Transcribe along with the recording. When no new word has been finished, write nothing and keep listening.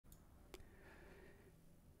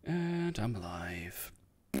And I'm alive.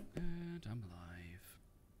 And I'm alive.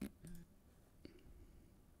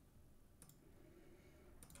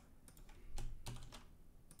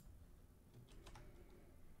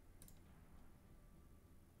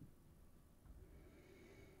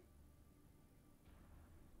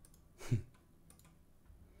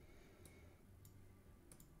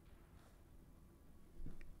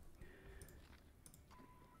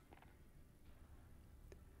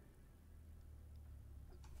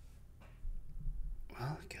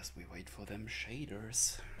 Well, I guess we wait for them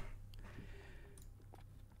shaders.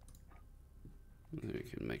 We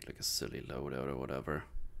can make like a silly loadout or whatever.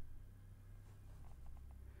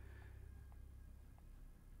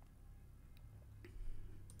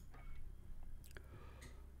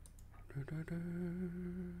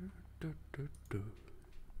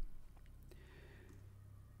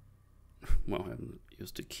 Well, I haven't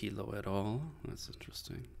used a kilo at all. That's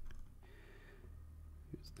interesting.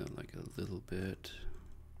 Use that like a little bit.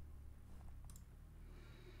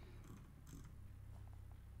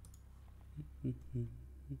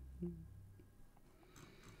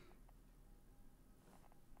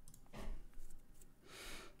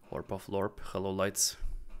 Warp of Lorp, hello lights.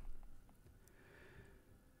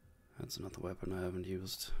 That's another weapon I haven't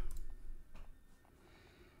used.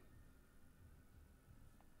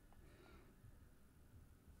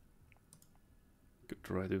 Could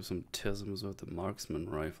try to do some tisms with the marksman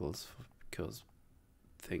rifles because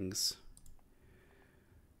things.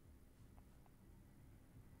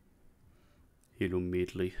 Hello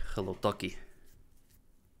Meatley, hello Ducky.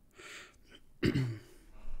 Hello,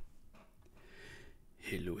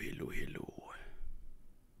 hello, hello.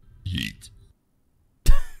 Yeet.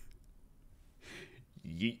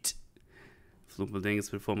 Yeet. Flumpeldingus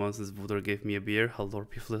before months Voodoo gave me a beer. Hello,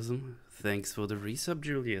 Piflism. Thanks for the resub,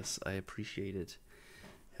 Julius. I appreciate it.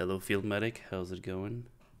 Hello, Field Medic. How's it going?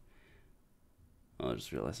 Oh, I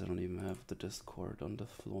just realized I don't even have the Discord on the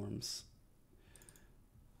florms.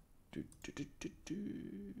 I'm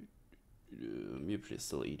usually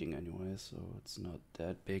still eating anyway, so it's not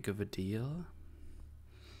that big of a deal.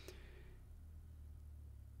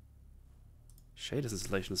 Shaders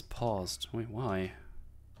installation is paused. Wait, why?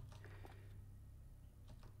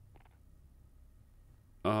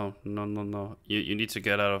 Oh, no. You need to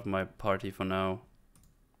get out of my party for now.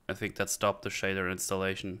 I think that stopped the shader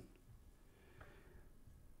installation.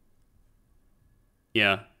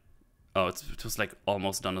 Yeah. Oh, it was like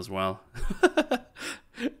almost done as well.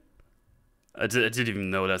 I didn't even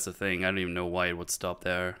know that's a thing. I don't even know why it would stop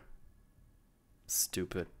there.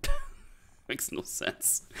 Stupid. Makes no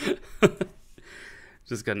sense.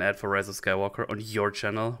 Just got an ad for Rise of Skywalker on your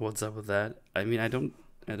channel. What's up with that? I mean, I don't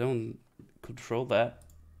control that.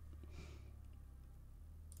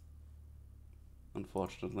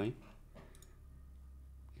 Unfortunately.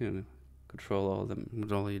 You know, control all of them.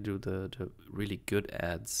 But only do the really good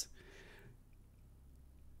ads.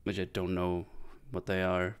 Which I don't know what they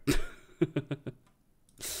are.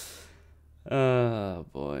 Oh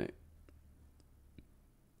boy.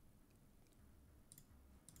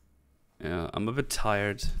 Yeah, I'm a bit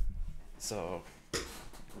tired, so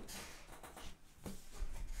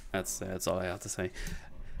that's all I have to say.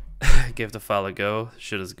 Give the file a go.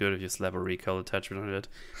 Shit is good if you slap a recoil attachment on it.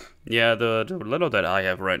 Yeah, the little that I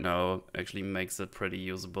have right now actually makes it pretty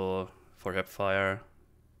usable for hipfire,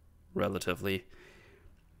 relatively.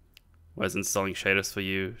 Whereas installing shaders for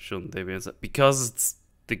you, shouldn't they be inside? Because it's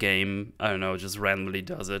the game, I don't know, just randomly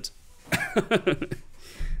does it.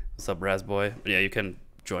 What's up, Razboy? Yeah, you can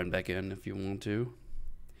join back in if you want to.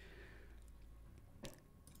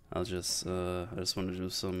 I just want to do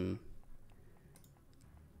some.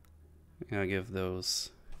 I'll give those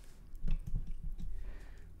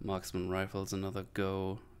marksman rifles another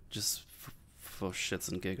go, just for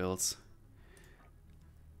shits and giggles.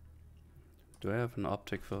 Do I have an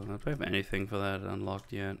optic for that? Do I have anything for that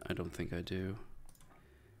unlocked yet? I don't think I do.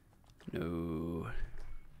 No.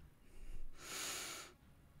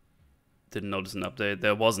 Didn't notice an update.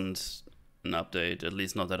 There wasn't an update, at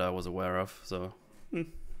least not that I was aware of, so.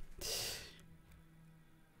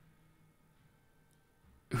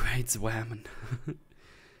 Raid's whammon. I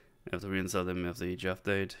have to reinstall them after each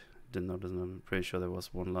update. Didn't notice, I'm pretty sure there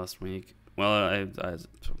was one last week. Well,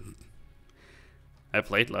 I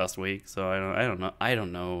played last week, so I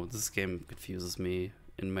don't know. This game confuses me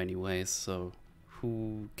in many ways, so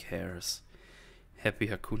who cares? Happy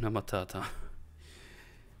Hakuna Matata.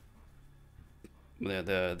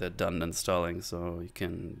 They're done installing, so you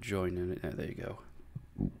can join in. There you go.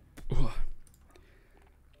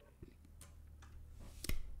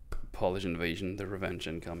 Polish invasion, the revenge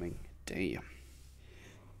incoming. Damn.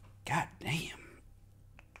 God damn.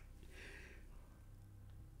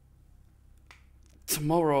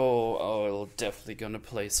 tomorrow I'll definitely gonna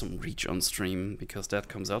play some Reach on stream because that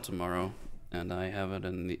comes out tomorrow, and I have it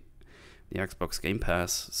in the Xbox Game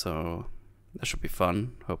Pass, so that should be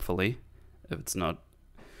fun. Hopefully, if it's not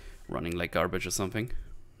running like garbage or something.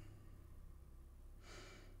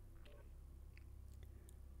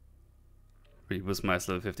 Reboost my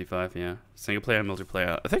level 55, yeah. Single player and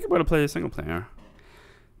multiplayer. I think I'm gonna play single player.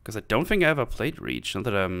 Because I don't think I ever played Reach, not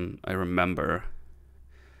that I remember.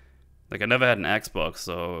 Like, I never had an Xbox,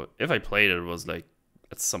 so if I played it, it was like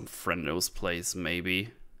at some friendo's place, maybe.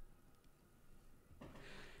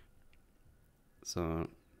 So,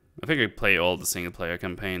 I think I play all the single player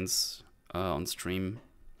campaigns on stream.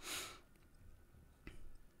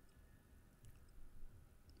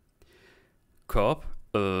 Co-op?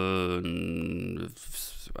 I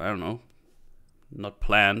don't know. Not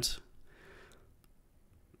planned.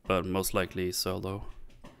 But most likely solo.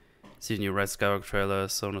 See the new Red Skywalker trailer,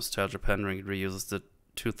 so nostalgia pandering. It reuses the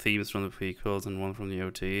 2 themes from the prequels and 1 from the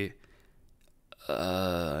OT.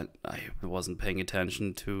 I wasn't paying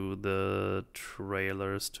attention to the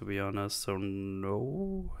trailers, to be honest, so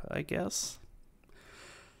no, I guess.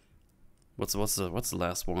 What's the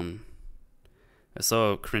last one? I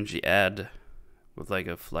saw a cringy ad with like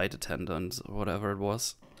a flight attendant or whatever it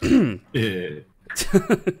was. Yeah.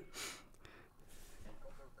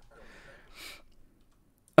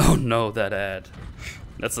 Oh no, that ad.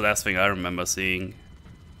 That's the last thing I remember seeing.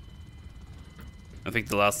 I think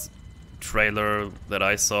the last trailer that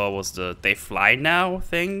I saw was the "they fly now"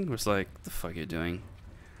 thing. It was like, what the fuck are you doing?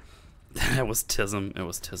 That was TISM. It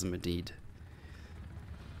was TISM indeed.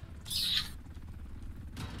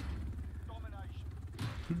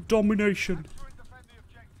 Domination.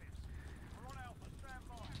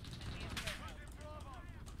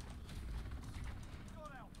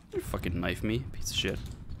 You fucking knife me, piece of shit.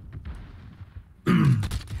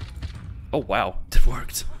 Oh wow, that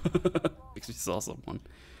worked. Actually saw someone.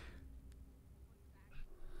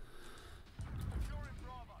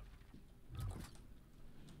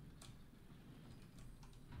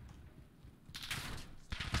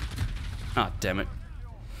 Ah, damn it.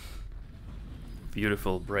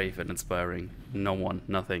 Beautiful, brave, and inspiring. No one,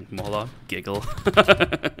 nothing. Mola, giggle.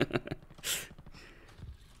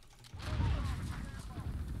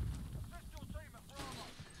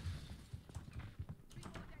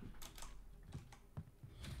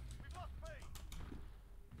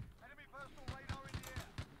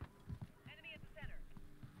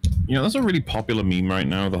 You know, that's a really popular meme right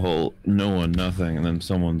now, the whole no one, nothing, and then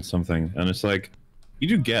someone, something. And it's like, you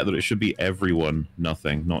do get that it should be everyone,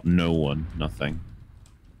 nothing, not no one, nothing.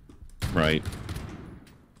 Right?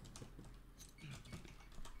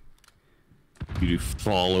 You do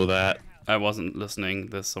follow that. I wasn't listening.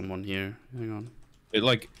 There's someone here. Hang on.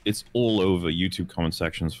 It's all over YouTube comment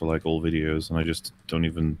sections for like all videos, and I just don't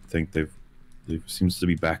even think they've seems to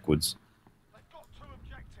be backwards.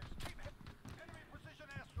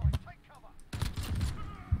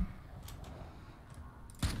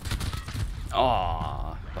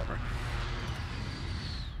 Aww, bummer.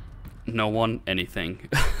 No one, anything.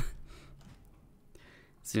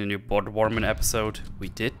 See a new Board Warman episode? We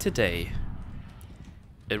did today.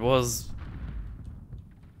 It was...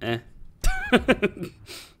 Tisby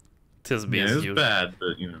Yeah, as it was usual. bad,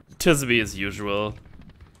 but you know. Tisby as usual.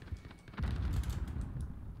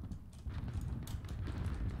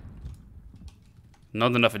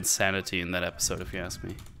 Not enough insanity in that episode, if you ask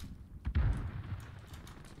me.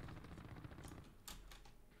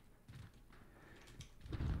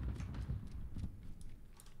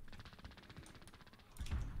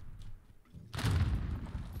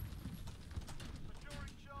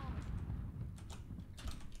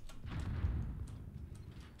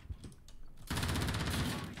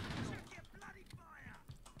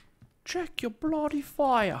 Check your bloody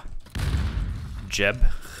fire. Jeb,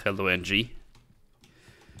 hello NG.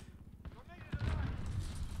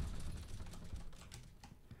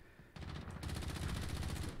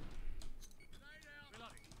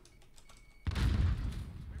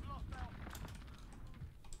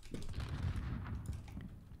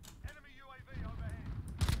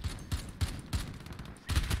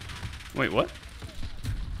 Wait, what?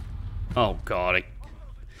 Oh god,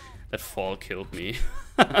 that fall killed me.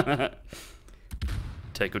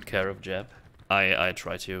 Take good care of Jeb. I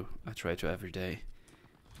try to. I try to every day.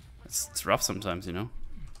 It's rough sometimes, you know.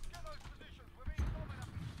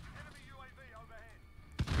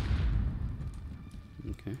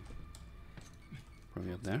 Okay.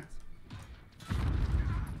 Probably up there.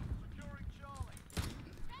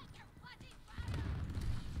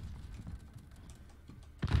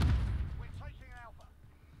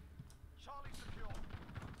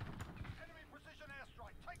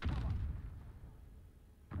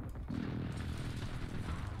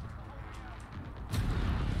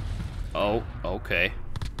 Oh, okay.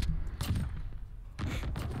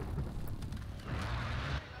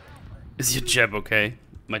 Is your jab okay?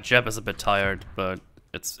 My jab is a bit tired, but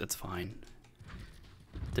it's fine.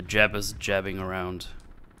 The jab is jabbing around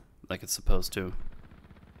like it's supposed to.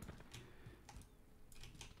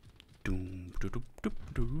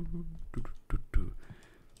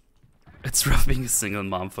 It's rough being a single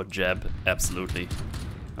mom for jab, absolutely.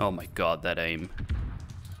 Oh my god, that aim.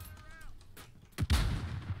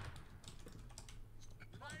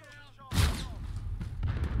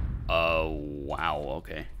 Oh, wow,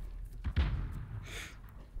 okay.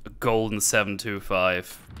 A golden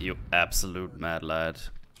 725, you absolute mad lad.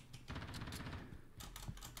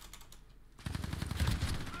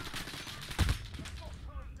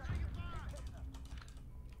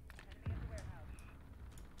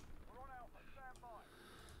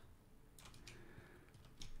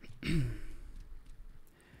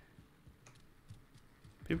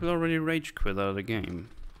 People already rage quit out of the game.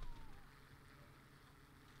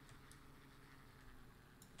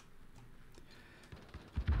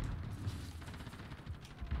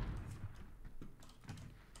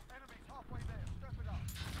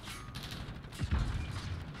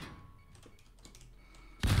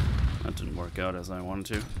 That didn't work out as I wanted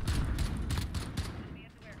to.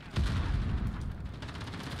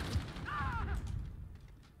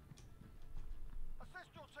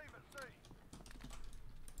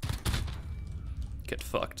 Get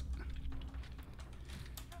fucked.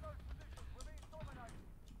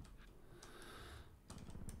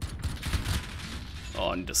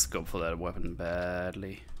 Oh, I need to scope for that weapon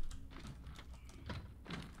badly.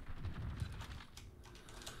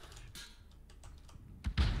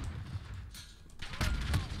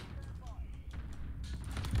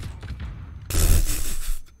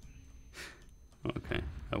 Okay,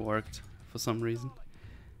 that worked for some reason.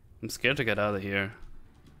 I'm scared to get out of here.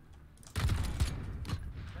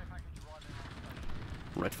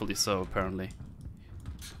 Rightfully so, apparently.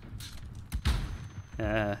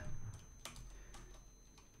 Yeah.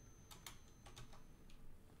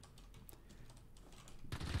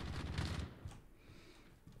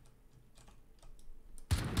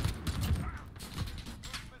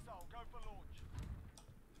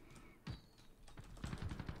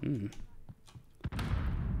 Hmm.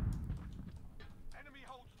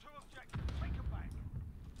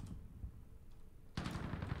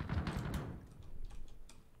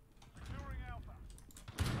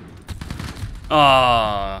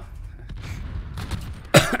 Ah.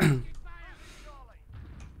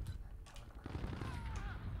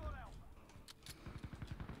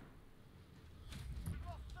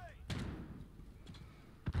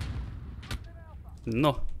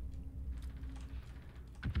 No.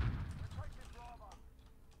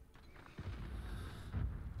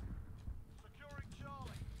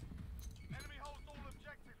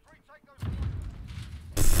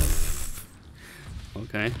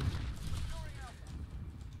 Okay.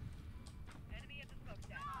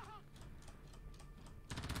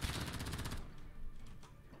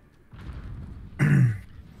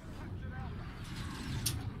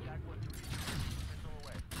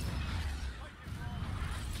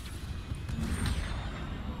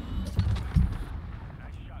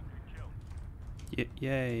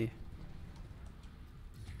 Yay.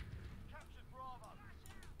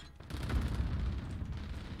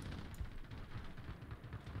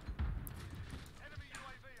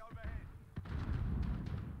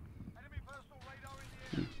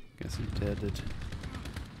 Guess he did it.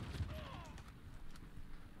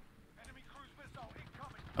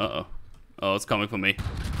 Uh-oh. Oh, it's coming for me.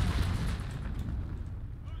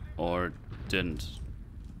 Or didn't.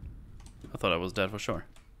 I thought I was dead for sure.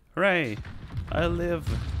 Hooray! I live!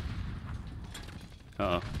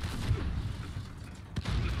 Uh-oh.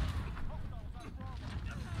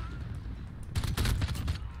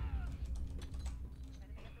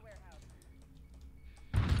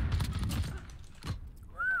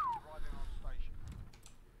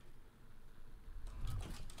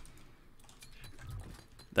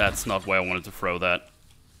 That's not where I wanted to throw that.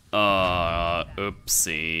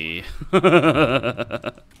 Oopsie.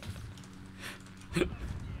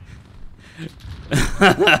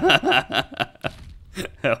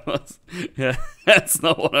 Yeah, that's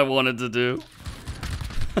not what I wanted to do.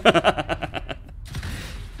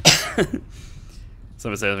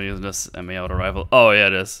 Somebody says I'm using this MA-auto rifle. Oh yeah,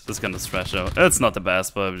 it is. This gun is fresh out. It's not the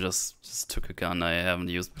best, but I just took a gun I haven't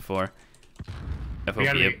used before.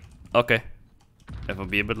 FOB. Okay.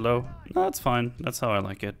 FOB a bit low. No, it's fine. That's how I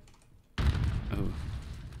like it. Ooh.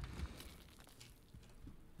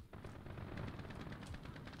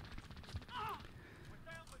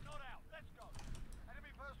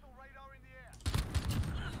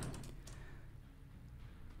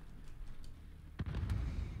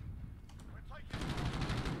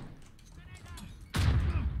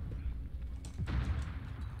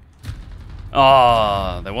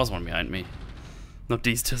 Ah, there was one behind me. Not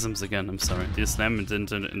these tisms again, I'm sorry. Do you slam it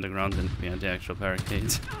into in the ground and behind the actual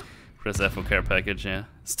barricade? Press F for care package, yeah.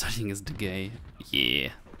 Studying is the gay. Yeah.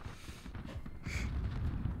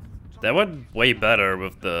 That went way better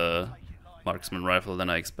with the marksman rifle than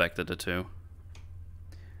I expected it to.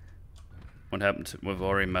 What happened with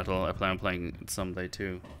Ori Metal? I plan on playing it someday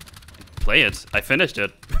too. Play it. I finished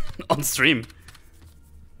it on stream.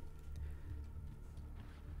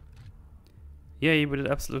 Yeah, we did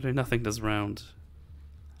absolutely nothing this round.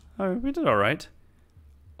 Oh, we did alright.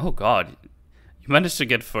 Oh god. You managed to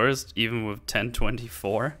get first even with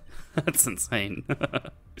 1024? That's insane.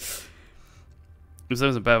 If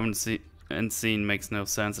a bad end scene makes no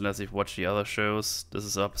sense unless you've watched the other shows. This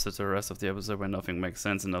is opposite to the rest of the episode where nothing makes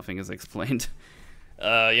sense and nothing is explained.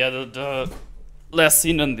 Yeah, the last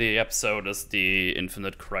scene in the episode is the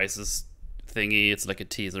Infinite Crisis thingy. It's like a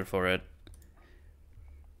teaser for it.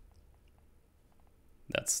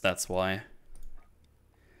 That's why.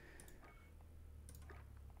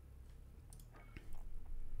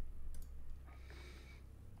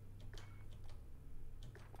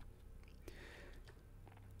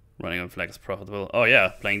 Running on flag is profitable. Oh yeah,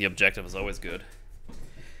 playing the objective is always good.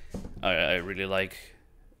 I really like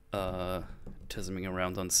tisming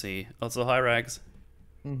around on C. Also, hi Rags.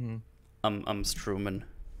 I'm Struman.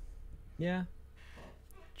 Yeah.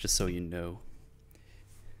 Just so you know.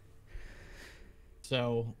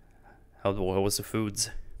 So. How was the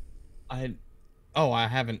foods? I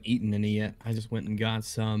haven't eaten any yet. I just went and got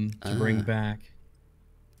some to bring back.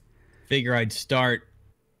 Figure I'd start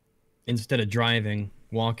instead of driving.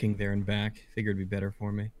 Walking there and back. Figured it'd be better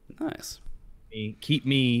for me. Nice. Keep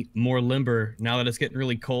me more limber now that it's getting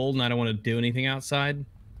really cold and I don't want to do anything outside.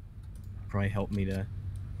 Probably help me to,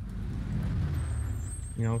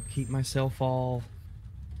 you know, keep myself all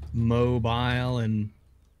mobile and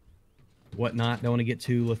whatnot. Don't want to get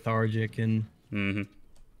too lethargic and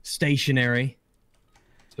stationary.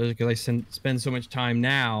 Especially because I spend so much time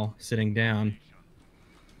now sitting down.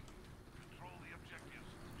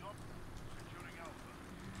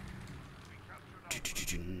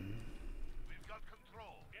 We've got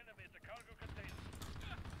control. Enemy at the cargo container.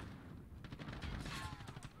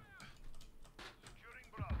 Securing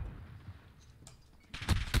Bravo.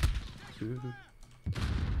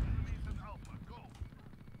 Enemies at Alpha, go.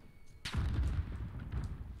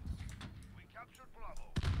 We captured Bravo.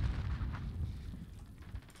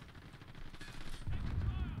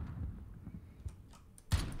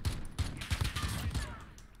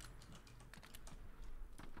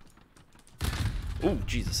 Oh,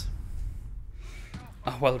 Jesus.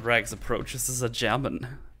 Oh, well, Rags approaches as a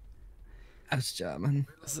German. As German.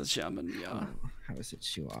 As a German, yeah. How is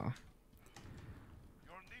it you are?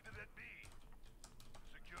 You're needed at B.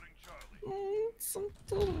 Securing Charlie.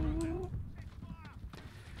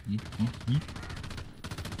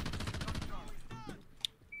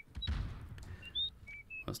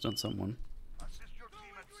 Let's done someone. Assist your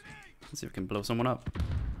team at C. Let's see if we can blow someone up.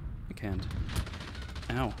 I can't.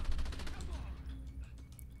 Ow.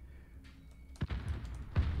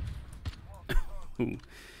 Ooh.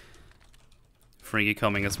 Fringy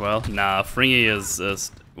coming as well. Nah, Fringy is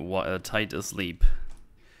tight asleep.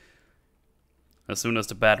 As soon as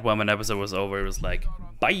the Batwoman episode was over, it was like,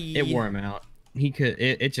 bye. It wore him out.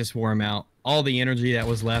 It just wore him out. All the energy that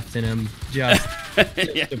was left in him just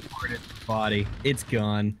Yeah. departed his body. It's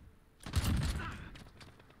gone.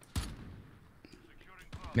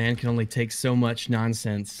 Man can only take so much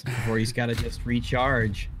nonsense before he's got to just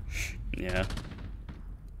recharge. Yeah.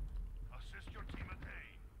 Assist your team at A.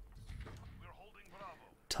 We're holding Bravo.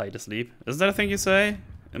 Tight asleep. Is that a thing you say?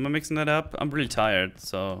 Am I mixing that up? I'm really tired,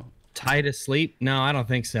 so. Tight asleep? No, I don't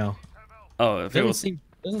think so. Oh, if it was.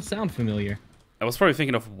 Doesn't sound familiar. I was probably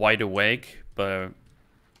thinking of wide awake, but.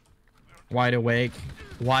 Wide awake,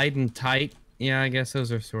 wide and tight. Yeah, I guess those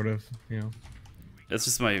are sort of, you know. It's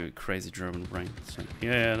just my crazy German brain. So,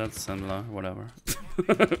 yeah, that's similar. Whatever.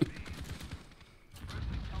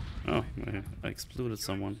 Oh, I exploded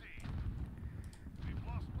someone. We've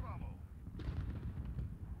lost Bravo.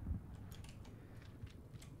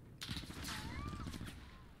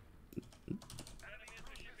 Enemy at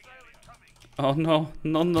the shipping area coming. Oh no,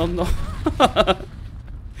 no.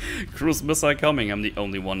 Cruise missile coming. I'm the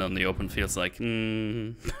only one on the open field. It's like,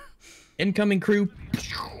 Incoming crew.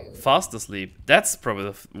 fast asleep. That's probably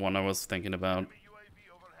the one I was thinking about. UAV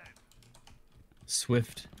overhead.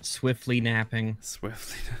 Swiftly napping.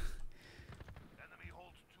 Swiftly. Enemy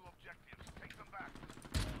holds 2 objectives. Take them back.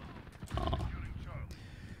 Oh. Securing Charlie.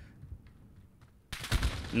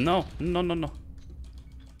 No. Taking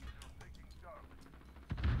Charlie.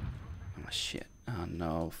 Oh shit. Oh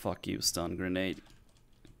no. Fuck you, stun grenade.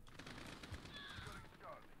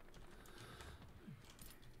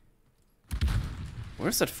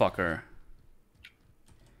 Where's that fucker?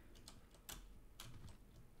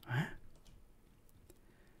 Huh?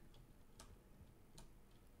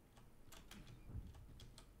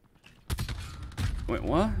 Wait,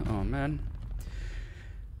 what? Oh man.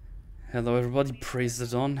 Hello everybody, praise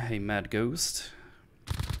it on. Hey mad ghost.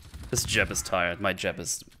 This Jeb is tired. My Jeb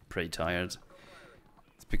is pretty tired.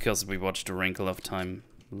 It's because we watched A Wrinkle of Time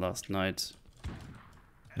last night.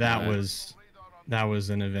 That was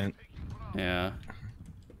an event. Yeah.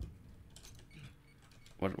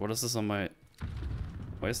 What is this on my...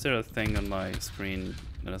 Why is there a thing on my screen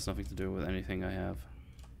that has nothing to do with anything I have?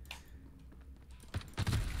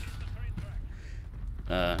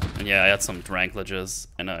 And yeah, I had some dranklages,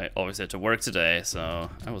 and I obviously had to work today,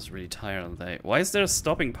 so I was really tired all day. Why is there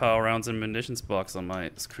stopping power rounds and munitions box on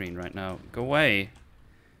my screen right now? Go away!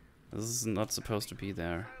 This is not supposed to be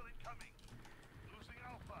there.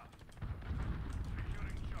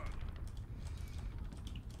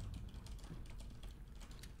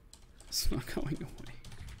 It's not going away.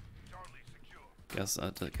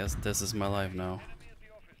 Guess this is my life now.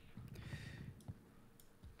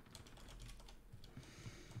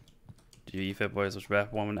 Did you EFAP Boys watch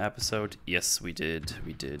Batwoman episode? Yes, we did.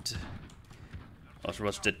 We did. Also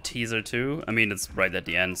watched the teaser too. I mean, it's right at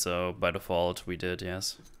the end, so by default we did.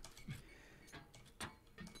 Yes.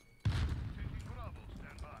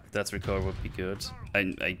 If that's record would be good.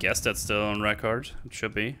 I guess that's still on record. It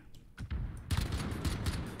should be.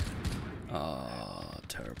 Ah,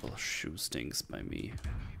 terrible shoe stinks by me.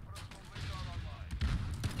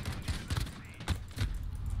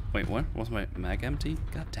 Wait, what? Was my mag empty?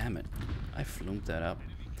 God damn it. I flumed that up.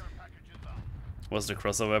 Was the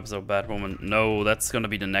crossover episode Batwoman? No, that's gonna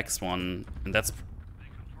be the next one. And that's,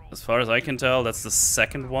 as far as I can tell, that's the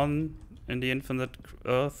second one in the Infinite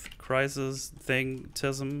Earth Crisis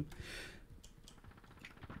thing-tism.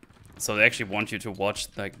 So they actually want you to watch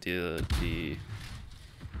like the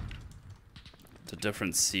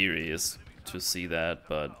different series to see that,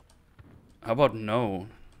 but how about no?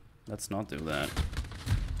 Let's not do that.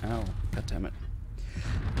 Ow, god damn it.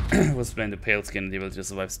 Was playing the pale skin and they will just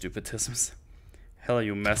survive stupidisms. Hell,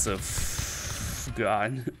 you massive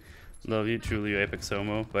god. Love you, truly, you apex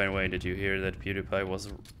homo. By the way, did you hear that PewDiePie was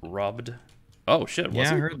robbed? Oh shit, was Yeah,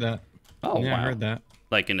 he? I heard that. Oh yeah, wow. I heard that.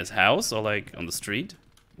 Like in his house or like on the street?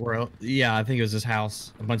 Well, yeah, I think it was his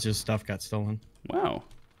house. A bunch of his stuff got stolen. Wow.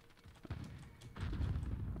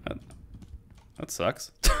 That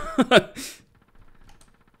sucks. Man,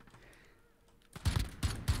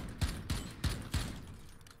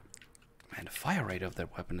 the fire rate of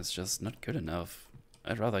that weapon is just not good enough.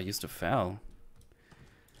 I'd rather use the FAL.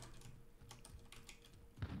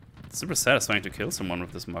 It's super satisfying to kill someone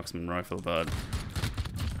with this marksman rifle, but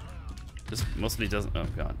this mostly doesn't. Oh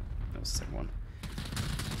god, that was the second one.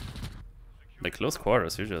 Like close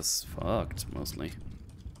quarters, you're just fucked mostly.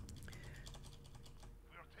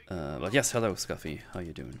 But yes, hello Scuffy, how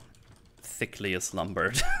you doing? Thickly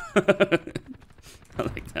slumbered. I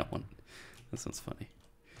like that one. That sounds funny.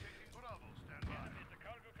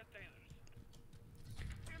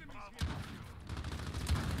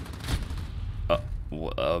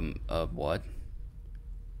 What?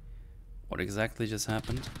 What exactly just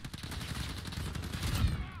happened?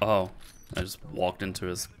 Oh, I just walked into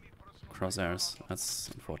his crosshairs. That's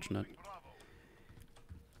unfortunate.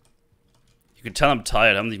 You can tell I'm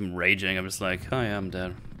tired. I'm not even raging. I'm just like, oh yeah, I'm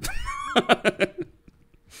dead. I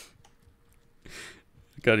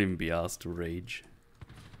can't even be asked to rage.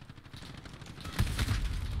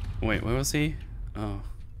 Wait, where was he? Oh.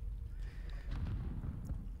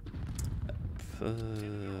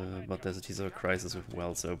 But there's a teaser of Crisis with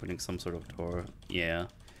Wells opening some sort of door. Yeah.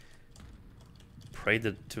 Pray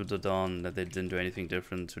to the dawn that they didn't do anything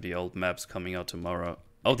different to the old maps coming out tomorrow.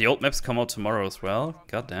 Oh, the old maps come out tomorrow as well?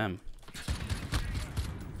 God damn.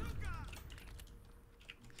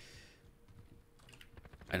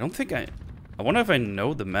 I don't think I wonder if I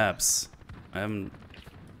know the maps. I haven't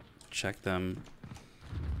checked them.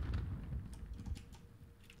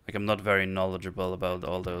 Like, I'm not very knowledgeable about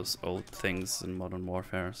all those old things in Modern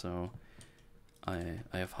Warfare, so I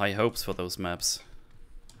have high hopes for those maps.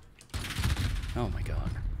 Oh my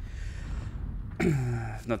god.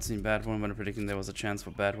 I've not seen Batwoman, but I'm predicting there was a chance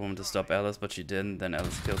for Batwoman to stop Alice, but she didn't. Then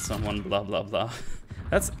Alice killed someone, blah blah blah.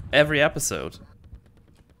 That's every episode.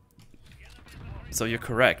 So you're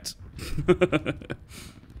correct.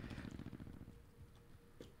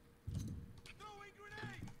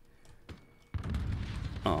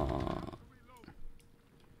 Aww.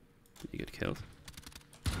 You get killed.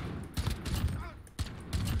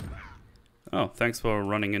 Oh, thanks for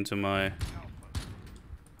running into my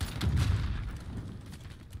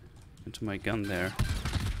gun there.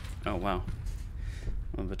 Oh wow,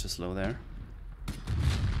 a bit too slow there.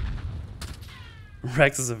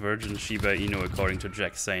 Rex is a virgin Shiba Inu according to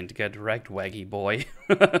Jack Saint. Get wrecked, waggy boy.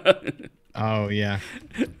 Oh yeah.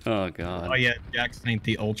 Oh god. Oh yeah, Jack Saint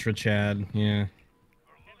the Ultra Chad. Yeah.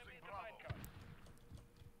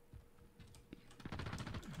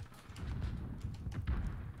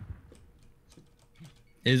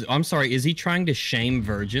 I'm sorry, is he trying to shame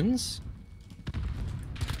virgins?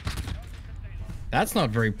 That's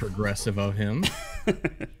not very progressive of him.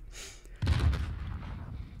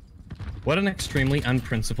 What an extremely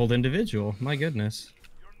unprincipled individual. My goodness.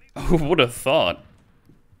 Who would have thought?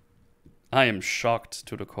 I am shocked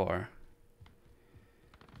to the core.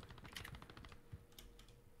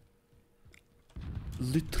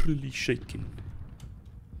 Literally shaken.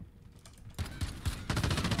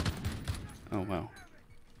 Oh wow.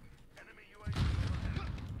 Enemy UAV overhead.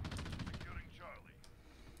 Securing Charlie.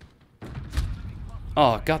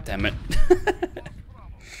 Oh god damn it.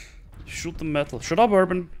 Shoot the metal. Shut up,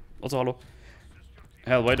 Urban. Also hello.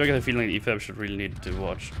 Hell, why do I get a feeling EFAB should really need to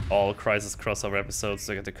watch all Crisis crossover episodes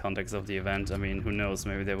to get the context of the event? I mean, who knows?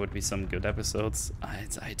 Maybe there would be some good episodes.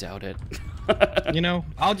 I doubt it. You know,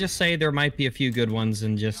 I'll just say there might be a few good ones,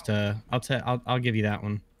 and just I'll give you that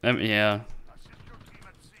one. Yeah. Assist your team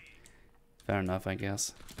at sea. Fair enough, I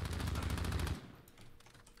guess.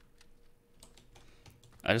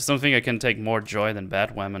 I just don't think I can take more joy than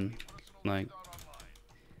Bad Women. Like,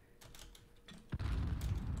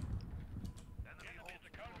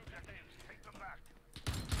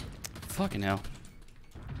 fucking hell.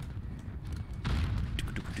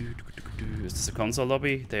 Is this a console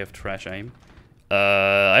lobby? They have trash aim.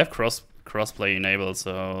 I have crossplay enabled,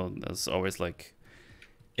 so there's always like...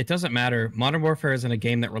 It doesn't matter. Modern Warfare isn't a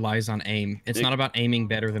game that relies on aim. It's not about aiming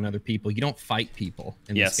better than other people. You don't fight people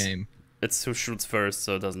in this game. It's who shoots first,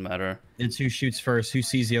 so it doesn't matter. It's who shoots first. Who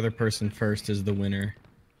sees the other person first is the winner.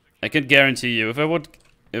 I can guarantee you, if it would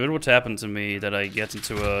happen to me that I get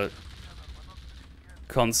into a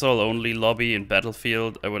console-only lobby in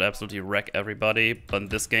Battlefield, I would absolutely wreck everybody. But in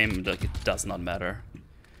this game, like, it does not matter.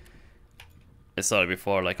 I saw it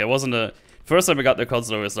before. Like, I wasn't a... First time I got the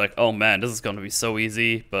console, I was like, oh man, this is gonna be so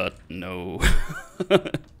easy. But no.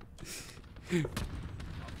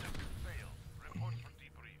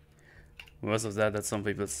 Worse of that some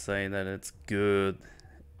people say that it's good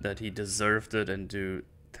that he deserved it and do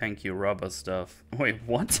thank you rubber stuff. Wait,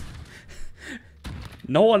 what?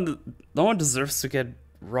 No one deserves to get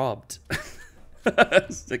robbed.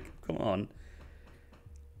 It's like, come on.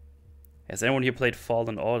 Has anyone here played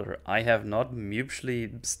Fallen Order? I have not.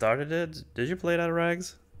 Mutually started it. Did you play that,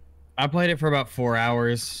 Rags? I played it for about 4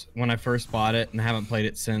 hours when I first bought it, and haven't played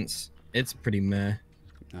it since. It's pretty meh.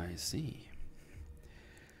 I see.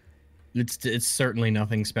 It's certainly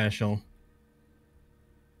nothing special.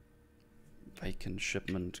 Bacon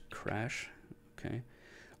shipment crash. Okay.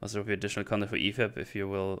 Also, there'll be additional content for EFAB if you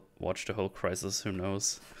will watch the whole Crisis. Who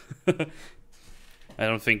knows? I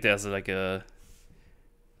don't think there's a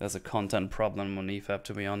content problem on EFAB,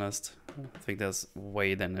 to be honest. I think there's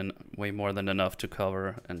way more than enough to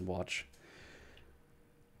cover and watch.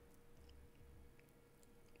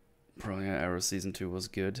 Probably Arrow Season 2 was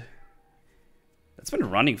good. It's been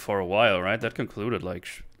running for a while, right? That concluded like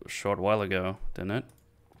a short while ago, didn't it?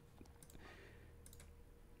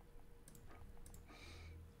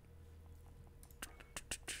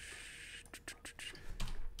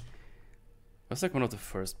 What's like one of the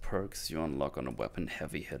first perks you unlock on a weapon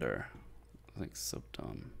heavy hitter? Like so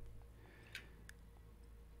dumb.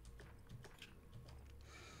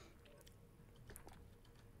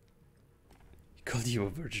 He called you a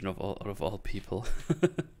virgin out of all people.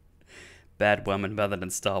 Bad woman better than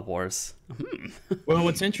Star Wars. Well,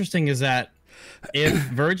 what's interesting is that if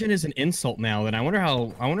virgin is an insult now, then I wonder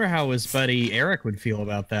how his buddy Eric would feel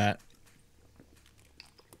about that.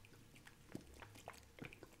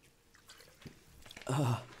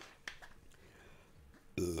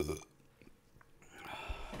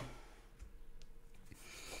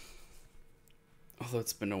 Although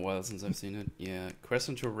it's been a while since I've seen it. Yeah.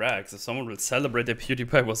 Question to Rags. If someone will celebrate that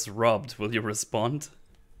PewDiePie was robbed, will you respond?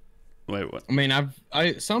 Wait, what? I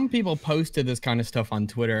mean, some people posted this kind of stuff on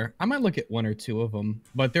Twitter. I might look at one or two of them,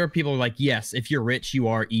 but there are people like, yes, if you're rich, you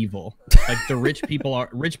are evil. Like the rich people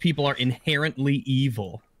are inherently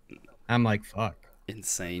evil. I'm like, fuck.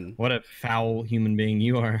 Insane. What a foul human being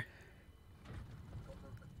you are.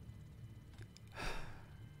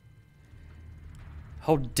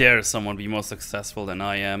 How dare someone be more successful than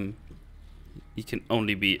I am? He can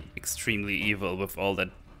only be extremely evil with all that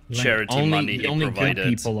Like, charity money the he only provided.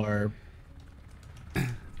 good people are.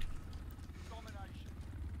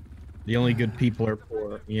 The only good people are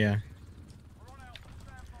poor. Yeah.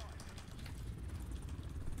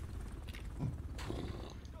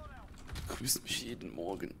 Grüß mich jeden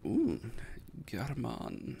Morgen.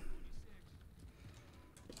 German.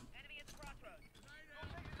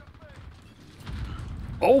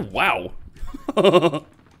 Oh wow! that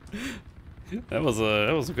was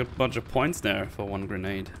a good bunch of points there for one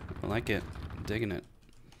grenade. I like it. I'm digging it.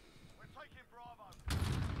 We're taking Bravo.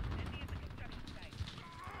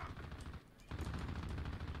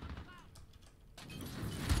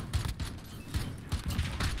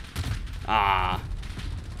 Ah.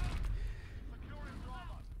 Securing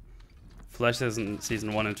Bravo. Flash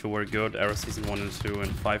season 1 and 2 were good, Arrow season 1 and 2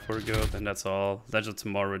 and 5 were good, and that's all. Legend of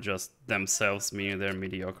Tomorrow just themselves, meaning they're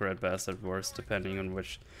mediocre at best, at worst, depending on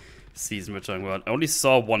which season we're talking about. I only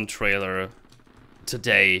saw one trailer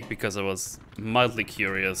today because I was mildly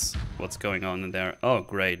curious what's going on in there. Oh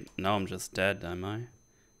great, now I'm just dead, am I?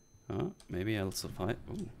 Oh, maybe I'll survive.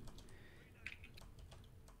 Ooh.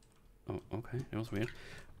 Oh, okay, that was weird.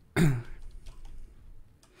 Securing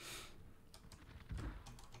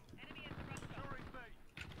B.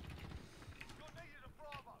 You're needed at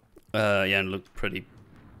Bravo. Yeah, it looked pretty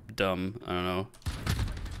dumb. I don't know.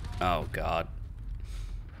 Oh god.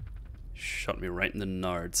 Shot me right in the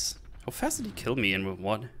nards. How fast did he kill me and with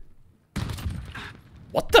what?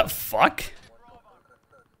 What the fuck?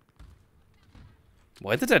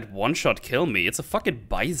 Why did that one shot kill me? It's a fucking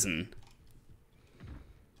bison.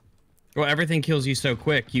 Well, everything kills you so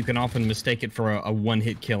quick, you can often mistake it for a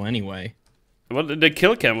one-hit kill anyway. Well, the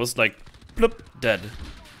kill cam was like, bloop, dead.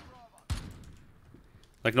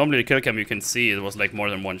 Like normally the kill cam you can see it was like more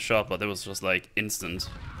than one shot, but it was just like instant.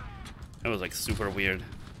 It was like super weird.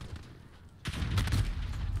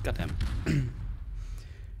 Goddamn.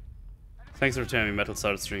 Thanks for telling me Metal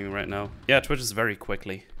started streaming right now. Yeah, Twitch is very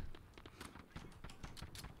quickly.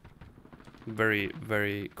 Very,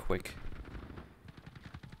 very quick.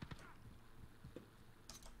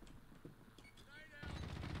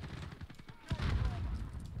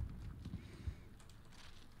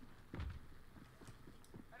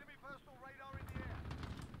 Enemy personal radar in the air.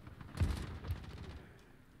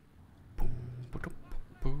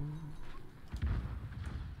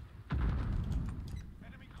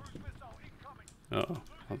 Enemy cruise missile incoming. Uh oh,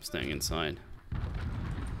 I'm staying inside.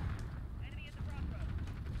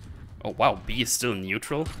 Oh wow, B is still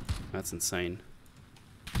neutral? That's insane.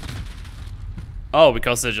 Oh,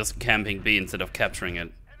 because they're just camping B instead of capturing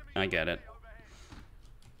it. I get it.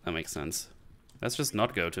 That makes sense. Let's just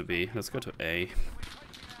not go to B. Let's go to A.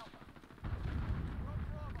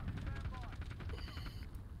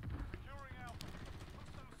 Securing Alpha.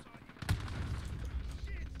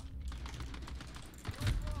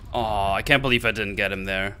 Oh, I can't believe I didn't get him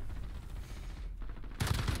there.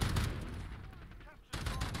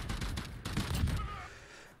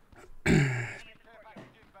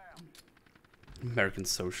 American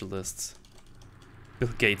socialists. Bill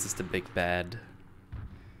Gates is the big bad.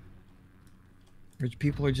 Rich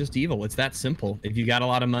people are just evil. It's that simple. If you got a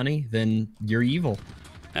lot of money, then you're evil.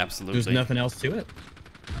 Absolutely. There's nothing else to it.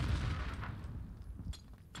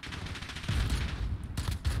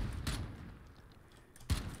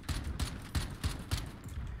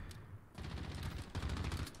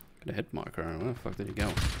 Got a hit marker. Where the fuck did he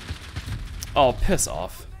go? Oh, piss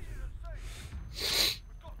off.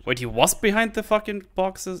 Wait, he was behind the fucking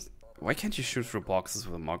boxes? Why can't you shoot through boxes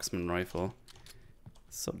with a marksman rifle?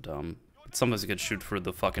 So dumb. But sometimes you can shoot through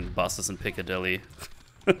the fucking buses in Piccadilly.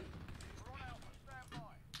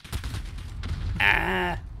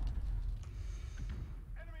 Ah!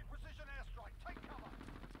 Enemy precision airstrike. Take cover.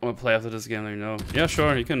 Wanna play after this game, let me know. Yeah,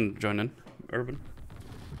 sure, you can join in. Urban.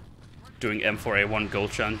 Doing M4A1 gold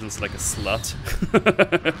challenges like a slut.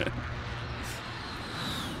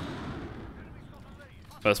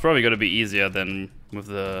 But it's probably gonna be easier than with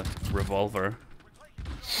the revolver.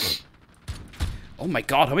 Oh my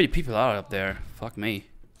god, how many people are up there? Fuck me.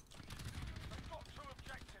 Got two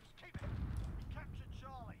objectives. Keep it. We captured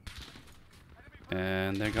Charlie.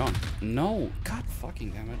 And they're gone. No! God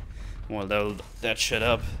fucking damn it. Well, they'll that shit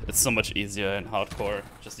up. It's so much easier in hardcore.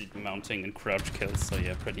 Just need mounting and crouch kills, so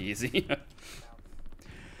yeah, pretty easy.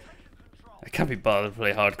 I can't be bothered to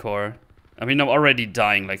play hardcore. I mean, I'm already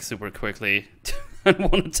dying like super quickly. I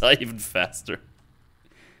want to die even faster.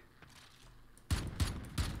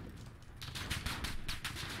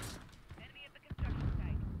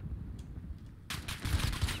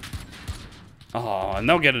 Oh, and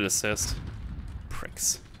now get an assist.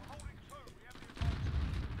 Pricks.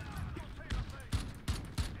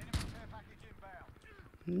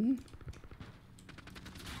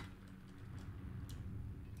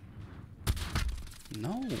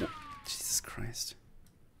 No. Jesus Christ.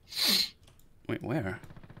 Wait, where?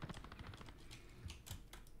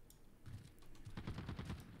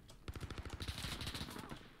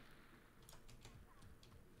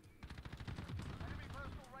 Enemy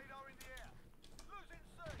personal radar in the air. Losing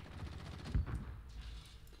C.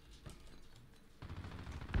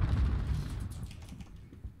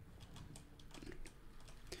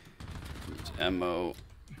 Need ammo.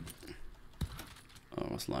 Oh,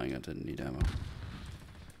 I was lying, I didn't need ammo.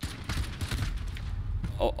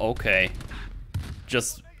 Oh, okay.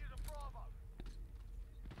 Just...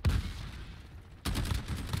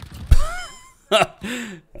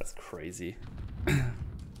 That's crazy. We're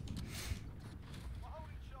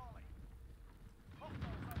holding Charlie.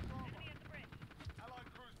 Hostiles at Bravo. Enemy at the bridge. Allied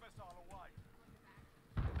cruise missile away.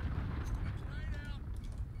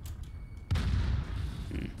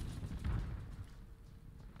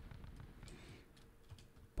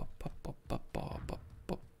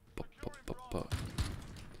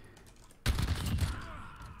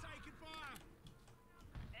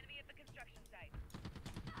 Enemy at the construction site.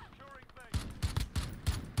 Securing B.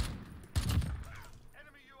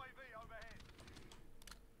 Enemy UAV overhead.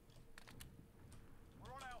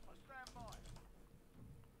 We're on Alpha. Stand by.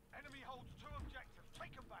 Enemy holds 2 objectives.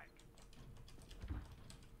 Take them back.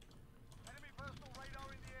 Enemy personal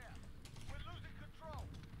radar in the air. We're losing control.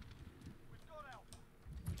 We've got Alpha.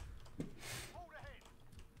 Hold ahead.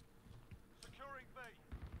 Securing B.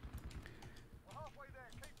 We're halfway there.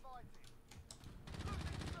 Keep fighting.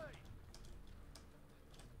 Losing C.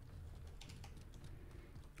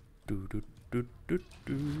 Do do do do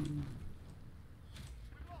do. We've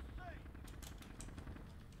lost C.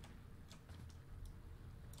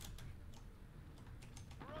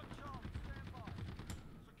 We're on Charlie. Stand by.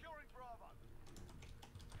 Securing Bravo.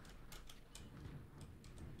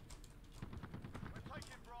 We're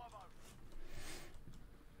taking Bravo.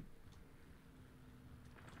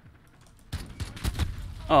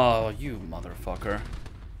 Oh, you motherfucker.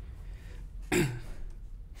 Securing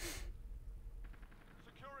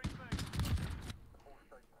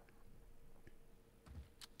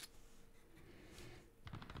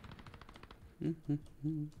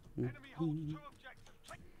B. Enemy holds 2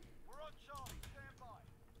 objectives. We're on Charlie. Stand by.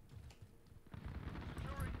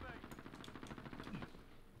 Securing B.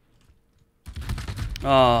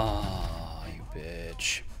 Oh, you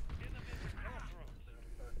bitch.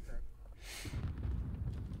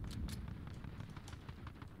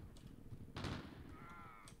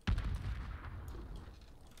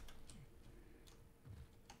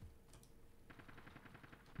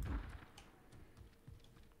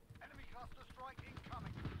 Enemy cluster strike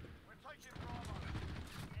incoming. We're taking Bravo.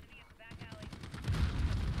 Enemy in the back alley.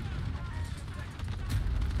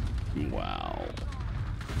 Wow.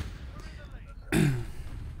 We're in the lead.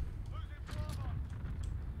 Losing Bravo.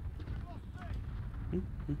 We've lost C.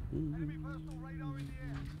 Enemy personal radar in the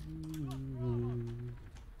air. We've lost Bravo.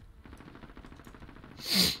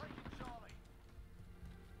 Taking Charlie.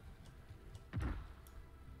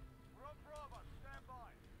 We're on Bravo. Stand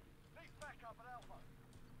by. Need backup at Alpha.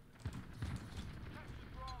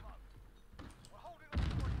 Captured Bravo. We're holding on to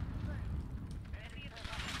 40%. Enemy in the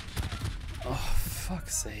back. Oh,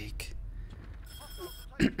 fuck's sake.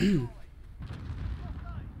 Hostiles are taking Charlie. Lost A.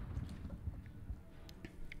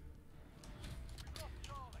 We've lost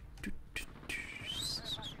Charlie. Do, do, do.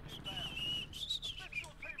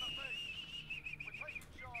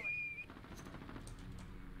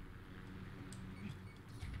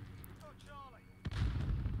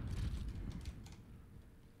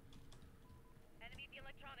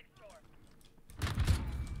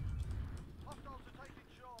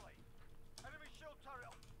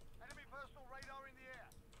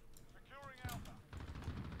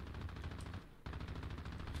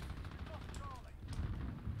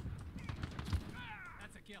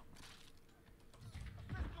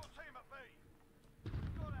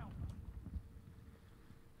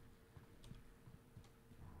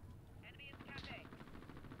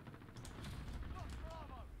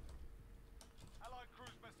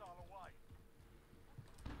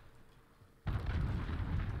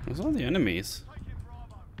 Those are the enemies.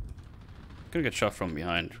 Gonna get shot from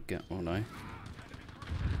behind, won't I?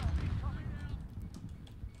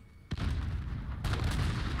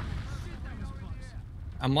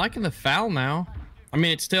 I'm liking the FAL now. I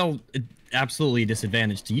mean, it's still absolutely a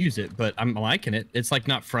disadvantage to use it, but I'm liking it. It's like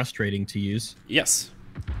not frustrating to use. Yes.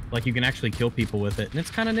 Like you can actually kill people with it, and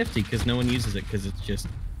it's kind of nifty because no one uses it because it's just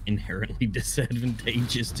inherently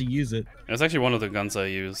disadvantageous to use it. It's actually one of the guns I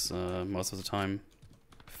use most of the time.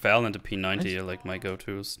 Fel into P90 are like my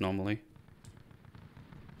go-tos normally.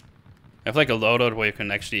 I have like a loadout where you can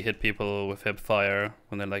actually hit people with hip fire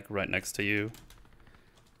when they're like right next to you.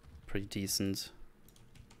 Pretty decent.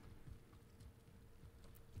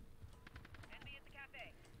 Enemy at the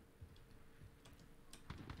cafe.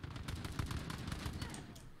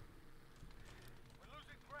 We're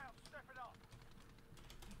losing ground. Step it up.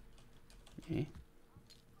 Okay.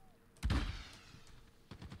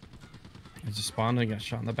 I just spawned and got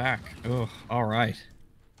shot in the back. Oh, all right.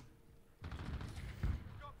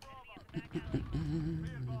 We've got Bravo. Be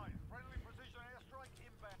advised. Friendly precision airstrike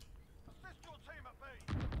inbound. Assist your team at B.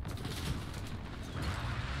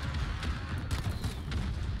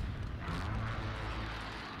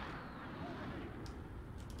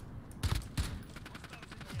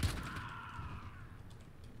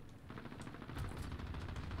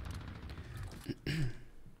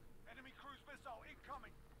 Enemy cruise missile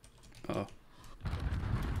incoming. Oh.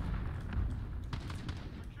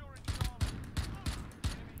 Securing Charlie.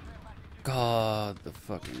 Enemy care package God, the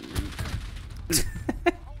fucking leak.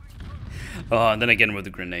 holding true. Oh, and then again with the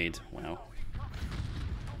grenade. Wow. Incoming.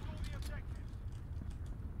 Hold all the objectives.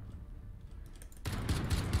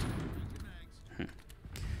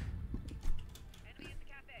 Enemy at the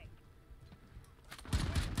cafe.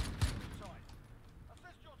 Inside.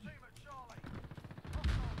 Assist your team at Charlie.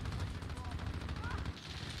 Hostile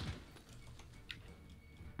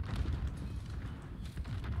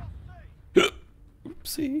Cross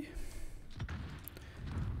C. Oopsie.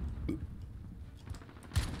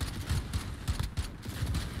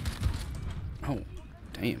 Oh,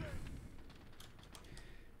 damn.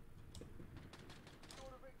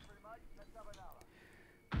 Short of victory, mate. Let's have another.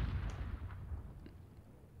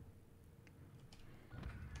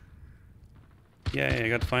 Yay, I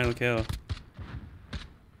got the final kill.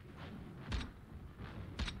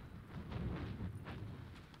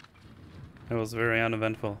 That was very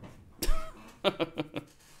uneventful.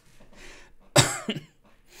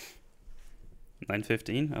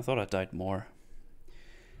 9:15? I thought I died more.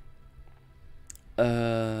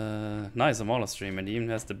 Nice, I'm on a stream and he even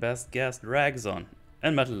has the best guest Rags on.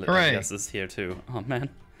 And Metal I Hooray. guess is here too. Oh man.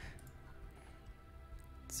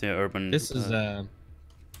 It's yeah, urban. This is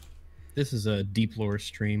a deep lore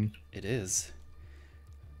stream. It is.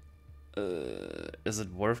 Is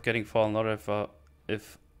it worth getting Fallen Order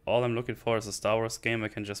if all I'm looking for is a Star Wars game I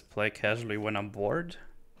can just play casually when I'm bored?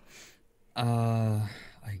 I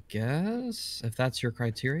guess if that's your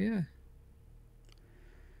criteria.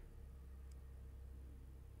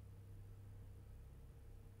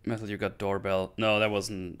 Metal, you got doorbell. No, that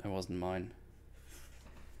wasn't mine.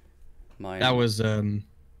 Mine. That was that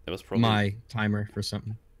was probably my timer for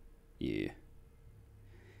something. Yeah.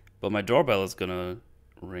 But my doorbell is gonna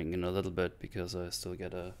ring in a little bit because I still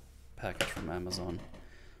get a package from Amazon.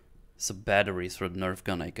 Some batteries for the Nerf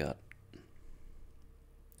gun I got.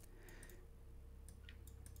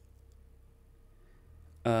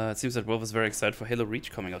 It seems that Wolf is very excited for Halo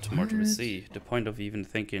Reach coming out tomorrow to What? see. The point of even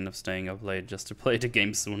thinking of staying up late just to play the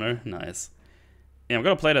game sooner. Nice. Yeah, I'm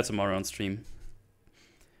gonna play that tomorrow on stream.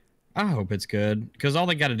 I hope it's good because all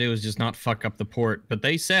they got to do is just not fuck up the port. But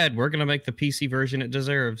they said we're gonna make the PC version it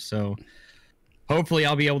deserves. So hopefully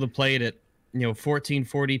I'll be able to play it at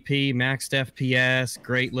 1440p, maxed FPS,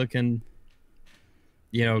 great looking,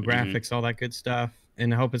 graphics, all that good stuff.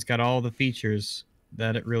 And I hope it's got all the features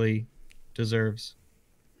that it really deserves.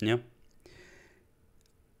 Yeah.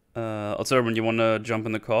 Also, when you wanna jump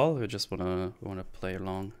in the call, or just wanna play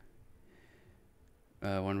along?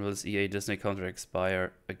 When will this EA Disney contract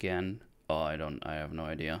expire again? Oh, I have no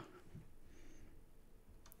idea.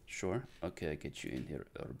 Sure. Okay, I get you in here,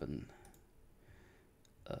 Urban.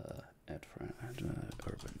 Add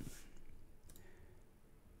Urban.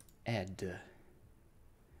 Add.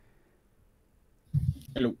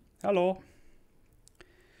 Hello. Hello.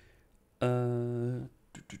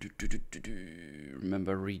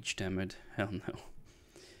 Remember Reach, damn it. Hell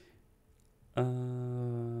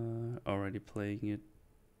no. Already playing it.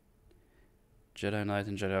 Jedi Knight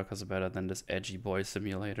and Jedi Outcast are better than this edgy boy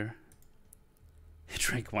simulator.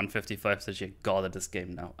 Drink 155 says you god at this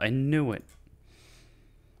game now. I knew it.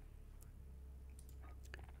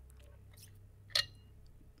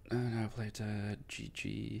 And I played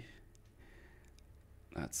GG.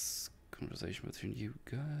 That's conversation between you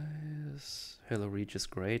guys. Halo Reach is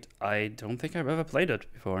great. I don't think I've ever played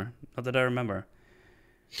it before. Not that I remember.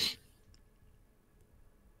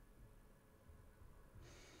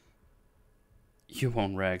 You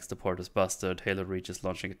won't Rags, the port is busted. Halo Reach is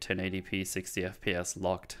launching at 1080p, 60 FPS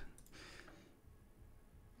locked.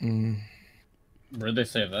 Where'd they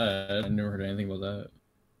say that? I never heard anything about that.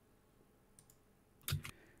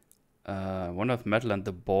 One of Metal and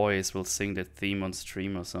the Boys will sing the theme on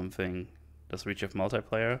stream or something. Does Reach have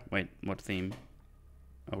multiplayer? Wait, what theme?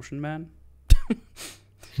 Ocean Man?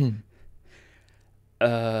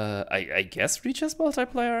 I guess Reach has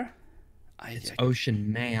multiplayer. It's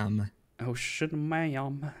Ocean Ma'am. Ocean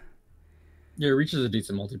Man. Yeah, Reach is a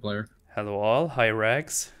decent multiplayer. Hello all. Hi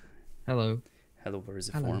Rags. Hello. Hello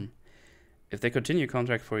Verisiform. Hello. If they continue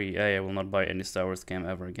contract for EA, I will not buy any Star Wars game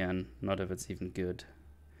ever again. Not if it's even good.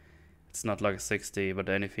 It's not like a 60, but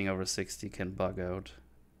anything over 60 can bug out.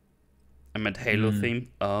 I meant Halo theme.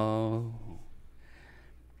 Oh.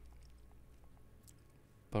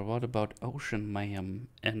 But what about Ocean Mayhem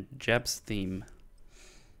and Jeb's theme?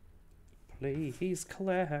 Please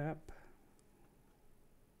clap.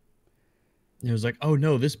 It was like, oh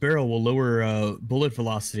no, this barrel will lower bullet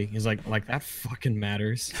velocity. He's like that fucking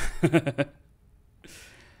matters.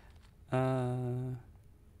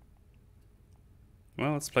 Well,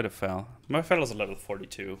 let's play the FAL. My FAL is a level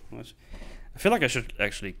 42. Which I feel like I should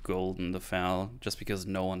actually golden the FAL just because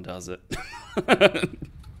no one does it.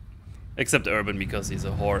 Except Urban because he's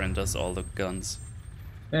a whore and does all the guns.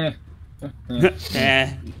 Eh.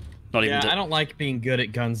 Not even. I don't like being good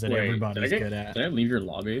at guns that everybody's good at. Did I leave your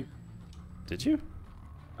lobby? Did you?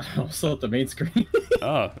 I was still at the main screen.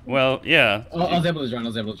 Oh, well, yeah. I was able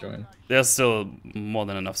to join. There's still more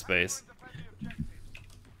than enough space.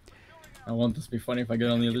 I want this to be funny if I get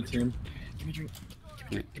on the other team. Give me a drink.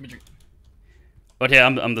 Give me a drink. But yeah,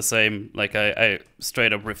 I'm the same. Like I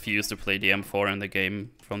straight up refuse to play the M4 in the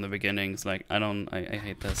game from the beginning. It's like I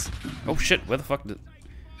hate this. Oh shit! Where the fuck did?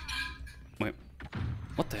 Wait,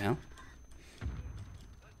 what the hell?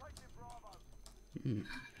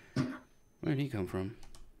 Where did he come from?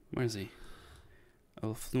 Where is he?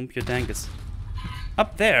 Oh, Flumpiodangus.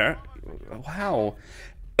 Up there? Wow.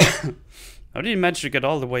 How did he manage to get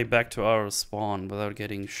all the way back to our spawn without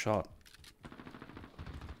getting shot?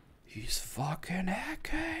 He's fucking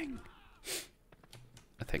hacking.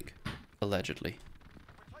 I think. Allegedly.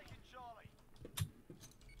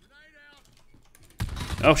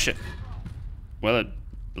 Oh shit. Well, it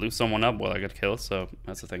blew someone up while I got killed, so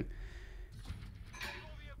that's the thing.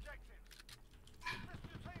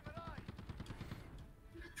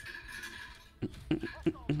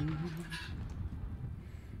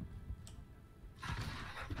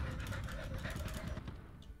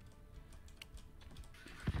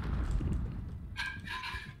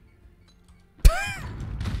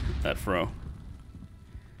 That fro.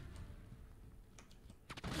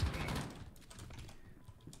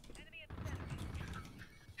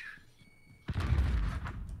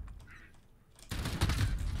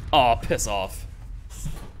 Aw, piss off.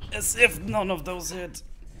 As if none of those hit.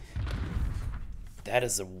 That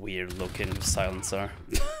is a weird looking silencer.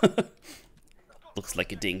 Looks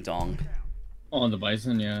like a ding dong. On the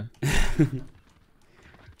Bison, yeah.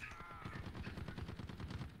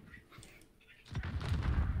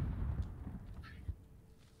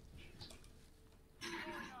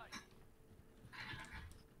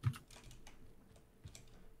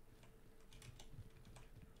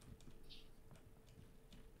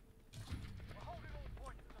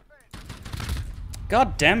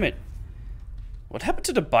 God damn it. What happened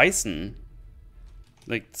to the Bison?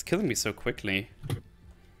 Like, it's killing me so quickly.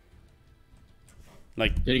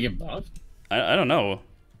 Like, Did he get buffed? I don't know.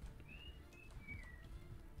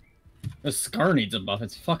 The Scar needs a buff.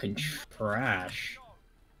 It's fucking trash.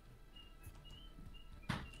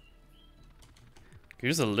 Could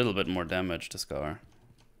use a little bit more damage to Scar.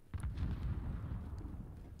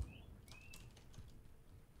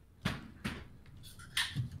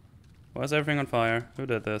 Why is everything on fire? Who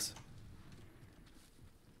did this?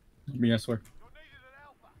 Me, I swear.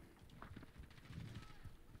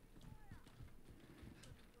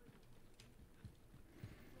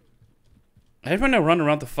 I hate when I run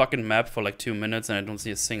around the fucking map for like 2 minutes and I don't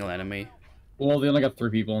see a single enemy. Well, they only got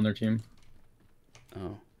 3 people on their team.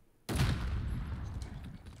 Oh.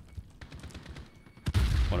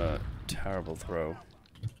 What a terrible throw.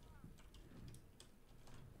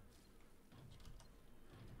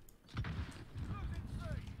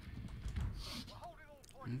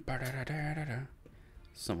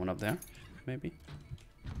 Someone up there, maybe?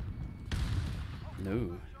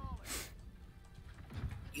 No.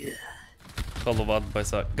 Yeah. By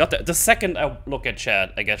side. Got the second I look at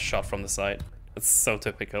Chad, I get shot from the side. It's so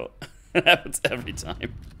typical. It happens every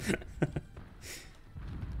time.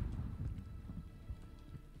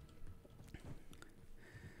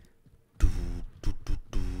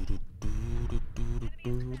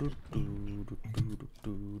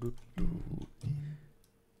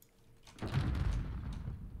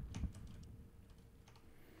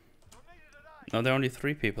 No, there are only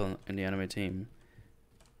 3 people in the enemy team.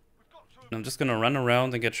 And I'm just gonna run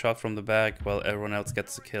around and get shot from the back while everyone else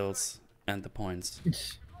gets the kills and the points.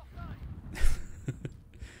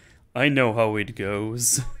 I know how it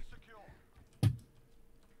goes. We're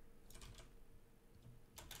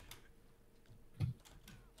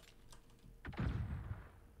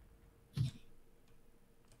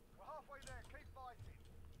halfway there. Keep fighting.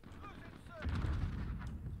 Losing C.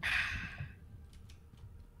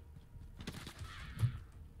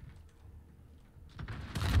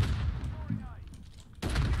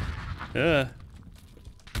 Yeah.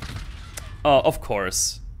 Oh, of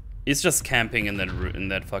course. He's just camping in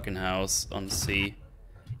that fucking house on C.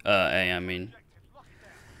 A, I mean.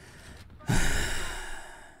 Enemy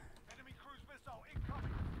cruise missile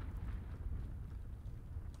incoming.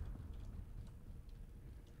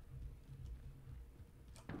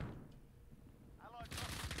 Allied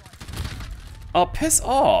cluster strike. Oh, piss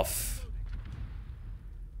off.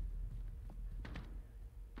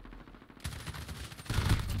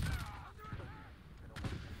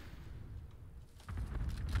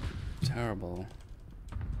 Terrible.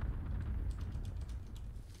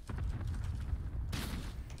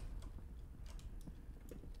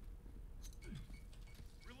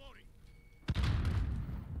 Reloading.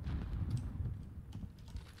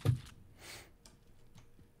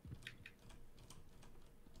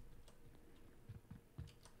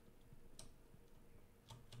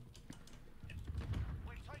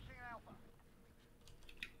 We're taking Alpha.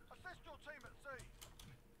 Assist your team at C.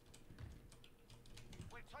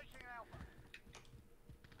 We're taking Alpha.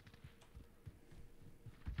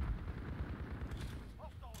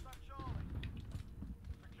 Hostiles at Charlie.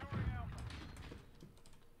 Securing Alpha.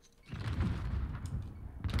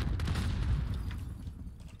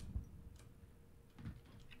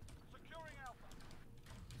 Securing Alpha.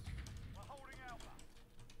 We're holding Alpha.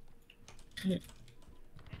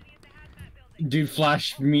 Dude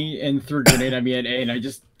flashed me and threw a grenade at me at A, and I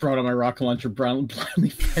just brought out my rocket launcher, blindly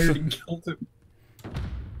fired and killed him.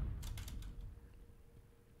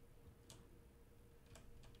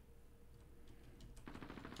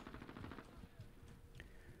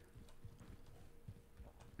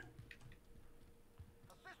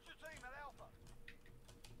 Assist your team at Alpha.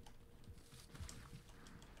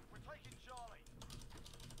 We're taking Charlie.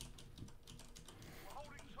 We're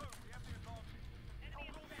holding 2. We have the advantage.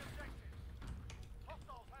 Hold all the objectives.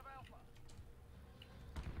 Hostiles have Alpha.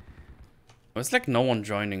 It's like no one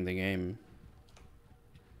joining the game.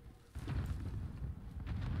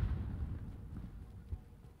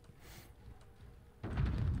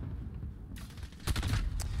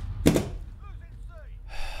 Losing C.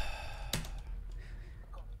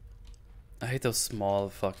 I hate those small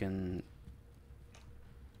fucking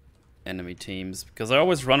enemy teams because I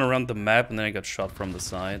always run around the map and then I got shot from the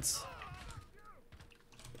sides.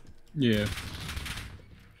 Yeah.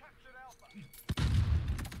 Captured Alpha.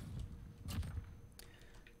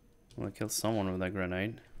 Well, I killed someone with that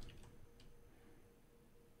grenade.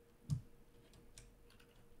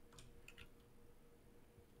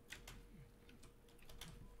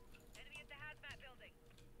 Enemy at the hazmat building.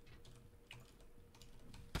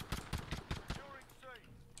 Securing C.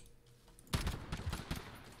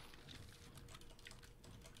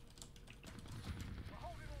 We're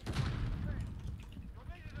holding all points at 10. You're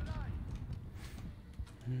needed at A.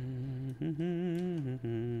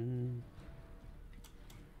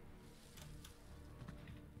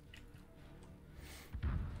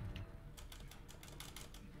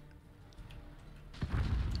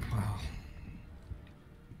 Wow.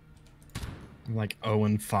 I'm like 0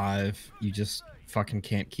 and 5. You just fucking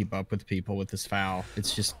can't keep up with people with this foul.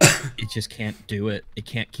 It's just, it just can't do it. It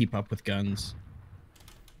can't keep up with guns.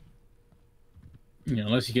 You know,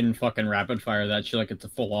 unless you can fucking rapid fire that shit like it's a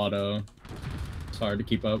full auto. It's hard to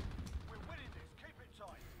keep up. We're winning this. Keep it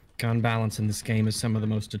tight. Gun balance in this game is some of the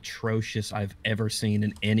most atrocious I've ever seen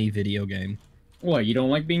in any video game. What, you don't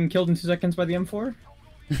like being killed in 2 seconds by the M4?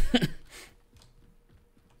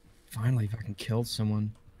 Finally fucking killed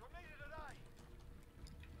someone. You're needed at A.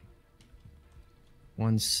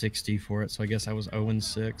 160 for it, so I guess I was 0 and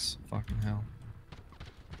 6. Fucking hell.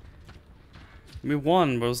 We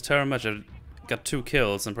won, but it was terrible much. I got 2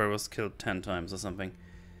 kills and probably was killed 10 times or something.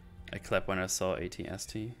 I clapped when I saw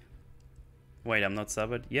ATST. Wait, I'm not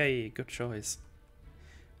subbed? Yay, good choice.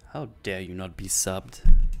 How dare you not be subbed?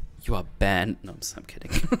 You are banned. No, I'm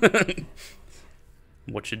kidding.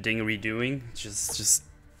 What you dingery doing? Just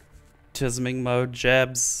tisming my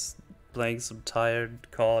jabs, playing some tired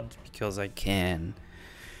COD because I can.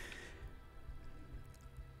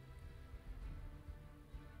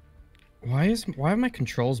 Why have my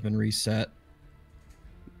controls been reset?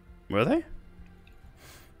 Were they?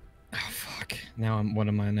 Now I'm, what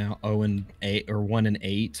am I now? 0-8 or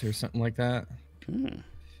 1-8 or something like that.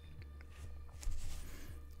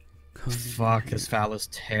 Fuck, this foul is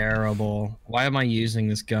terrible. Why am I using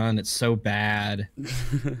this gun? It's so bad.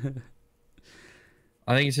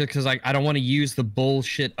 I think it's just because I don't want to use the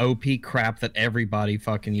bullshit OP crap that everybody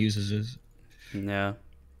fucking uses. Yeah.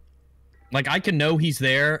 Like, I can know he's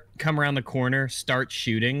there, come around the corner, start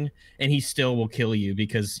shooting, and he still will kill you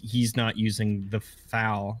because he's not using the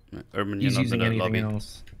foul. Urban, He's you're not using in that anything lobby.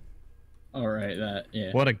 else. All right, that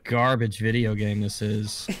yeah. What a garbage video game this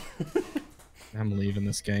is. I'm leaving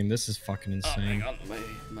this game. This is fucking Oh, hang insane.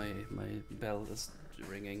 on, my bell is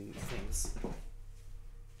ringing things. I'm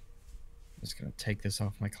just gonna take this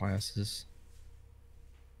off my classes.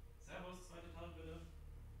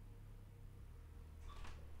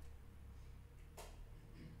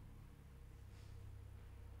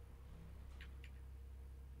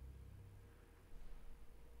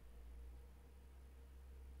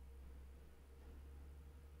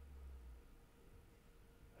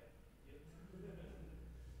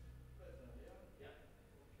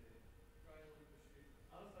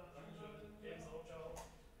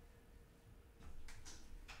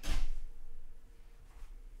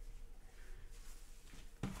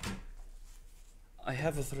 I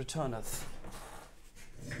have it returneth.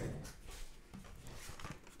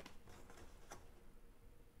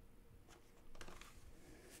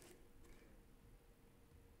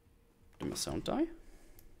 Did my sound die?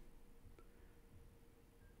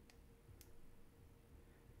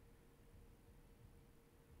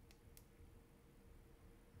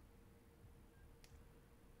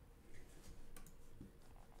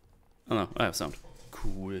 Oh no, I have sound.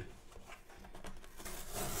 Cool.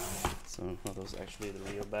 So are those actually the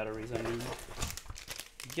real batteries I need?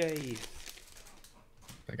 Yay!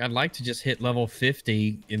 Like, I'd like to just hit level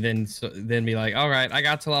 50 and then be like, all right, I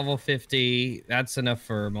got to level 50. That's enough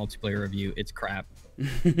for a multiplayer review. It's crap.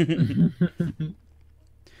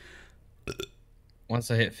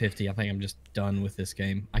 Once I hit 50, I think I'm just done with this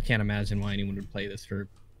game. I can't imagine why anyone would play this for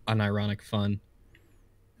unironic fun.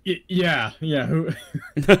 Yeah. Who?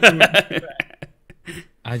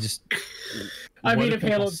 I just. I what mean, do if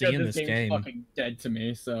people Halo's see good, in this this game's game? fucking dead to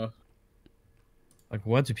me. So. Like,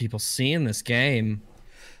 what do people see in this game?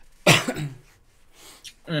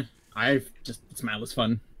 It's mindless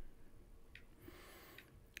fun.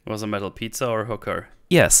 Was a metal pizza or hooker?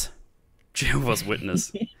 Yes. Jehovah's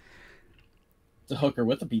Witness. It's a hooker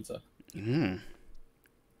with a pizza. Don't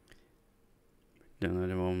know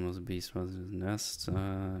the one was a beast was his nest.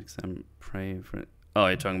 Exam pray for it. Oh,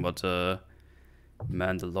 you're talking about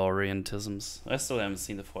Mandalorianisms. I still haven't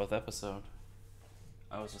seen the 4th episode.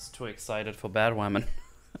 I was just too excited for Bad Women.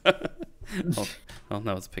 oh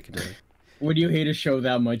no, it's Piccadilly. When you hate a show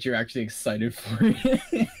that much, you're actually excited for it.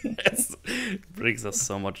 It brings us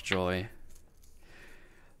so much joy.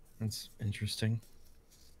 That's interesting.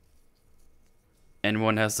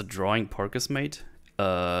 Anyone has the drawing Parkus made?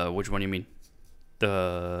 Which one you mean?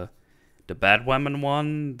 The Bad Women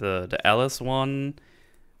one, the Alice one,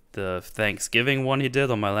 the Thanksgiving one he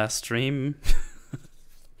did on my last stream.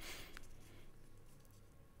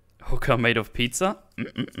 Hooker made of pizza?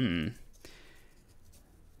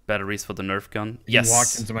 Batteries for the Nerf gun? Yes. He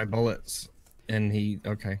walked into my bullets, and he...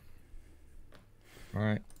 Okay.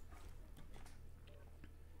 Alright.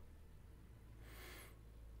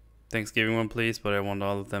 Thanksgiving one, please, but I want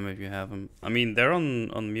all of them if you have them. I mean, they're on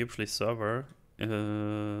Mutually server.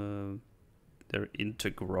 They're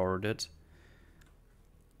integrated.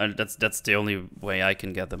 And that's the only way I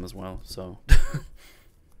can get them as well, so...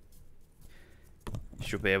 You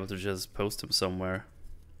should be able to just post them somewhere.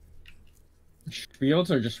 Should be able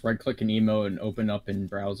to just right-click an emote and open up in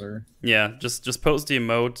browser. Yeah, just post the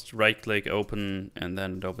emote, right-click, open, and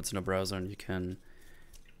then it opens in a browser, and you can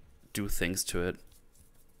do things to it.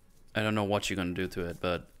 I don't know what you're gonna do to it,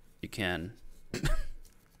 but you can.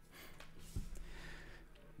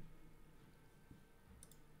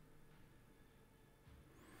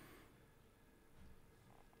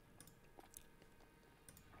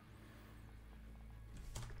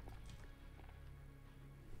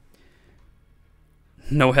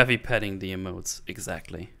 No heavy petting the emotes,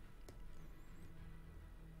 exactly.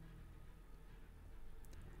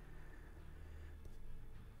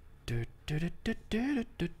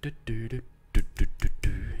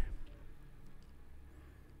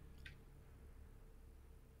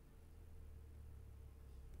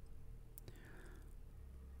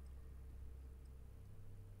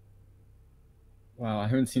 Wow, I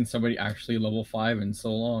haven't seen somebody actually level 5 in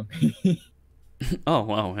so long. Oh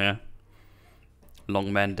wow, yeah.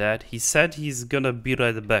 Long man dead. He said he's gonna be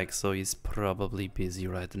right back, so he's probably busy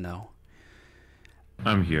right now.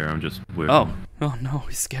 I'm here. I'm just weird. Oh. Oh no,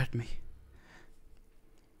 he scared me.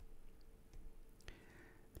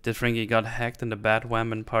 Did Frankie got hacked in the Bad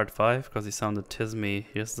Wham in part 5? Because he sounded Tismy.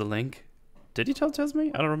 Here's the link. Did he tell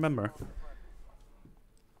Tismy? I don't remember.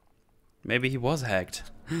 Maybe he was hacked.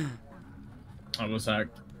 I was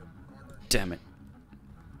hacked. Damn it.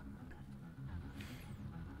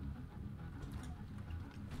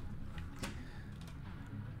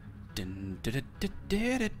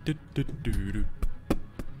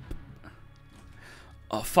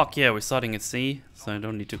 Oh fuck yeah, we're starting at C, so I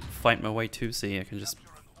don't need to fight my way to C. I can just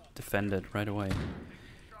defend it right away.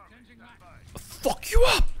 I'll fuck you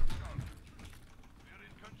up! We're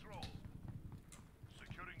in control.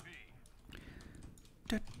 Securing B.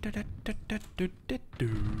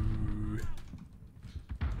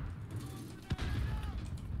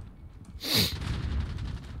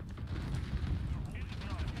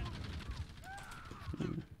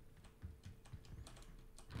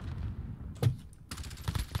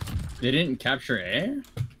 They didn't capture A?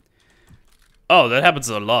 Oh, that happens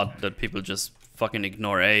a lot, that people just fucking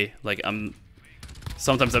ignore A. Like,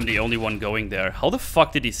 sometimes I'm the only one going there. How the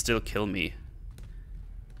fuck did he still kill me?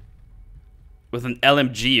 With an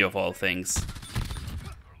LMG of all things.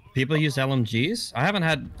 People use LMGs? I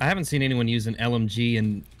haven't seen anyone use an LMG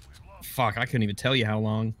in, fuck, I couldn't even tell you how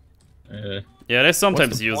long. Yeah, they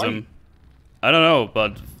sometimes the use point? them. I don't know,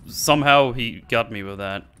 but somehow he got me with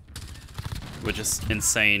that. Which is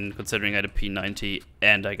insane, considering I had a P90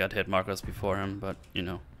 and I got hit markers before him, but, you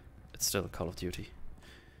know, it's still a Call of Duty.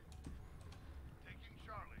 Taking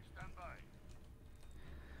Charlie. Stand by.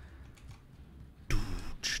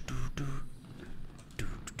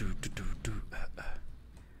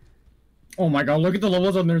 Oh my god, look at the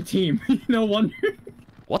levels on their team. No wonder.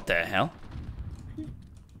 What the hell?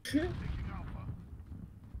 Taking Alpha.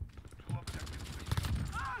 Two objectives.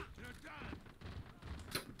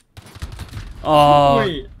 Oh,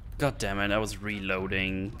 Wait. god damn it, I was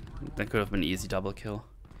reloading. That could have been an easy double kill.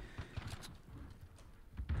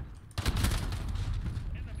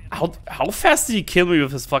 How fast did he kill me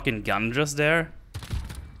with his fucking gun just there?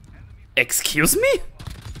 Excuse me?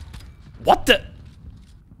 What the?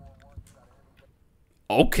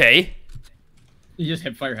 Okay. You just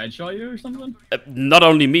hip fire headshot you or something? Not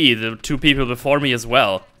only me, the two people before me as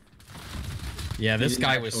well. Yeah, this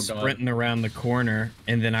guy was actual god. sprinting around the corner,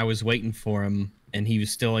 and then I was waiting for him, and he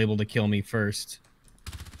was still able to kill me first.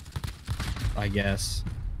 I guess.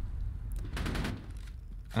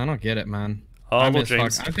 I don't get it, man. I Horrible miss fuck-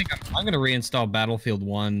 jinx. I think I'm gonna reinstall Battlefield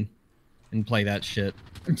 1 and play that shit.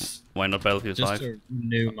 Why not Battlefield Just 5? to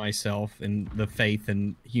renew myself and the faith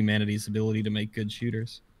in humanity's ability to make good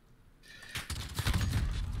shooters.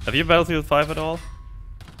 Have you Battlefield 5 at all?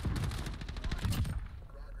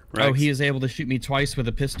 Oh, Rex? he is able to shoot me twice with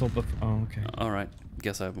a pistol before. Oh, okay. Alright,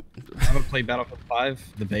 guess I... I haven't played Battlefield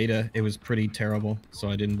 5, the beta. It was pretty terrible, so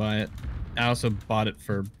I didn't buy it. I also bought it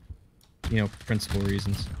for, you know, principal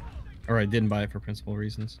reasons. Or I didn't buy it for principal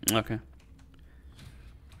reasons. Okay.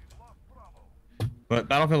 But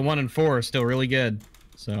Battlefield 1 and 4 are still really good.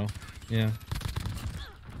 So, yeah.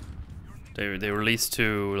 They released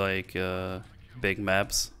two, like, big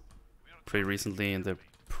maps pretty recently, and they're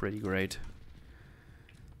pretty great.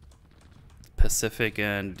 Pacific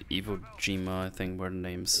and Iwo Jima, I think, were the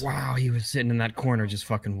names. Wow, he was sitting in that corner just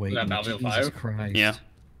fucking waiting. that Battlefield Jesus 5? Christ. Yeah.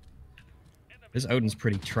 This Odin's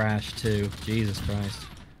pretty trash, too. Jesus Christ.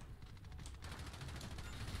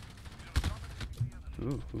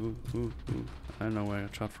 Ooh, ooh, ooh, ooh. I don't know where I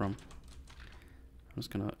shot from. I'm just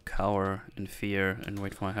gonna cower in fear and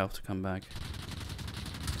wait for my health to come back.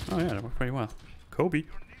 Oh yeah, that worked pretty well. Kobe.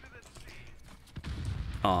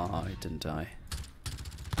 Aw, I didn't die.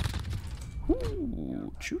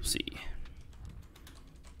 Ooh, juicy.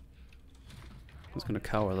 I'm just gonna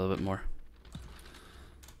cower a little bit more.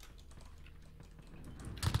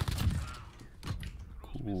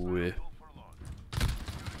 Cool.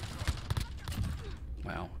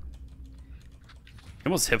 Wow.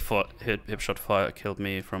 Almost hip shot fire killed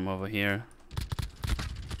me from over here.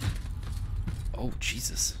 Oh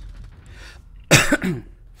Jesus.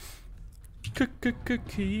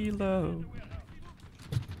 Kilo.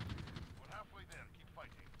 We're halfway there. Keep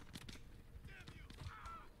fighting.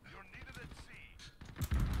 You're needed at sea.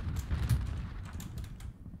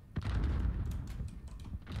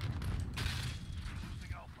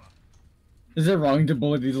 Losing Alpha. Is it wrong to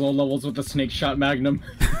bullet these low levels with a snake shot magnum?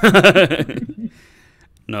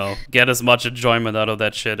 No, get as much enjoyment out of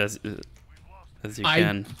that shit as you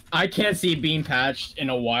can. I can't see it being patched in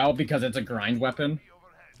a while because it's a grind weapon.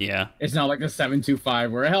 Yeah. It's not like the 725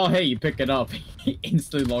 where, hell, hey, you pick it up,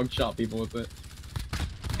 instantly long shot people with it.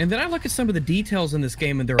 And then I look at some of the details in this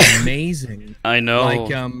game, and they're amazing. I know.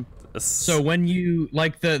 Like, so when you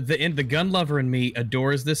like the gun lover in me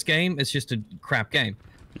adores this game. It's just a crap game.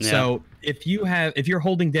 Yeah. So if you're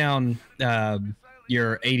holding down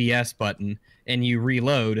your ADS button and you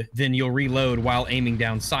reload, then you'll reload while aiming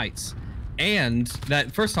down sights. And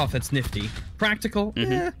that, first off, that's nifty. Practical,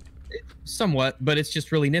 somewhat, but it's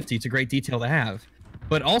just really nifty. It's a great detail to have.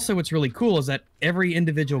 But also what's really cool is that every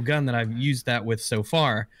individual gun that I've used that with so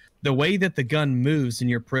far, the way that the gun moves in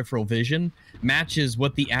your peripheral vision matches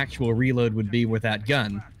what the actual reload would be with that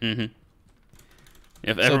gun. So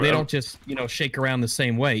they don't just, shake around the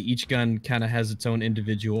same way. Each gun kind of has its own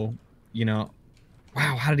individual, Wow,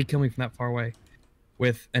 how did he kill me from that far away?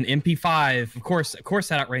 With an MP5, of course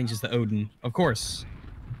that outranges the Odin, of course.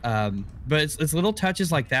 But it's little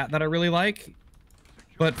touches like that I really like.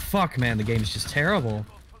 But fuck, man, the game is just terrible.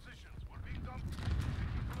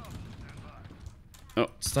 Oh,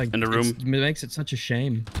 it's like in the room. It makes it such a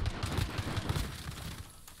shame.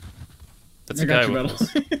 That's a guy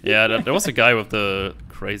with yeah, there was a guy with the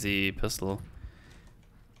crazy pistol.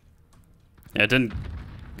 Yeah, I didn't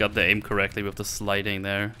got the aim correctly with the sliding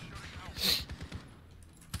there.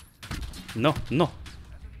 No.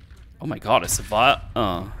 Oh my god, I survived.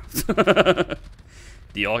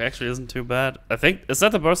 The AUG actually isn't too bad. I think, is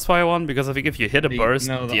that the burst fire one? Because I think if you hit a burst,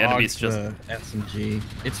 the enemy's just... the SMG.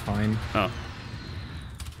 It's fine. Oh.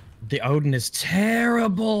 The Odin is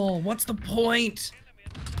terrible. What's the point?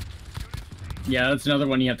 Yeah, that's another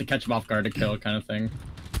one you have to catch them off guard to kill, kind of thing.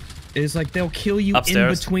 It's like they'll kill you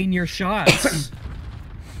Upstairs. in between your shots.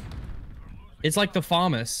 It's like the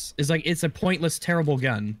FAMAS. It's a pointless, terrible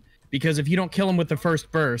gun. Because if you don't kill them with the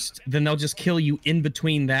first burst, then they'll just kill you in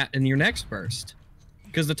between that and your next burst.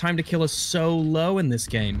 Because the time to kill is so low in this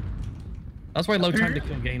game. That's why low time to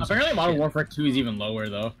kill games. Apparently, Modern Warfare 2 is even lower,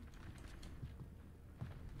 though.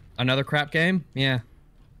 Another crap game? Yeah.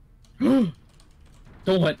 Don't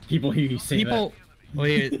let people hear you say that. Well,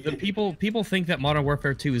 yeah, people think that Modern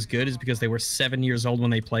Warfare 2 is good is because they were 7 years old when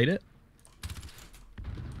they played it.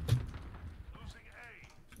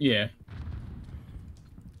 Yeah.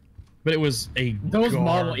 But it was a Those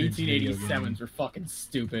model garbage video 1887s game. were fucking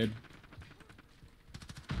stupid.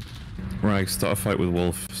 Right, start a fight with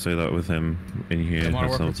Wolf. Say that with him in here The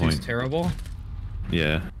Modern at some Warfare 2 is point. terrible.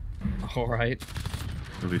 Yeah, All right.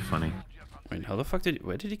 it'll be funny. Wait, how the fuck did...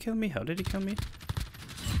 Where did he kill me? How did he kill me?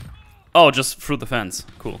 Oh, just through the fence.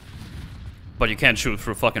 Cool. But you can't shoot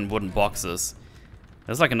through fucking wooden boxes.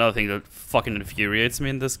 That's like another thing that fucking infuriates me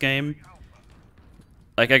in this game.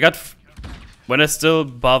 Like, I got... When I still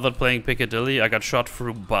bothered playing Piccadilly, I got shot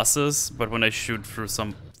through buses, but when I shoot through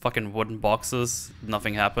some fucking wooden boxes,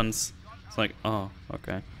 nothing happens. It's like, oh,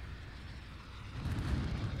 okay.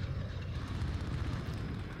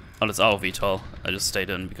 Oh, it's our VTOL. I just stayed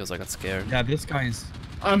in because I got scared. Yeah, this guy's...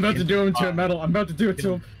 I'm about to do him to a metal. I'm about to do it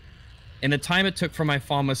to him. In the time it took for my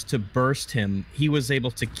FAMAS to burst him, he was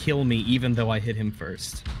able to kill me even though I hit him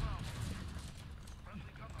first.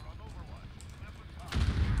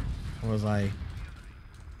 What was I?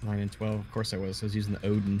 9 and 12? Of course I was. I was using the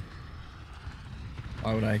Odin.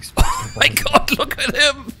 Why would I expect... Oh my god, look at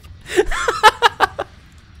him!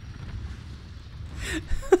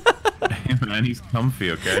 Hey man, he's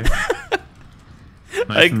comfy, okay?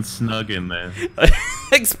 Nice and snug in there. I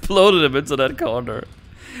exploded him into that corner.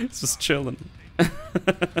 It's just chilling.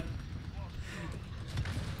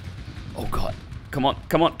 Oh god. Come on,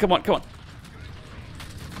 come on, come on, come on.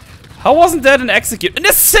 How wasn't that an execute? An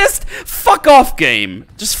assist? Fuck off, game.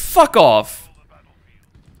 Just fuck off.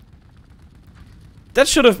 That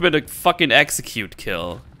should have been a fucking execute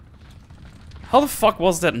kill. How the fuck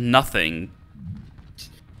was that nothing?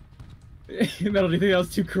 Metal, do you think that was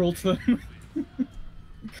too cruel to them?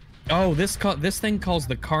 Oh, this thing calls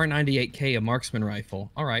the Car 98K a marksman rifle.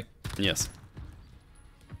 All right. Yes.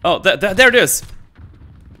 Oh, there it is.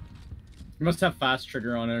 You must have fast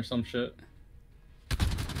trigger on it or some shit.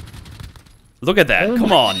 Look at that. Oh Come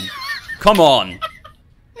my- on. Come on.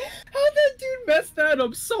 How'd that dude mess that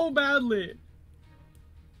up so badly?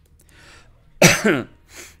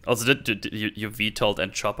 Also, did you VTOL'd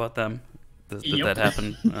and chopper them? Did Yep. that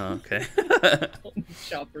happen? Oh, okay.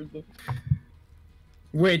 Chopper them.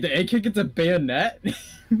 Wait, the AK gets a bayonet?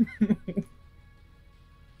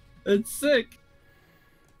 That's sick.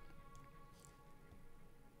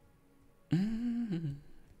 I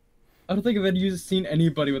don't think I've seen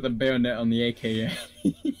anybody with a bayonet on the AK yet.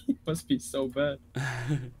 Must be so bad.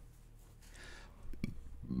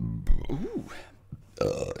 Ooh.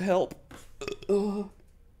 Help.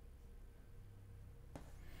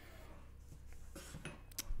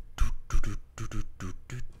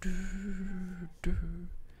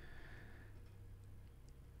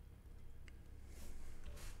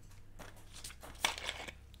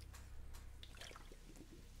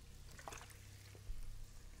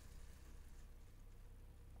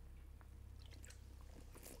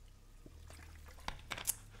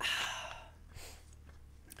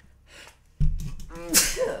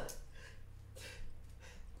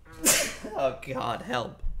 Oh god,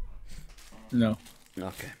 help. No.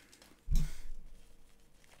 Okay.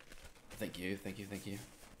 Thank you, thank you, thank you.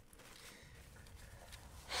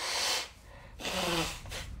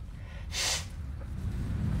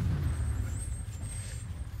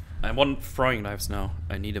 I want throwing knives now.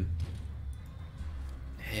 I need them.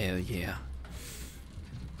 Hell yeah.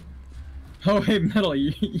 Oh, hey, Metal,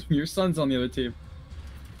 your son's on the other team.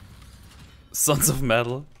 Sons of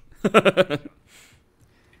Metal. Capture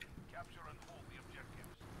and hold the objectives.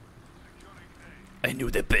 Securing A. I knew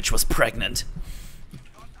the bitch was pregnant.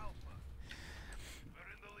 Got Alpha. We're in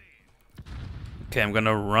the lead. Okay, I'm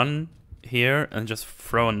gonna run here and just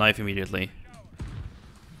throw a knife immediately.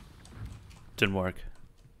 Didn't work.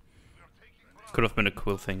 Could have been a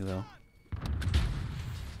cool thing though.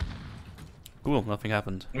 Cool, nothing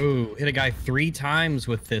happened. Ooh, hit a guy 3 times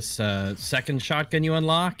with this second shotgun you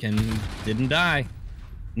unlock and didn't die.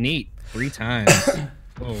 Neat. 3 times.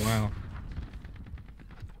 Oh, wow.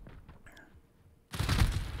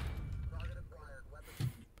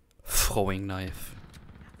 Throwing knife.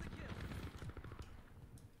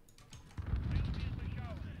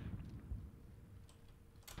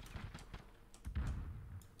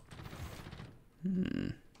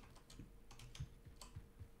 Enemy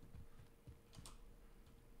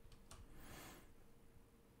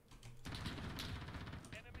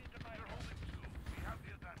divider holding 2. We have the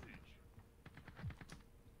advantage.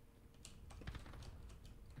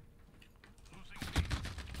 Losing B.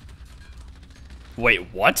 Wait,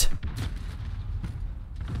 what?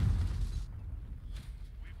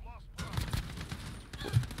 We've lost ground.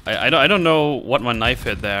 I don't know what my knife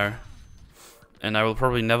hit there. And I will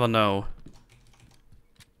probably never know.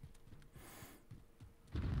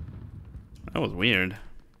 That was weird.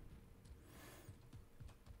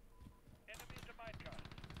 Enemy divide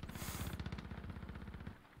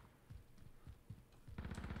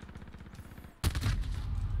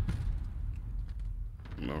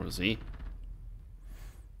gun. Where was he?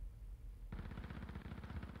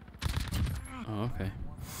 Oh, okay.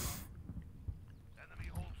 Enemy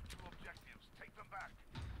holds 2 objectives. Take them back.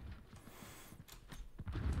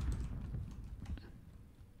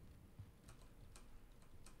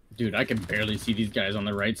 Dude, I can barely see these guys on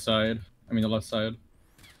the right side. I mean, the left side.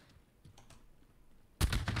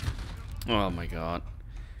 Oh my god.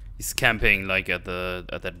 He's camping like at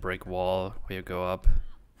that brick wall where you go up.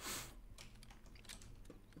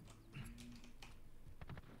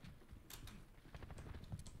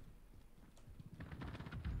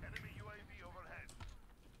 Enemy UAV overhead.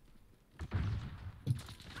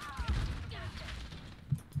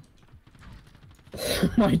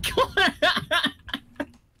 Oh my god!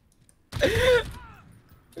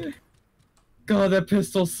 God, that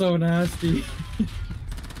pistol's so nasty.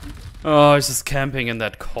 Oh, he's just camping in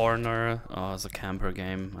that corner. Oh, it's a camper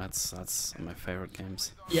game. That's my favorite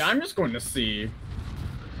games. Yeah, I'm just going to see.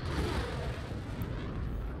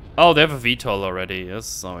 Oh, they have a VTOL already.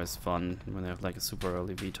 It's always fun when they have like a super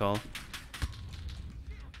early VTOL.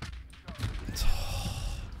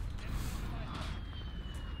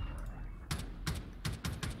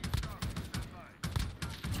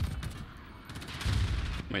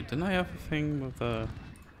 Wait, didn't I have a thing with the...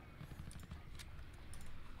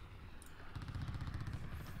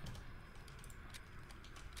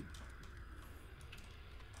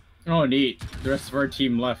 Oh, neat. The rest of our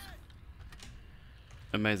team left.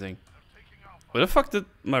 Amazing. Where the fuck did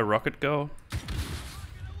my rocket go?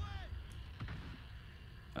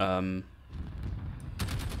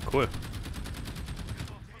 Cool.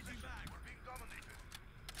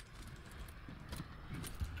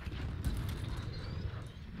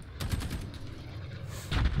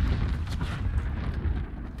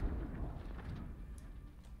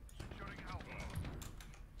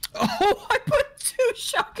 Oh, I put 2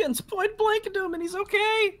 shotguns point blank into him and he's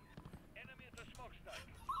okay. Enemy at the smokestack.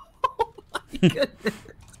 Oh my goodness.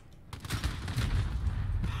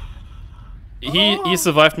 He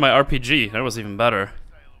survived my RPG. That was even better.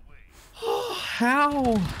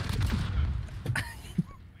 How?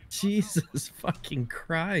 Jesus fucking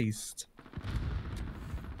Christ.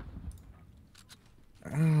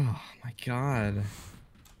 Oh my god.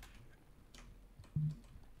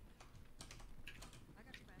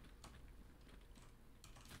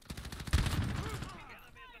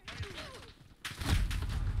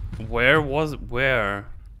 Where was where?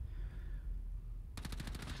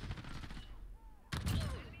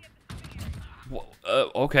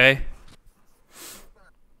 Okay.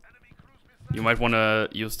 You might want to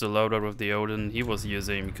use the loadout with the Odin he was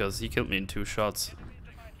using because he killed me in 2 shots.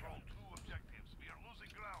 Control 2 objectives. We are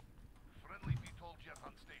losing ground. Friendly VTOL jet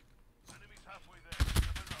on state. Enemies halfway there.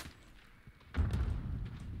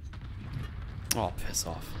 Never know. Oh, piss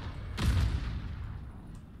off.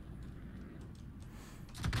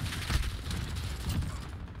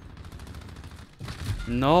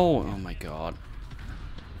 No! Oh my god.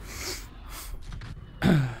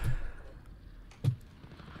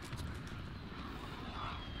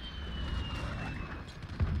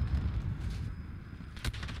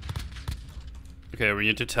 Okay, we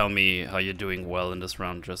need to tell me how you're doing well in this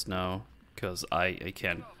round just now, because I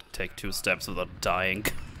can't take 2 steps without dying.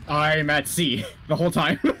 I'm at C the whole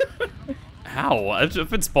time. How? I've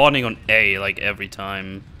been spawning on A like every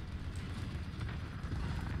time.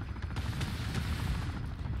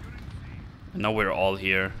 And now we're all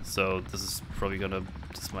here, so this is probably gonna...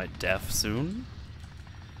 this is my death soon.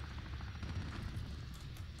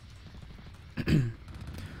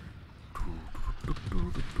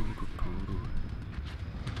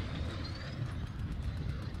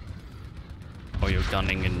 Oh, you're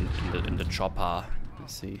gunning in the chopper.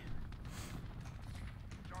 Let's see.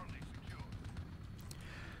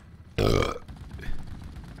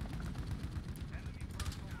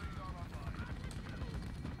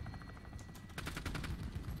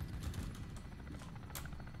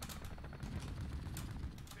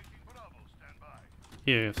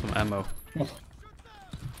 Here, you have some ammo.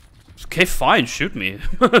 Okay, fine, shoot me.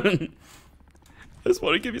 I just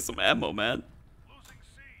want to give you some ammo, man.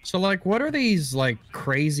 So, like, what are these, like,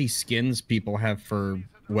 crazy skins people have for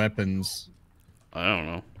weapons? I don't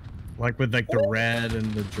know. Like, with, like, the red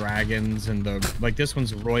and the dragons and the... Like, this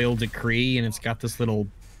one's Royal Decree, and it's got this little,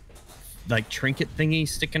 like, trinket thingy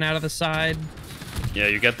sticking out of the side. Yeah,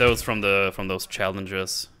 you get those from those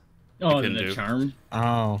challenges. Oh, can the do. charm.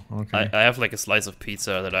 Oh, okay. I have, like, a slice of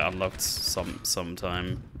pizza that I unlocked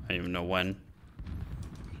sometime. I don't even know when.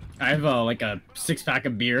 I have like a 6-pack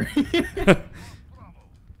of beer.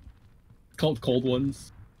 Called cold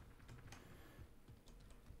ones.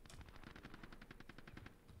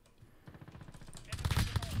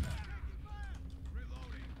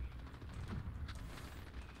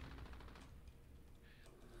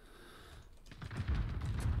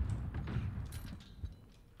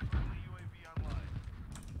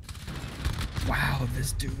 Wow,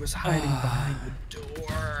 this dude was hiding behind the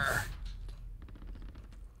door.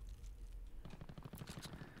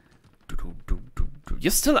 You're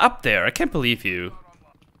still up there. I can't believe you.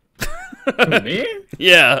 Who, me?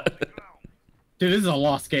 Yeah. Dude, this is a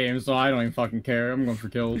lost game, so I don't even fucking care. I'm going for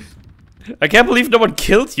kills. I can't believe no one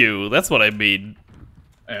killed you. That's what I mean.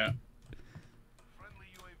 Yeah. Friendly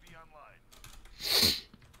UAV online.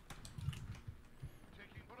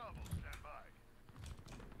 Taking Bravo, stand by.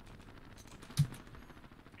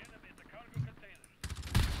 Enemy at the cargo containers.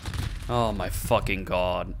 Oh my fucking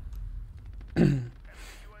god. Enemy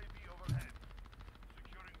UAV overhead.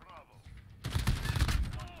 Securing Bravo.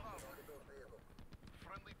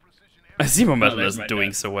 Friendly precision air. I see my metal there's is my doing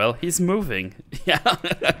death. so well. He's moving. Yeah.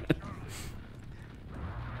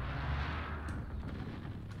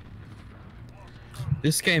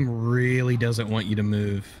 This game really doesn't want you to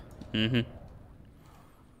move. And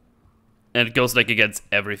it goes like against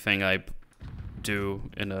everything I do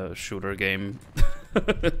in a shooter game.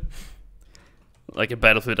 Like a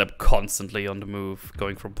Battlefield, I'm constantly on the move,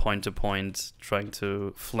 going from point to point, trying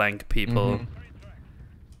to flank people.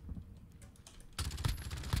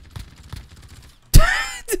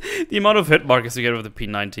 The amount of hit markers you get with the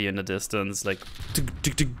P90 in the distance, like, tig,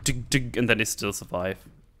 tig, tig, tig, tig, and then they still survive.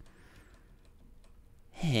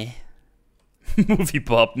 Heh. Movie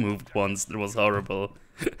Bob moved once, it was horrible.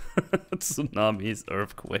 Tsunamis,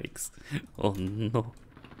 earthquakes. Oh no.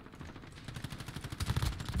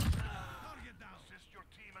 Assist your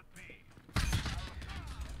team at B.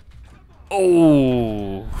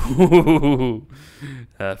 Oh,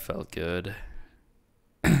 that felt good.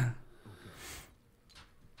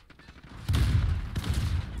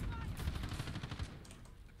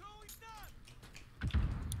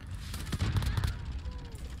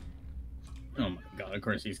 Oh my god, of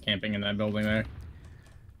course he's camping in that building there.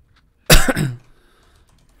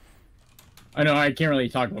 I know, I can't really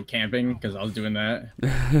talk about camping, because I was doing that.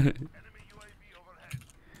 Enemy UAV overhead.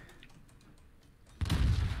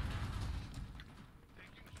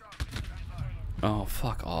 Taking shots. Stand by. Oh,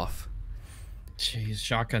 fuck off. Jeez,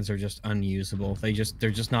 shotguns are just unusable. They're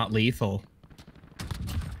just not lethal.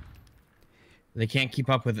 They can't keep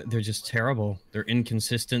up with it. They're just terrible. They're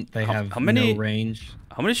inconsistent. They have how many- no range.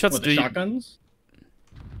 How many shots What, do the you... shotguns?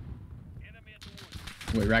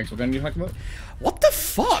 Wait, Rags, what gun are you talking about? What the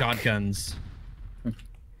fuck? Shotguns.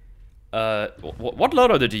 What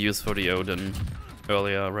loadout did you use for the Odin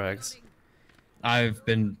earlier, Rags? I've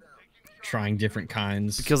been trying different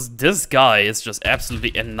kinds. Because this guy is just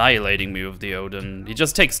absolutely annihilating me with the Odin. He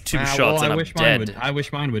just takes two shots well, and I'm dead. I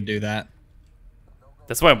wish mine would do that.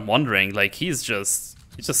 That's why I'm wondering, like, he's just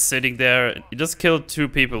sitting there. He just killed 2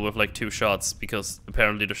 people with like 2 shots because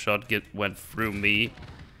apparently the shot went through me,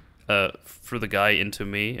 through the guy into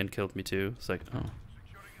me and killed me too. It's like, oh.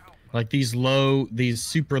 Like these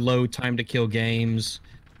super low time to kill games,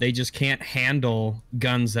 they just can't handle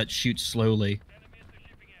guns that shoot slowly.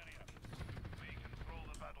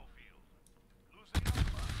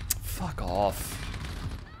 Fuck off.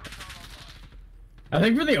 I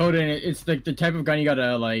think for the Odin, it's like the type of gun you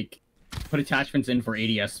gotta like put attachments in for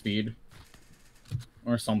ADS speed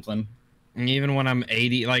or something. And even when I'm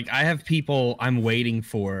 80, like I have people I'm waiting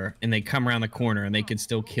for, and they come around the corner and they could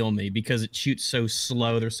still kill me because it shoots so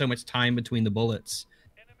slow. There's so much time between the bullets.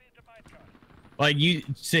 Like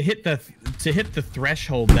to hit the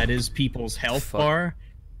threshold that is people's health bar.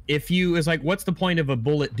 If you is like, what's the point of a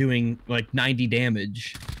bullet doing like 90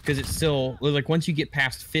 damage? Because it's still like once you get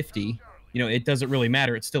past 50, you know, it doesn't really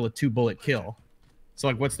matter. It's still a 2-bullet kill. So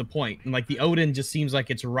like, what's the point? And like the Odin just seems like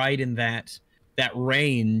it's right in that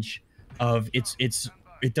range of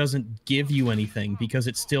it doesn't give you anything because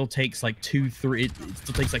it still takes like 2, 3. It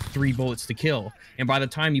still takes like 3 bullets to kill. And by the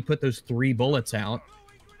time you put those 3 bullets out,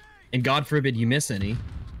 and God forbid you miss any,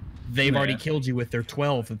 they've already killed you with their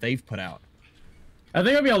 12 that they've put out. I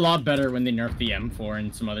think it'll be a lot better when they nerf the M4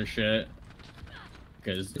 and some other shit.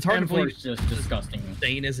 Because it's hard M4 to believe, is just disgusting.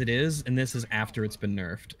 Insane as it is, and this is after it's been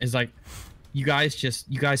nerfed. It's like, you guys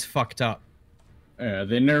fucked up.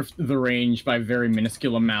 They nerfed the range by very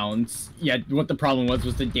minuscule amounts. Yeah, what the problem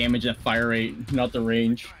was the damage and fire rate, not the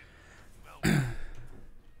range.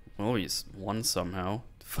 Oh, he's won somehow.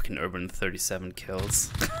 Fucking Urban 37 kills.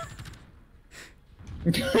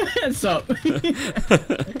 What's up?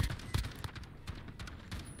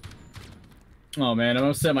 Oh man, I'm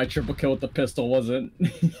upset my triple kill with the pistol wasn't.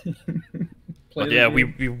 But yeah,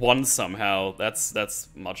 we won somehow. That's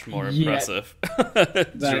much more impressive.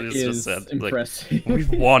 That is impressive.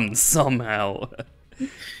 Like, we won somehow.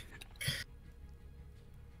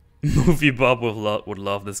 Movie Bob would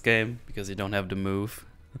love this game because you don't have to move.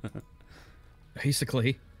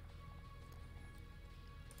 Basically.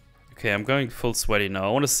 Okay, I'm going full sweaty now.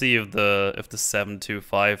 I want to see if the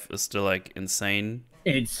 725 is still like insane.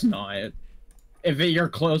 It's not. If you're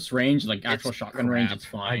close range, like actual shotgun range, it's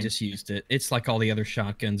fine. I just used it. It's like all the other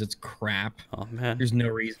shotguns. It's crap. Oh man. There's no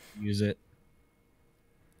reason to use it.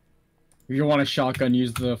 If you want a shotgun,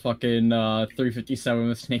 use the fucking 357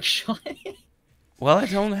 with snake shot. Well, I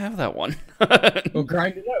don't have that one. Well,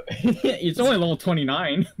 grind it up. It's only level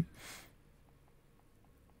 29.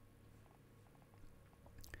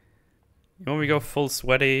 You want me to go full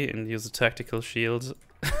sweaty and use a tactical shield?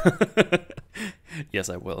 Yes,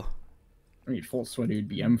 I will. I mean, full sweaty would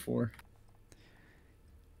be M4.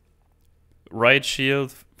 Right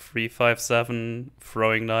shield, 357,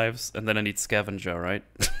 throwing knives, and then I need scavenger, right?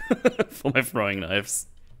 For my throwing knives.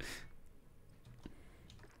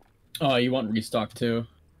 Oh, you want restock too?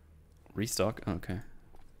 Restock? Oh, okay.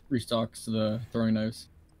 Restocks the throwing knives.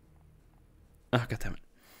 Oh, goddammit.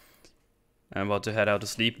 I'm about to head out to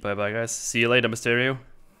sleep. Bye bye, guys. See you later, Mysterio.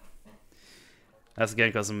 That's again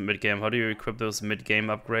because I'm mid-game. How do you equip those mid-game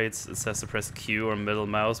upgrades? It says to press Q or middle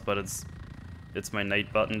mouse, but it's my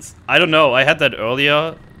night buttons. I don't know. I had that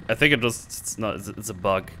earlier. I think it's a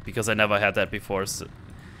bug because I never had that before. So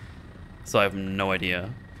I have no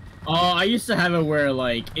idea. Oh, I used to have it where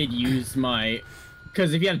like it used my,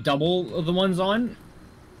 because if you have double of the ones on,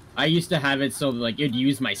 I used to have it so like it'd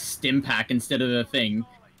use my stim pack instead of the thing.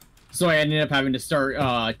 So I ended up having to start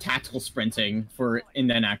tactical sprinting and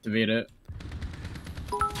then activate it.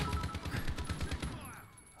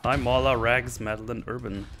 Hi Marla, Rags, Madeline,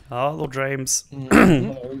 Urban. Hello, James.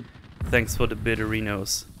 Thanks for the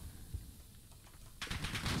bitterinos.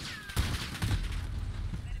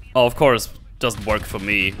 Oh, of course, doesn't work for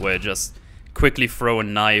me, where I just quickly throw a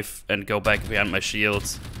knife and go back behind my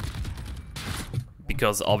shield.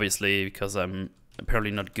 Because, obviously, because I'm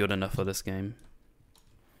apparently not good enough for this game.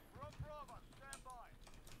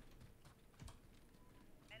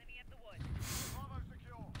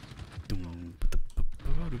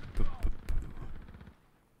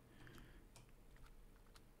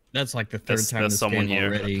 That's like the third time this someone game here.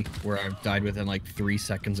 already where I've died within like 3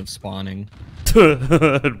 seconds of spawning.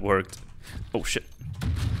 It worked. Oh shit.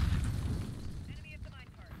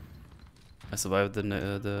 I survived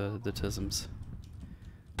the tisms.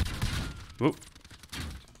 Whoop.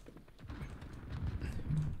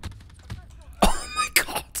 Oh my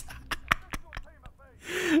god.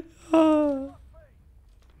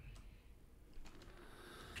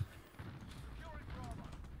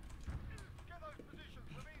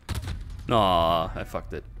 Aw, I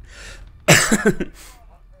fucked it. I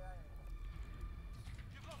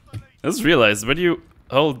just realized when you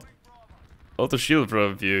hold the shield in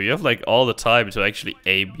front of you, you have like all the time to actually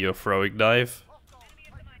aim your throwing knife.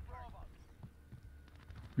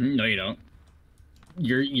 No, you don't.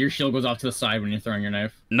 Your shield goes off to the side when you're throwing your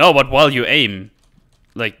knife. No, but while you aim,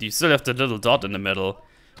 like you still have the little dot in the middle.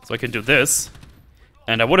 So I can do this,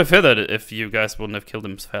 and I would have hit it if you guys wouldn't have killed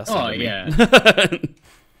him faster. Oh than me. yeah.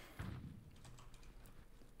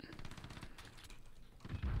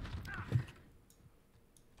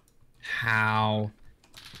 How?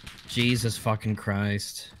 Jesus fucking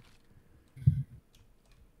Christ.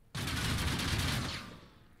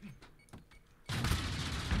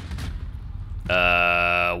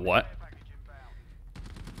 What?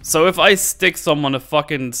 So if I stick someone a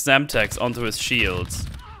fucking Semtex onto his shields...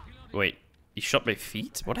 Wait, he shot my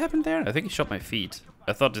feet? What happened there? I think he shot my feet.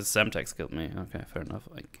 I thought this Semtex killed me. Okay, fair enough,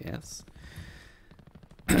 I guess.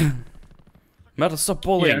 Metal, stop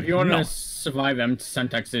bullying! Yeah, if you want to No. survive them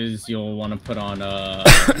Semtexes, you'll want to put on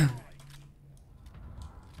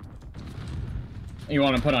you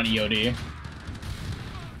want to put on EOD.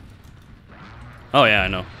 Oh yeah, I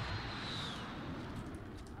know.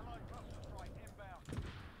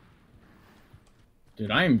 Dude,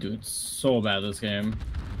 I am doing so bad this game.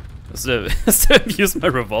 Still use my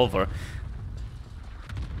revolver.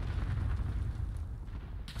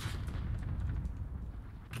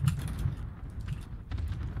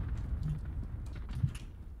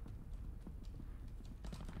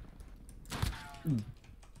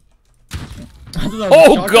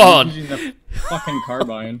 Oh god! Using the fucking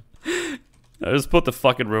carbine. I just put the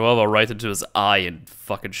fucking revolver right into his eye and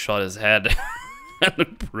fucking shot his head. That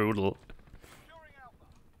looked brutal.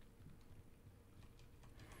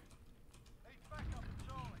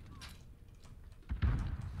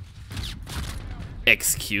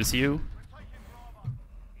 Excuse you?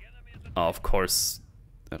 Oh, of course.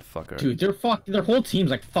 That fucker. Dude, their whole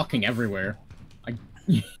team's like fucking everywhere.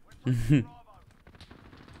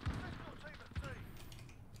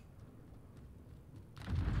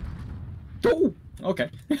 Oh, okay.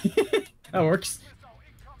 That works.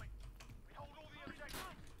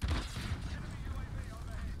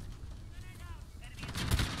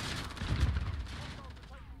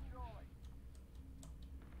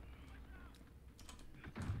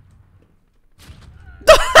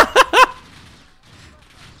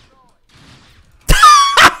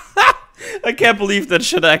 I can't believe that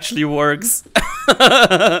shit actually works. Get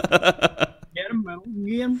him, metal.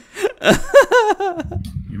 Get him.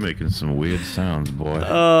 You're making some weird sounds, boy.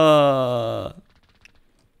 I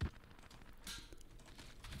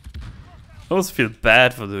almost feel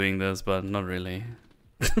bad for doing this, but not really.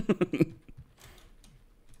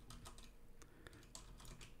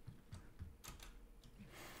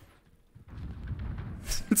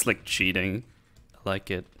 It's like cheating. I like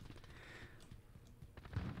it.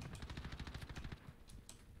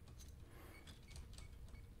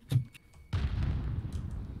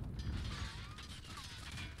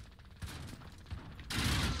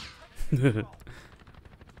 You're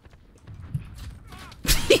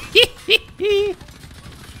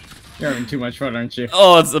having too much fun, aren't you?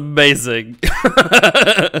 Oh, it's amazing.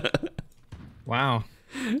 Wow.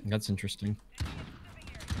 That's interesting.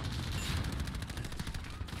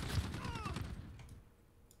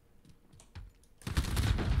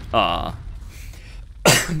 Ah.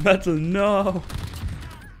 Metal, no.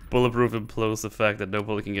 Bulletproof implodes the fact that no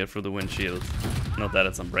bullet can get through the windshield. Not that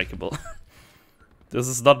it's unbreakable. This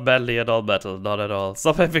is not badly at all, Metal. Not at all.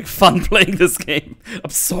 Stop having fun playing this game. I'm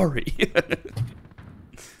sorry.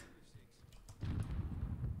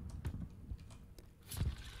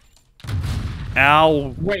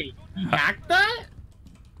 Ow. Wait, he hacked that?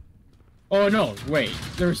 Oh no, wait.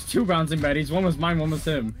 There's two bouncing baddies. One was mine, one was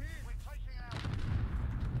him.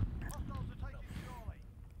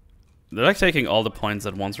 They're like taking all the points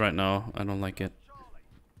at once right now. I don't like it.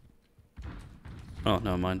 Oh,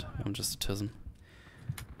 never mind. I'm just a tism.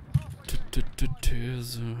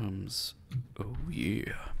 Tisms. Oh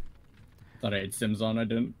yeah. Thought I had Sims on, I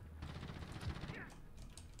didn't.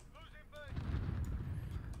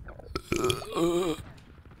 Ooh.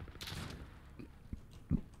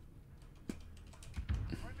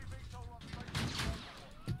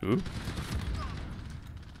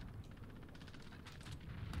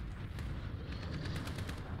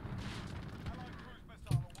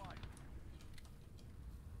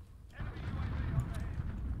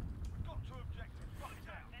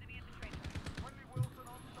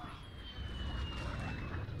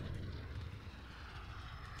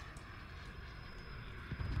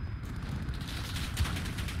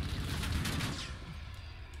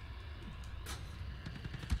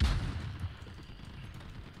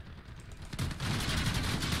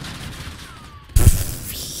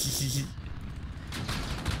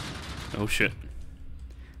 Oh shit.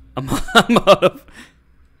 I'm out of...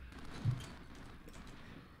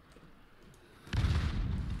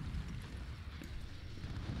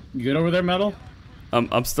 You good over there, Metal?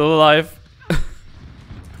 I'm still alive.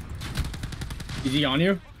 Is he on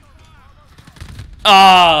you?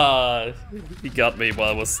 Ah! He got me while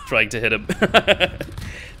I was trying to hit him.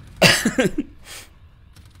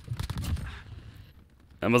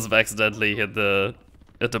 I must have accidentally hit the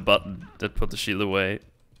button that put the shield away.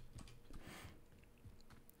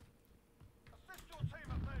 Assist your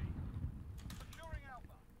team at B. Securing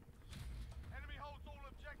Alpha. Enemy holds all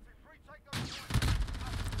objectives. Retake those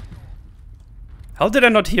points. How did I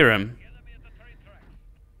not hear him?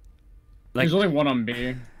 Like, There's only one on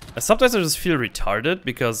B. sometimes I just feel retarded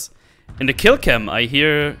because in the kill cam I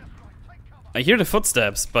hear the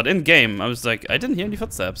footsteps, but in game I was like, I didn't hear any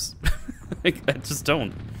footsteps. Like, I just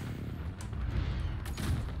don't.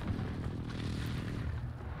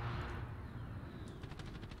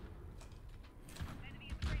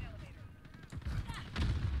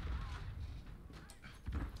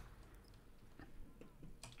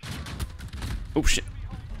 Oh shit.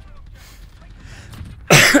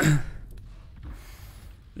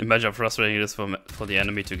 Imagine how frustrating it is for the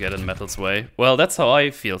enemy to get in Metal's way. Well, that's how I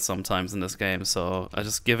feel sometimes in this game, so I'm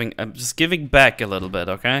just giving back a little bit,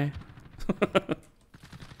 okay?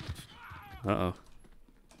 Uh-oh.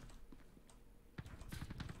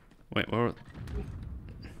 Wait, where...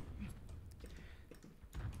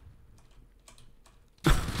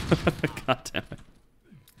 God damn it.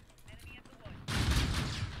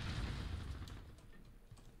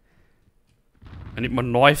 I need my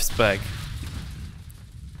knives back.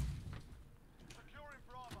 Securing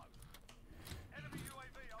Bravo. Enemy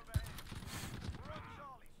UAV overhead. We're on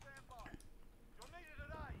Charlie. Stand by. You're needed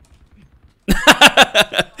at A.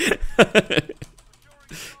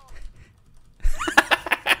 Securing Charlie.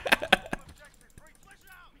 Objective. Push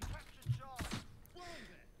out. We captured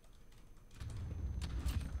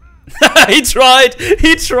Charlie. He tried!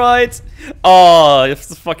 He tried! Oh, if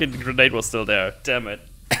the fucking grenade was still there. Damn it.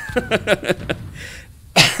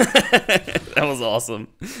 That was awesome.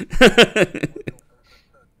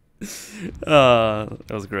 That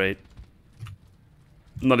was great.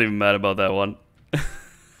 I'm not even mad about that one.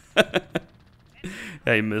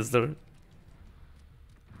 Hey, mister.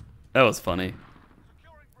 That was funny.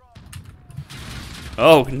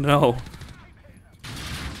 Oh, no.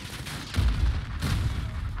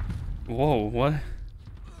 Whoa, what?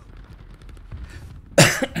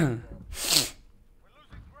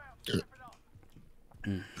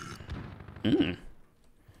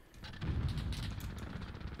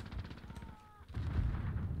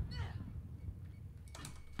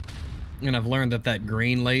 And I've learned that that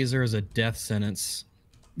green laser is a death sentence.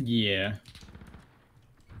 Yeah.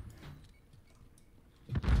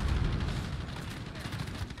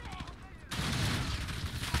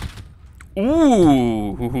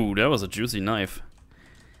 Ooh, that was a juicy knife.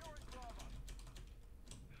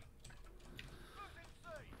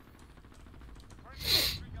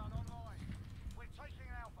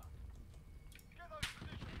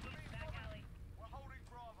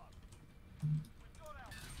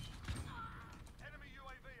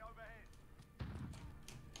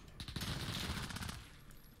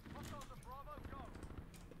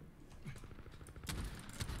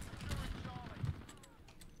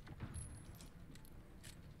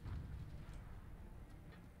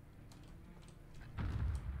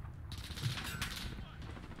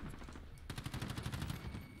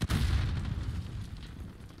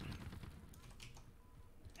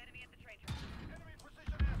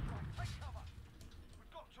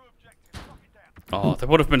 Oh, that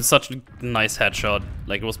would have been such a nice headshot.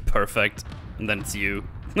 Like, it was perfect. And then it's you.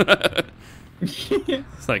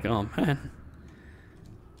 It's like, oh man.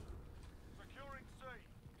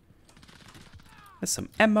 There's some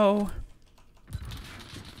ammo.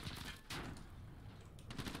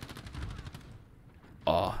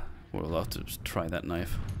 Oh, we'll have to just try that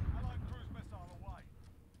knife.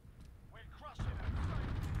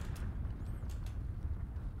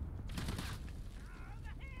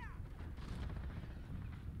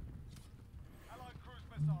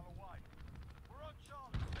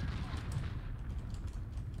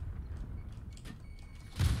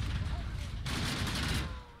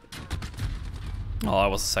 Oh,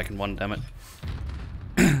 that was the second one, damn it.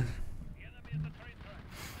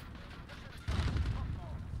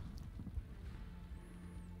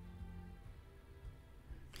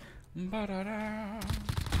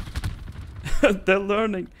 They're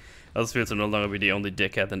learning. I just feel to no longer be the only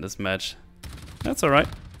dickhead in this match. That's alright.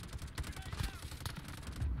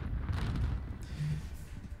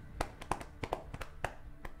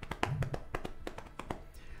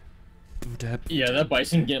 Yeah, that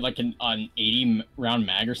bison get like an 80 round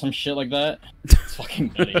mag or some shit like that. It's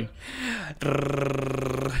fucking nutty.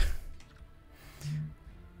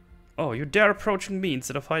 Oh, you dare approaching me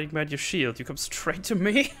instead of hiding behind your shield. You come straight to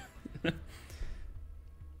me?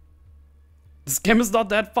 This game is not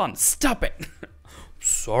that fun. Stop it.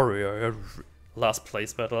 Sorry, I had last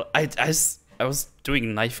place battle. I was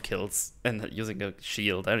doing knife kills and using a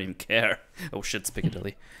shield. I don't even care. Oh shit, it's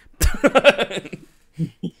Piccadilly.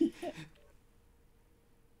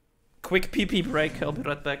 Quick pee-pee break. I'll be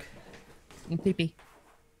right back. Pee-pee.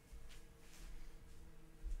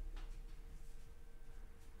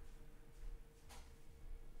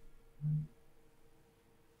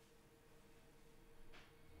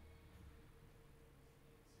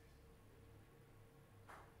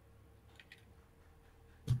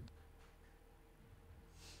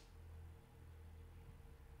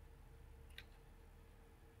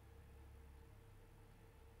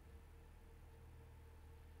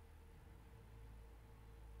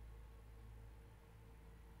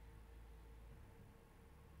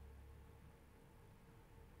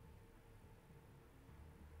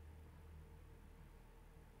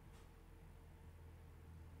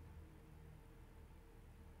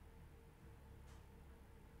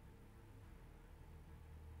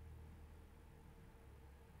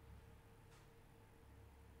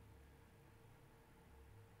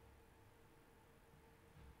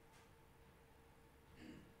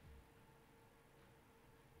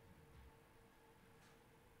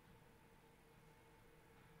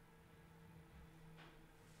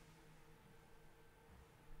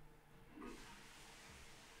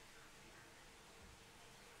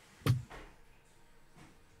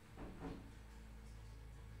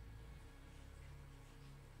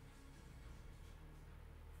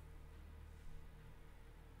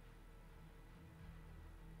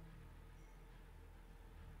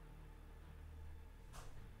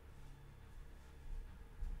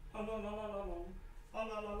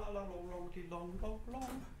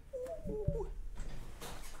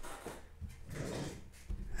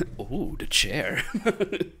 Ooh, the chair.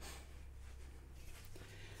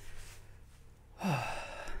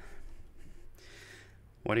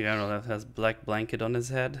 What do you know that has black blanket on his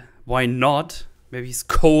head? Why not? Maybe he's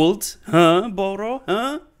cold, huh, Boro?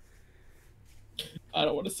 Huh? I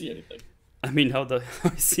don't want to see anything. I mean, how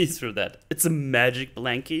I see through that? It's a magic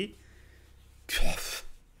blankie.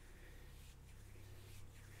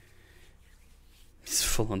 He's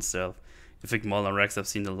full on stealth. You think Maul and Rex have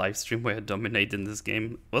seen the live stream where I dominated in this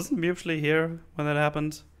game? Wasn't Mutually here when that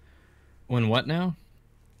happened? When what now?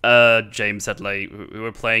 James had like we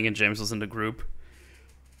were playing and James was in the group,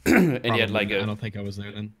 and he had like I don't think I was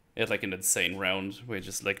there then. he had like an insane round where he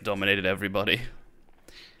just like dominated everybody.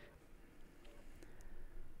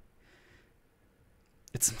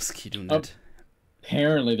 It's a mosquito net.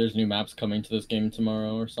 Apparently, there's new maps coming to this game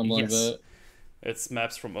tomorrow or something like that. It's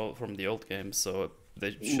maps from the old game, so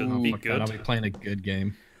they should Oh be my good. God, I'll be playing a good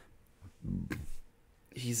game.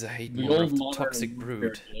 He's a hate The more old of the modern toxic warfare,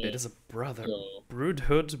 brood. yeah. It is a brother. So-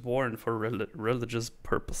 Broodhood born for religious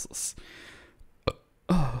purposes.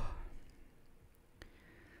 It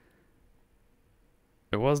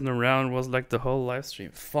wasn't around, was like the whole live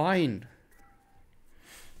stream. Fine.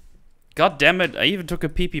 God damn it, I even took a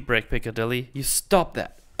pee-pee break, Piccadilly. You stop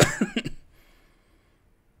that.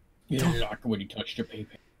 You knock when you touched your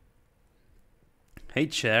paper. Hey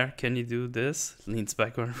chair, can you do this? Leans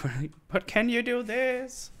backward. But can you do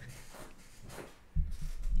this?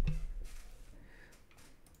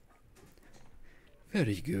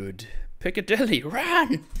 Very good. Piccadilly,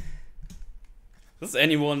 run! Does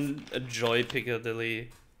anyone enjoy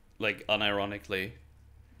Piccadilly, like, unironically?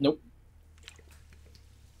 Nope.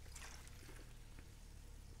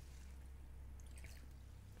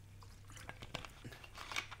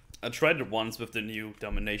 I tried it once with the new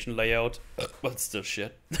domination layout, but it's still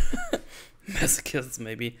shit. Masochists,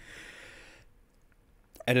 maybe.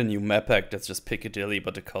 Add a new map pack that's just Piccadilly,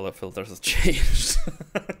 but the color filters has changed.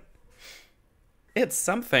 It's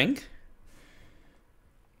something.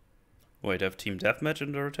 Wait, I have team deathmatch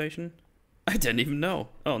in the rotation? I didn't even know.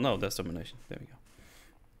 Oh no, there's domination. There we go.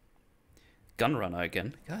 Gunrunner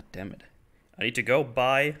again. God damn it. I need to go.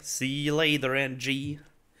 Bye. See you later, NG.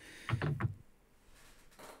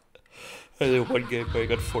 I did one game where I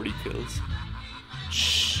got 40 kills.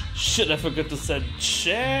 Shit, I forgot to send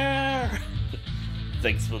share.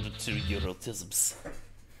 Thanks for the 2 Eurotisms.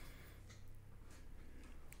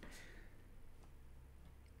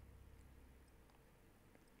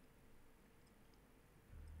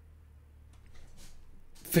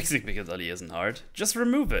 Fixing Piccadilly isn't hard. Just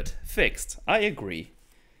remove it. Fixed. I agree.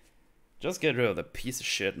 Just get rid of the piece of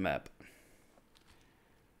shit map.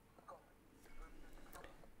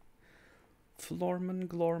 Florman,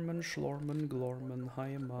 Glorman, Schlorman, Glorman,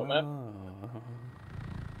 Heima.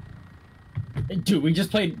 Dude, we just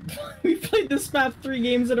played. We played this map 3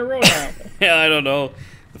 games in a row now. Yeah, I don't know.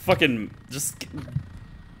 The fucking just get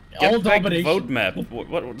All back domination. vote map.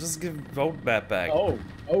 What? Just give vote map back. Oh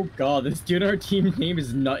god, this dude on our team name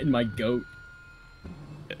is Nut in my goat.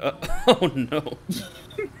 Oh no.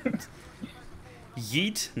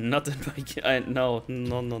 Yeet? Not in my.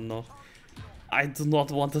 No. I do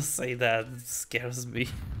not want to say that. It scares me.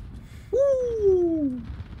 Woo!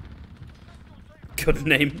 Good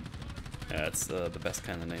name. Yeah, it's the best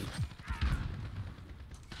kind of name.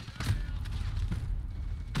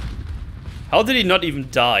 How did he not even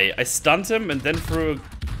die? I stunned him and then threw a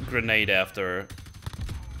grenade after.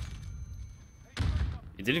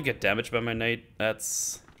 He didn't get damaged by my nade.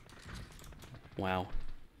 That's... Wow.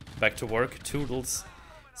 Back to work. Toodles.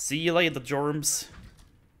 See you later, germs.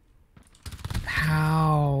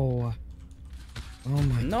 How? Oh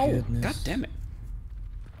my goodness. God damn it.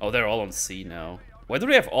 Oh, they're all on C now. Why do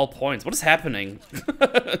they have all points? What is happening?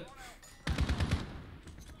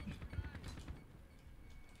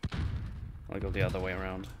 I'll go the other way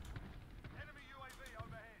around. Enemy UAV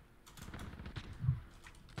overhead.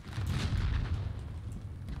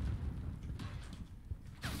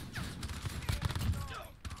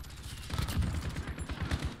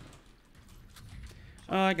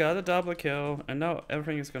 I got a double kill, and now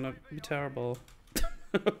everything is gonna be terrible.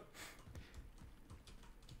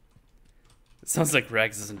 It sounds like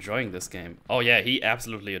Rags is enjoying this game. Oh yeah, he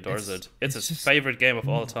absolutely adores it. It's his just- favorite game of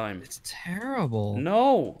all time. It's terrible.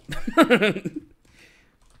 No!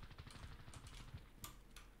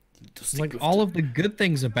 Like all of the good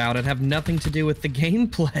things about it have nothing to do with the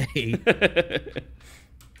gameplay.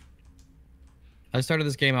 I started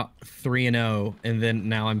this game out 3-0, and then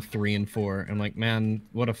now I'm 3-4. I'm like, man,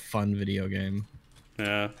 what a fun video game.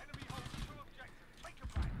 Yeah.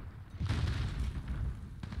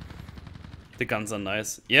 The guns are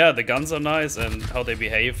nice. Yeah, the guns are nice, and how they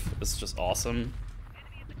behave is just awesome.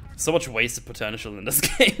 So much wasted potential in this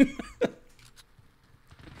game.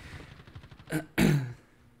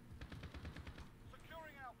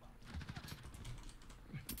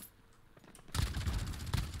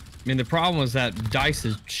 I mean, the problem was that DICE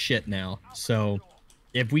is shit now. So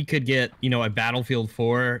if we could get, you know, a Battlefield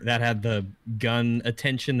 4 that had the gun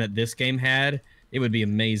attention that this game had, it would be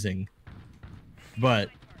amazing.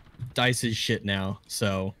 But DICE is shit now,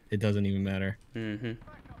 so it doesn't even matter. Mm-hmm.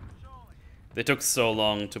 They took so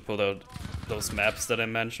long to put out those maps that I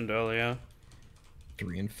mentioned earlier.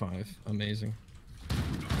 3 and 5, amazing.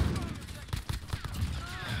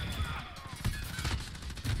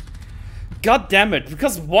 God damn it,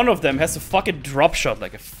 because one of them has a fucking drop shot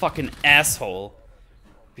like a fucking asshole.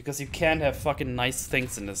 Because you can't have fucking nice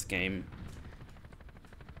things in this game.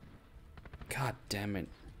 God damn it.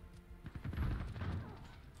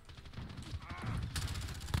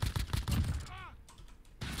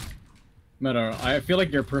 Meadow, I feel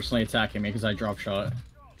like you're personally attacking me because I drop shot.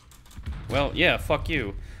 Well, yeah, fuck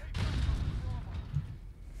you.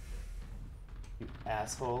 You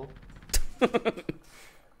asshole. We're holding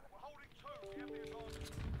 2. We have the advantage.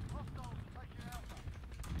 Hostiles are taking Alpha.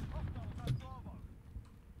 Hostiles have Bravo.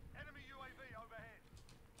 Enemy UAV overhead.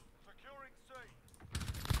 Securing C.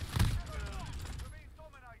 We're being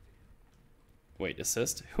dominated. Wait,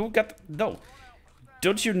 assist? Who got... No.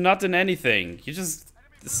 Don't you nut in anything. You just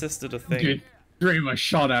assisted a thing. Dude, pretty much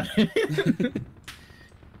shot at it.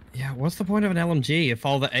 Yeah, what's the point of an LMG if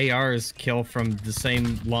all the ARs kill from the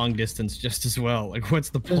same long distance just as well? Like,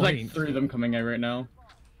 what's the There's like point? 3 of them coming out right now.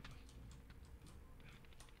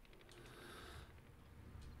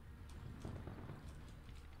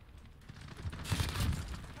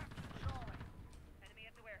 Enemy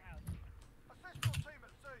at the warehouse. Assist your team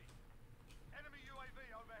at C. Enemy UAV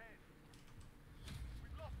overhead.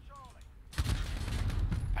 We've lost Charlie.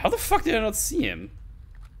 How the fuck did I not see him?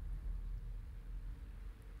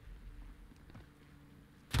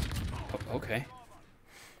 Oh, okay.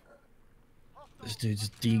 This dude's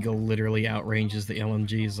Deagle literally outranges the LMG.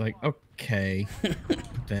 He's like, okay,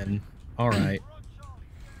 then, all right.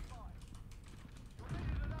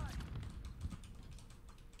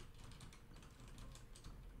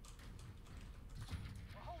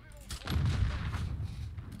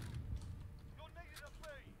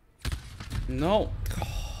 No.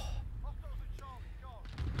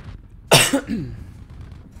 Enemy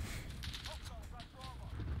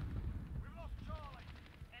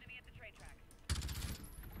at the train track.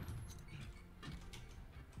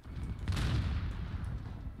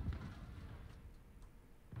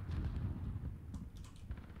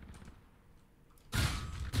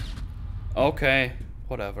 Okay,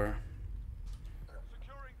 whatever.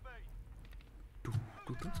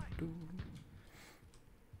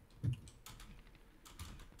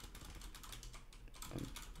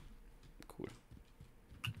 Cool.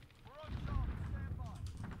 We're on target, stand by.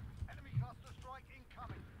 Enemy cluster strike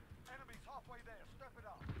incoming. Enemy's halfway there, step it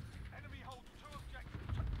up. Enemy holds 2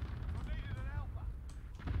 objectives. You're needed an alpha.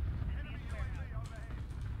 Enemy UAV overhead.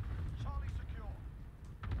 Charlie secure.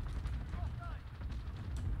 Lost A.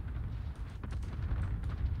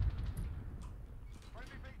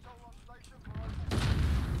 Friendly VTOL on station for open.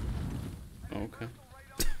 Okay.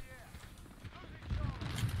 Radar in the air. Losing Charlie.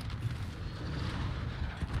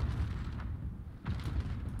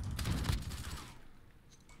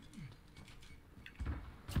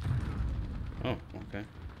 Oh, okay.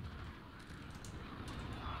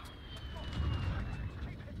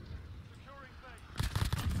 Securing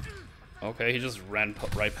B. Okay, he just ran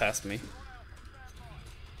right past me.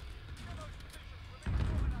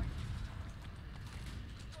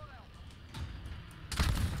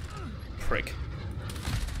 Prick.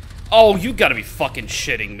 Oh, you gotta be fucking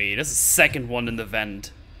shitting me. This is the second one in the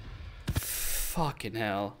vent. Fucking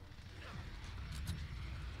hell.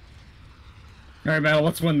 Alright, Battle,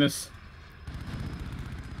 let's win this.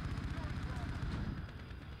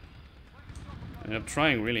 And I'm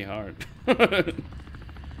trying really hard.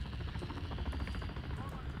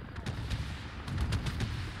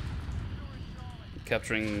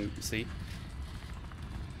 Capturing C.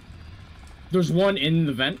 There's one in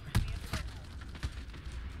the vent.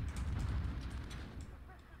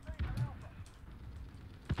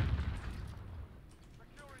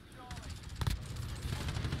 Securing Charlie.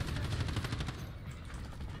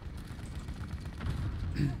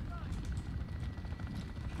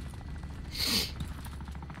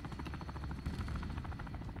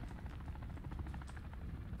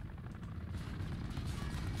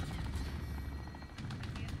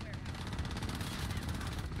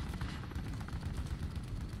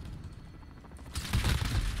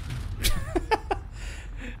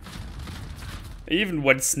 I even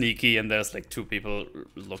went sneaky and there's like 2 people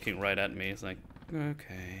looking right at me. It's like,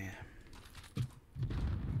 okay.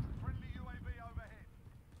 Friendly UAV overhead.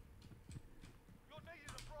 You're needed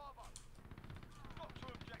a Bravo. We've got 2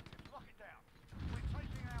 objectives. Lock it down. We're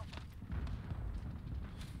taking Alpha.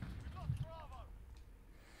 We've lost Bravo.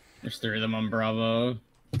 There's 3 of them on Bravo.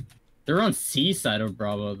 They're on C side of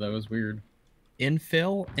Bravo. That was weird.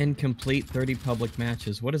 Infill and complete 30 public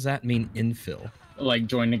matches. What does that mean, infill? Like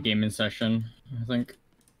join a game in session, I think.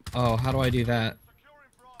 Oh, how do I do that?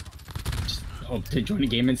 Securing Bravo. Oh, to join a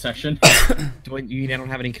game in session? You don't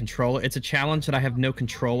have any control? It's a challenge that I have no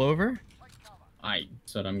control over?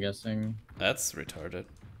 That's what I'm guessing. That's retarded.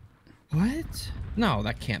 What? No,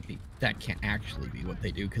 that can't be. That can't actually be what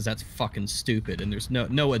they do, because that's fucking stupid, and there's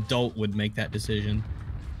no adult would make that decision.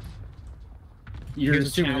 You're Here's a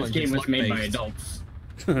assuming this challenge, game it's was made by luck-based.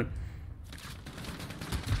 adults.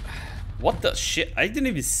 What the shit? I didn't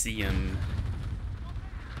even see him.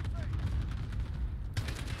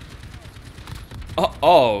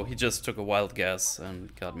 Oh, he just took a wild guess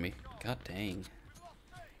and got me. God dang.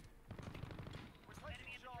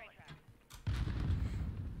 Enemy at the train track.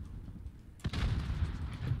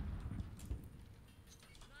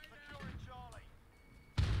 Securing Charlie.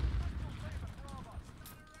 Crystal team at Bravo.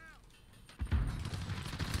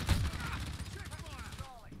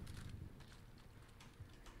 Charlie.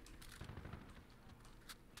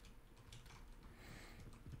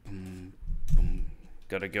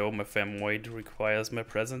 Gotta go, my fam wait requires my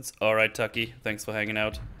presence. Alright, Tucky, thanks for hanging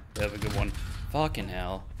out. Have a good one. Fucking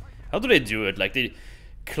hell. How do they do it? Like, they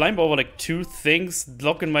climb over like 2 things,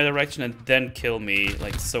 look in my direction, and then kill me,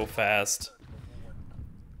 like, so fast.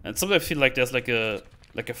 And sometimes I feel like there's like a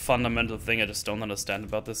fundamental thing I just don't understand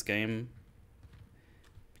about this game.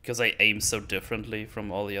 Because I aim so differently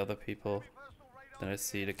from all the other people. Then I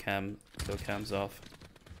see the kill cams off.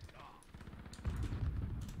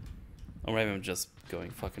 Or maybe I'm just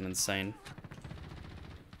going fucking insane.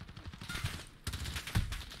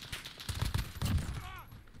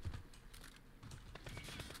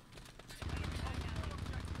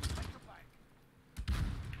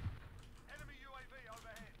 Enemy UAV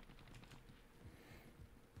overhead.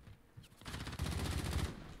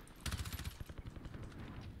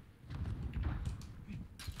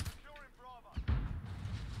 Securing Bravo.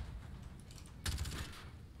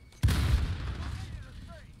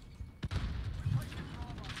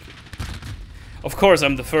 Of course,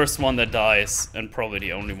 I'm the first one that dies, and probably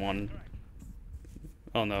the only one.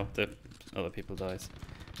 Oh no, the other people dies.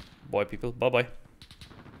 Boy people, bye-bye.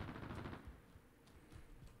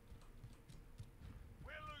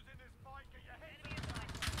 We're losing this fight. Get your head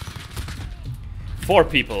down. 4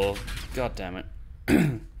 people. God damn it.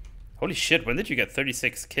 Holy shit, when did you get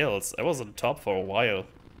 36 kills? I was on top for a while.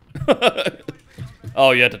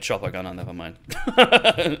 Oh, you had the chopper gunner, never mind. Enemy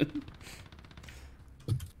at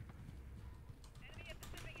the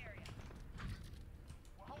shipping area.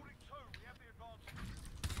 We're holding 2. We have the advantage.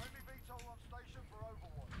 Friendly VTOL on station for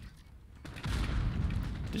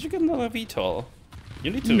overwatch. Did you get another VTOL? You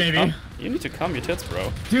need to Maybe. you need to calm your tits,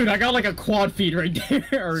 bro. Dude, I got like a quad feed right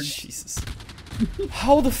there. Jesus.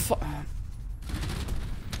 How the fuck? Back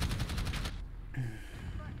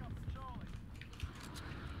up to Charlie.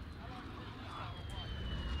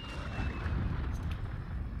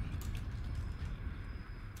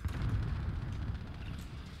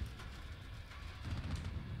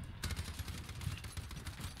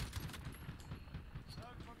 Turn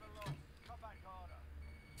from the lock. Come back harder.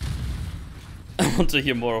 I want to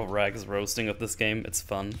hear more of Rag's roasting of this game. It's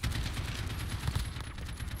fun.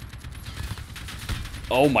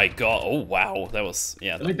 Oh my god. Oh wow. That was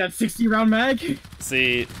Like that 60 round mag?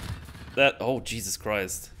 See that oh Jesus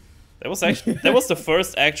Christ. That was actually that was the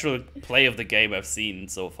first actual play of the game I've seen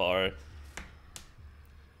so far.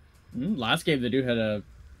 Last game, the dude had to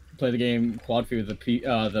play the game quad feed with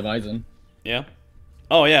the Bison. Yeah.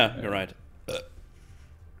 Oh yeah, you're right.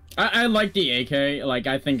 I like the AK. Like,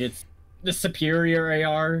 I think it's the superior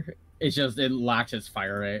AR. It's just, it lacks its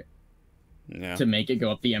fire rate Yeah. to make it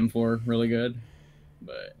go up the M4 really good.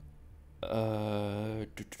 But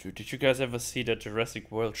Did you guys ever see that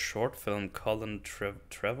Jurassic World short film Colin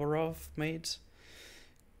Trevorrow made?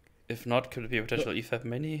 If not, could it be a potential EFAP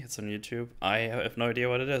mini? It's on YouTube. I have no idea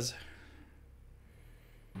what it is.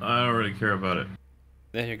 I don't really care about it.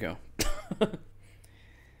 There you go.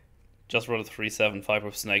 Just roll a 375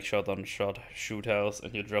 with snake shot on shot shoot house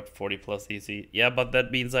and you drop 40 plus easy. Yeah, but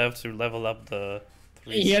that means I have to level up the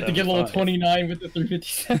 375. he had to get level 29 with the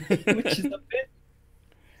 357, which is a bit.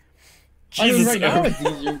 Jesus, I mean, right now Urban. it's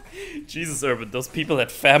easier. Jesus, Urban, those people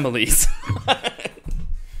had families.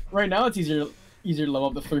 Right now it's easier to level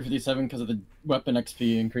up the 357 because of the weapon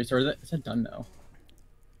XP increase. Or is that done now?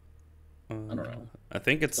 I don't know. I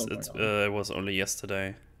think Still going it was only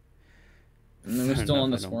yesterday. And then we're still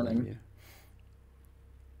on this morning. You.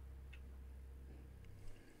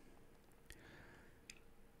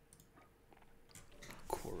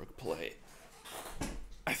 Korok play.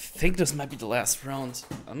 I think this might be the last round.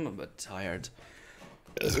 I'm a bit tired.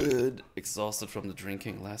 Exhausted from the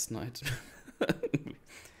drinking last night.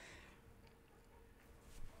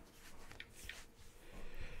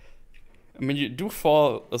 I mean, you do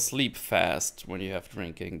fall asleep fast when you have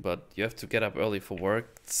drinking, but you have to get up early for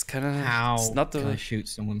work. It's kind of How It's not can I the. shoot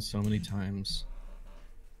someone so many times?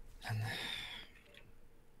 And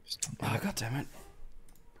just don't do Oh, it. God damn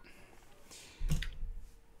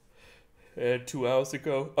it. 2 hours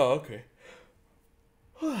ago. Oh, okay.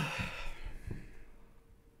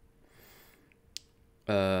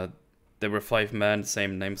 There were 5 men,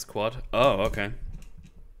 same name squad. Oh, okay.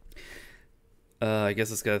 I guess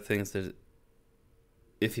this guy thinks that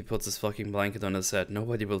if he puts his fucking blanket on his head,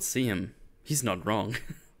 nobody will see him. He's not wrong.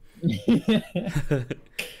 New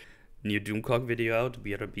Doomcock video out,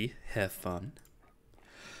 BRB, have fun.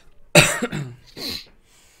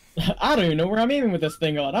 I don't even know where I'm aiming with this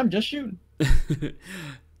thing on. I'm just shooting.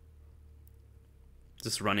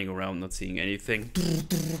 Just running around, not seeing anything.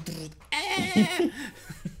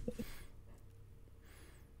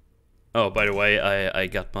 Oh, by the way, I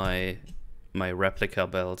got my replica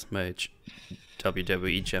belt, my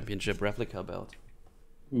WWE Championship replica belt.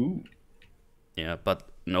 Ooh. Yeah, but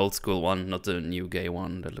an old school one, not the new gay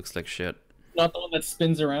one that looks like shit. Not the one that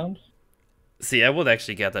spins around? See, I would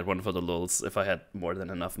actually get that one for the lulz if I had more than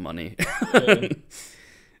enough money. Yeah.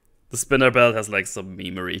 The spinner belt has like some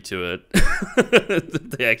memery to it.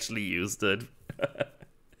 They actually used it.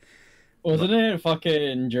 Wasn't it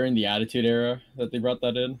fucking during the Attitude Era that they brought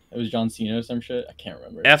that in? It was John Cena or some shit? I can't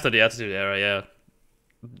remember. After the Attitude Era, yeah.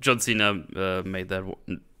 John Cena made that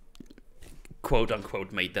one. Quote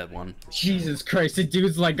unquote made that one. Jesus Christ, the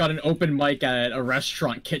dude's like got an open mic at a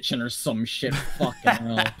restaurant kitchen or some shit. Fucking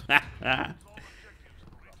hell. All objectives.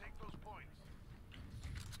 Retake those points.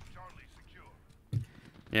 Charlie secure.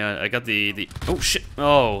 Yeah, I got the oh shit.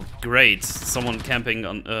 Oh, great. Someone camping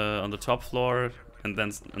on the top floor and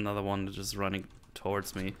then another one just running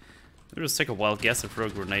towards me. I'll just take a wild guess and throw a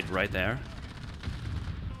grenade right there.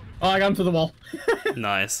 Oh, I got him to the wall.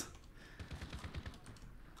 Nice.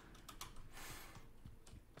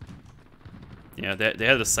 Yeah, they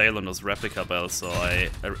had a sale on those replica belts, so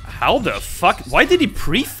how the fuck? Why did he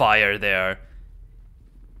pre-fire there?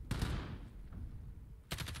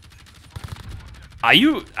 Are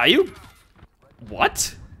you?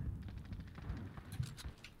 What?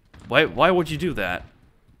 Why would you do that?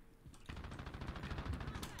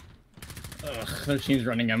 Ugh, their team's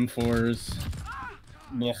running M4s.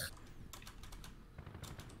 Ugh.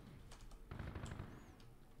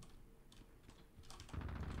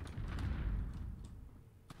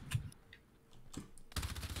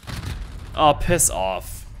 Oh, piss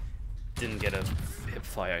off. Didn't get a hip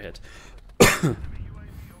fire hit.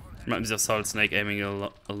 Reminds me of Solid Snake aiming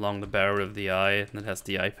along the barrel of the eye, and it has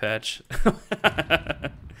the eye patch.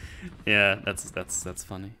 Yeah, that's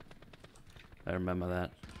funny. I remember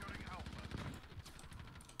that.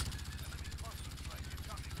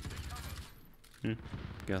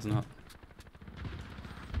 Guess not.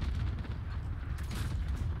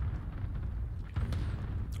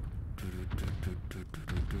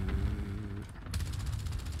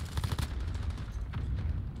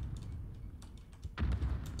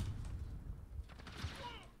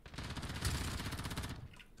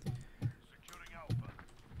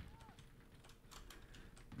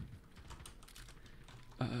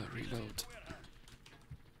 Reload.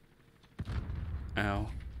 Ow.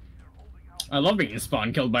 I love being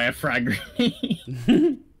spawn killed by a frag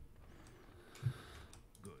grenade.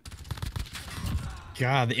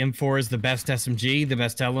 God, the M4 is the best SMG, the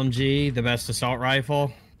best LMG, the best assault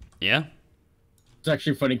rifle. Yeah. It's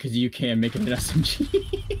actually funny because you can make it an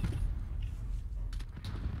SMG.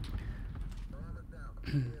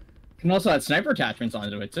 Can also add sniper attachments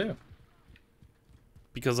onto it too.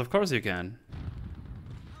 Because of course you can.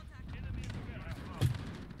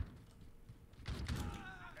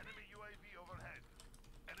 Enemy UAV overhead.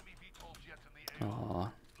 Enemy VTOL jet in the air.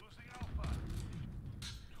 Aw. Losing Alpha.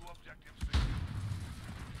 Two objectives secure.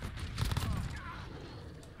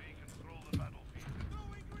 We control the battlefield.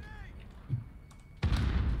 Throwing grenade.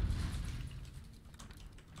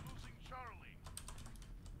 Losing Charlie.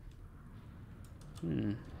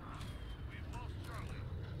 Hmm. We've lost Charlie.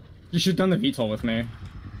 You should have done the VTOL with me.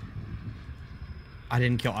 I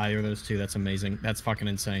didn't kill either of those two. That's amazing. That's fucking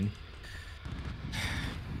insane.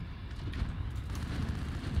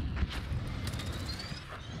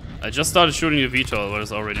 I just started shooting the VTOL, but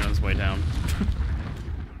it's already on its way down.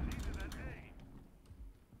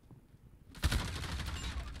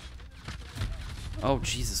 Oh,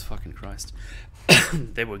 Jesus fucking Christ.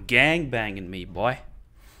 They were gang banging me, boy.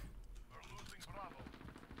 We're losing Bravo.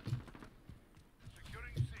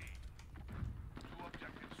 Securing C. Two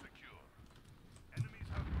objectives secure. Enemies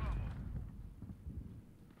have Bravo.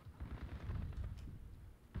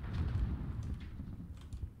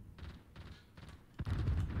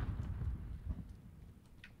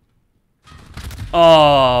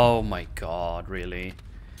 Oh my god, really?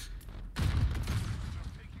 Taking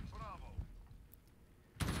Bravo.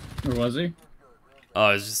 Where was he? Oh,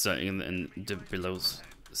 it's just in the below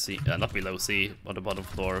C, not below C, on the bottom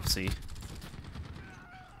floor of C.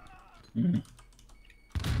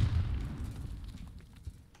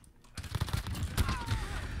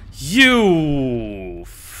 You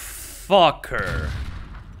fucker!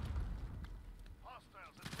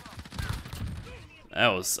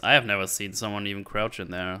 I have never seen someone even crouch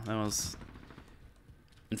in there. That was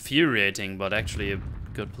infuriating, but actually a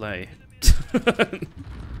good play.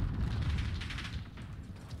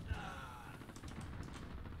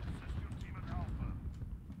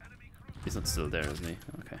 He's not still there, isn't he?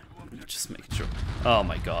 Okay. Just making sure. Oh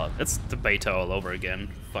my god. It's the beta all over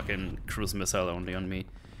again. Fucking cruise missile only on me.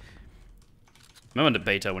 Remember the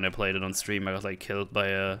beta when I played it on stream, I got like killed by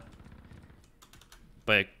a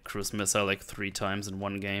cruise missile like 3 times in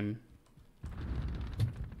one game.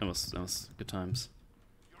 That was good times.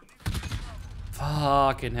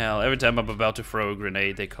 Fucking hell. Every time I'm about to throw a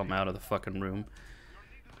grenade, they come out of the fucking room.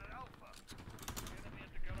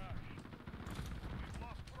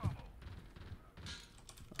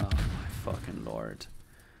 Oh my fucking lord.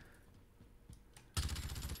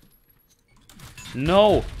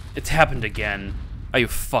 No! It happened again. Are you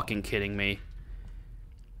fucking kidding me?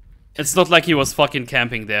 It's not like he was fucking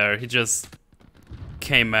camping there. He just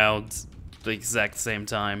came out the exact same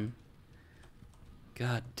time.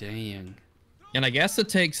 God dang. And I guess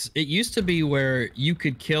it used to be where you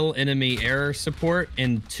could kill enemy air support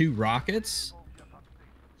in 2 rockets.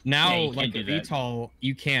 Now, Yeah, you like can't the do that. VTOL,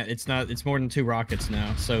 you can't. It's more than 2 rockets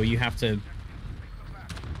now. So you have to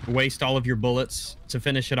waste all of your bullets to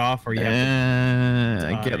finish it off, or you have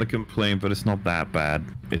I get the complaint, but it's not that bad.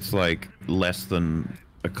 It's like less than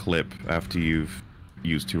a clip after you've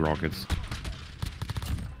used 2 rockets.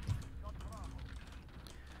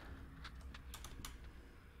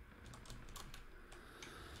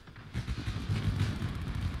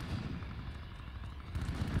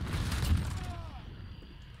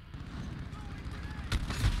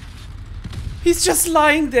 He's just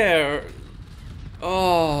lying there.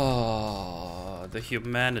 Oh, the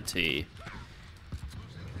humanity.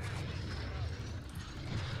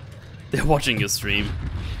 They're watching your stream.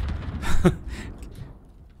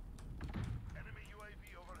 Enemy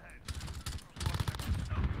UAV overhead.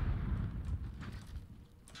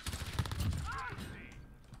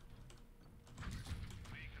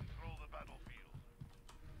 We control the battlefield.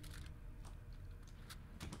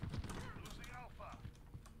 Losing Alpha.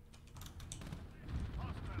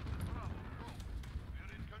 Hostiles at Bravo.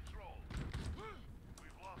 We're in control.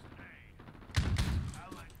 We've lost A.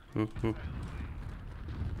 Allied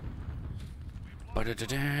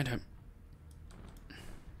Ba-da-da-da-da.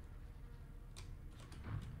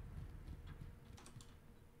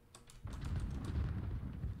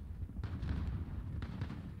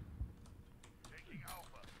 taking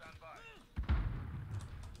Alpha. Stand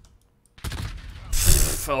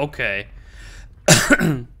by. Okay.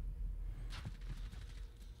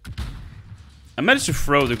 I managed to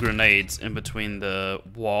throw the grenades in between the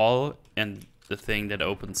wall and the thing that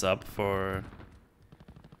opens up for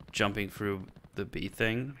jumping through the B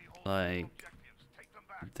thing, like Objectives. Take them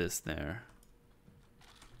back. this there.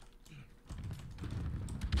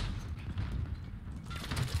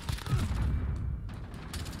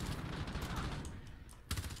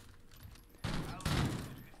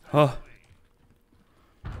 Oh,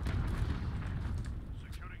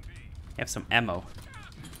 Securing B. have some ammo,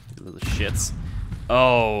 you little shits.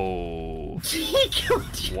 Oh, He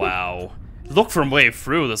killed you. wow. Look from way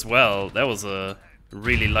through as well. That was a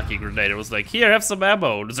really lucky grenade. It was like, here, have some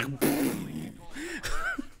ammo. It's like,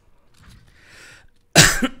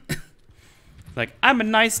 like, I'm a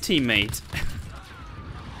nice teammate.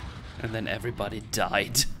 And then everybody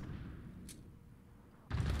died.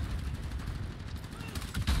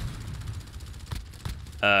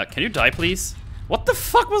 Can you die, please? What the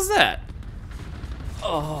fuck was that?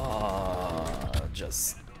 Oh,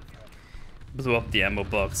 just blew up the ammo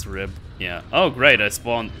box, rib. Yeah. Oh, great! I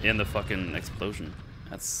spawned in the fucking explosion.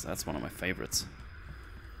 That's one of my favorites.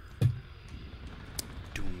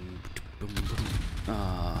 Doom, boom, boom.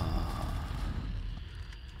 Ah.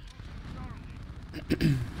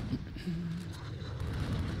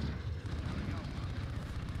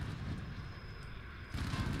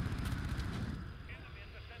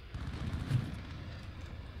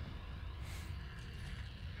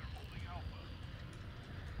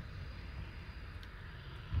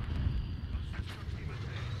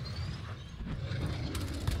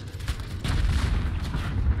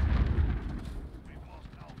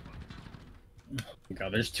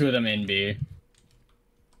 God, there's two of them in B.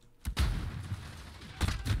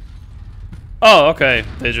 Oh, okay.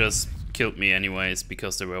 They just killed me anyways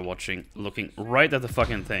because they were looking right at the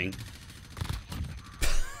fucking thing.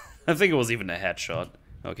 I think it was even a headshot.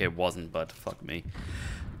 Okay, it wasn't, but fuck me.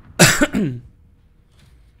 Get those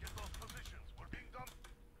positions. We're being dumped.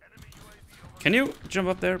 Enemy UAV over. Can you jump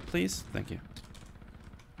up there, please? Thank you.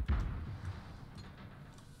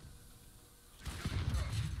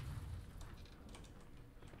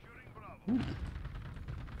 Securing Bravo. That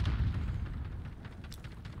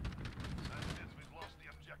means we've lost the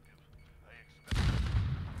objective. I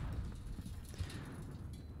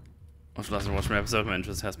expect. Watch my episode. My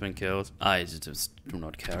interest has been killed. I just do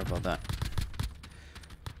not care about that.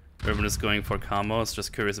 Urban is going for combos.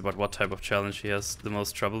 Just curious about what type of challenge he has the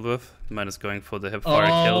most trouble with. Mine is going for the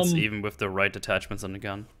hipfire kills, even with the right attachments on the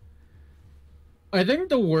gun. I think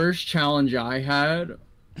the worst challenge I had.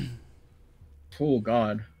 Oh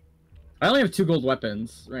God, I only have 2 gold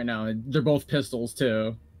weapons right now. They're both pistols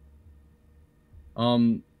too.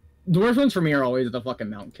 The worst ones for me are always the fucking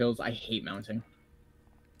mount kills. I hate mounting.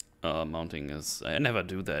 Mounting is... I never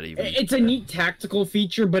do that even. It's a neat tactical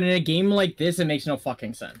feature, but in a game like this, it makes no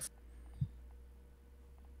fucking sense.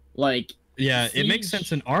 Like, Yeah, it makes Siege-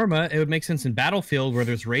 sense in Arma. It would make sense in Battlefield where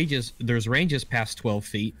there's ranges past 12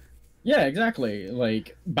 feet. yeah, exactly.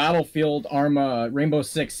 Like Battlefield, Arma, Rainbow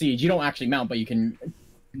Six Siege, you don't actually mount, but you can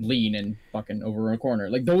lean and fucking over a corner.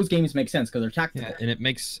 Like those games make sense because they're tactical. Yeah, and it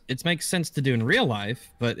makes sense to do in real life,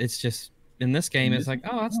 but it's just in this game it's like,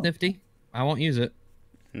 oh, that's nifty. I won't use it.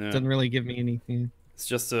 Yeah. Doesn't really give me anything. It's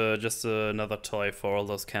just another toy for all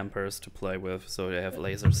those campers to play with, so they have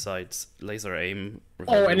laser sights, laser aim. with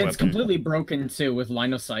Oh, every and it's weapon. completely broken too with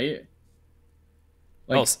line of sight.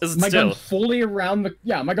 Like, Oh, is it my still? gun fully around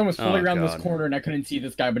the my gun was fully Oh, around God. this corner and I couldn't see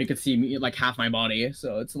this guy, but he could see me like half my body.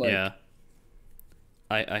 So it's like Yeah.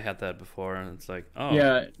 I had that before, and it's like, oh.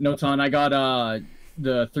 yeah, Noton, I got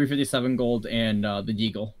the 357 gold and the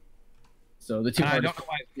Deagle. So the two. I hardest- don't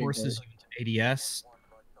know why it forces you into ADS.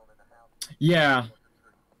 Yeah,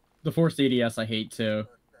 the forced ADS I hate too.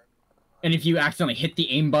 And if you accidentally hit the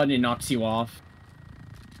aim button, it knocks you off.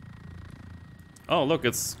 Oh, look,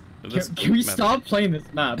 it's... this Can we map. stop playing this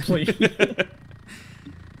map, please?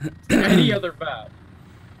 Any other map?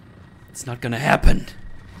 It's not gonna happen.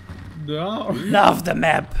 No. Love the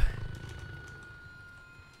map.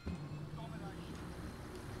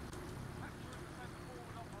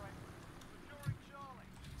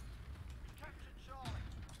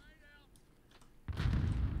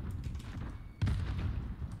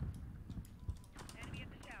 Enemy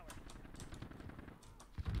at the tower.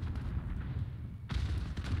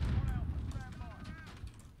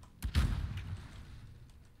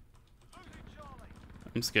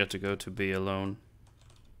 I'm scared to go to B alone.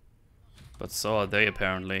 But so are they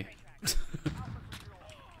apparently.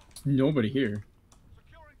 Nobody here.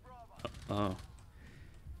 Oh.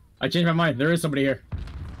 I changed my mind. There is somebody here.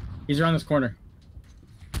 He's around this corner.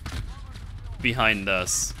 Behind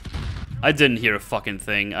us. I didn't hear a fucking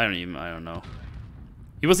thing. I don't know.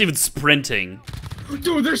 He wasn't even sprinting.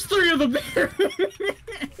 Dude, there's 3 of them there.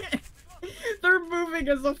 They're moving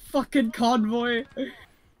as a fucking convoy.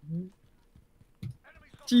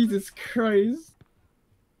 Jesus Christ.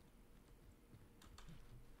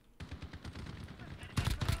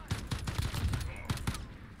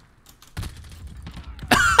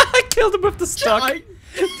 I killed him with the stock.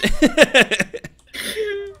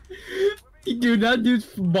 Dude, that dude's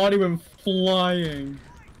body went flying.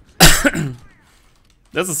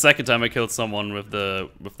 That's the second time I killed someone with the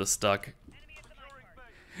stuck.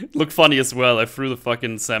 Looked funny as well. I threw the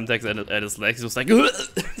fucking Semtex at his legs. He was like,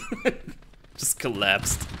 just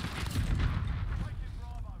collapsed.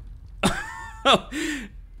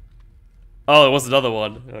 Oh, it was another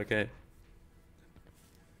one. Okay.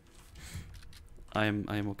 I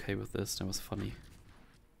am okay with this. That was funny.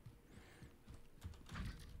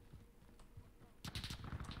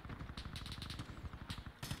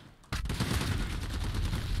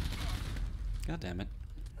 God damn it.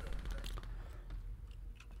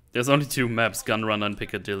 There's only 2 maps, Gunrunner and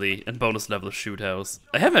Piccadilly, and bonus level shoothouse.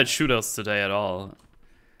 I haven't had shoothouse today at all.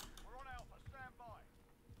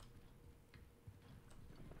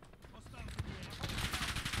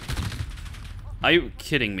 Are you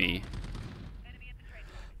kidding me?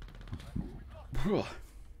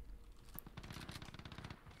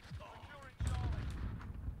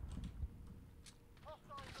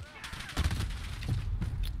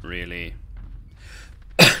 Really?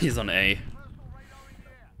 He's on A.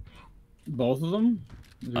 Both of them?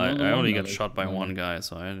 I only got shot by one guy,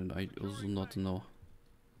 so I also not know.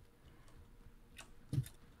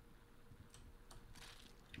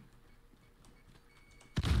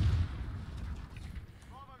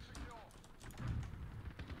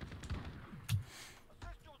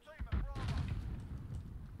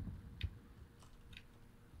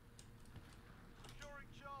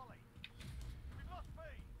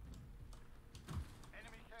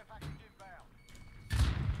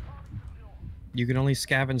 You can only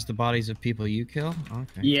scavenge the bodies of people you kill?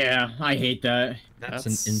 Okay. Yeah, I hate that. That's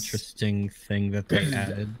an interesting thing that they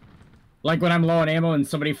added. Like when I'm low on ammo and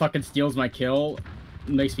somebody fucking steals my kill,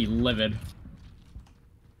 it makes me livid.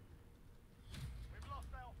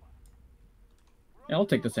 Yeah, I'll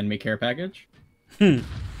take this enemy care package.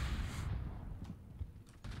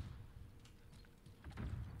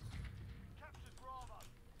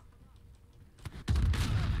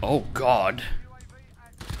 Oh God.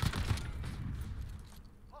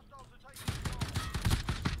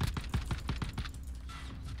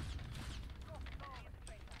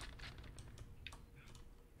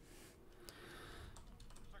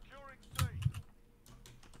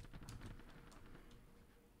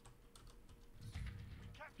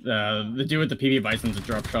 The dude with the PV Bison's a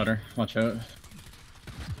drop shotter. Watch out.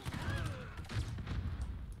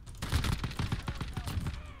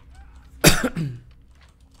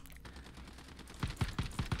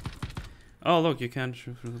 Oh look, you can't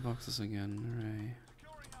shoot through the boxes again. Hooray.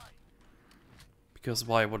 Because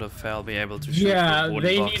why would a FAL be able to shoot Yeah, through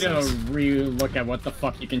they boxes? need to re-look at what the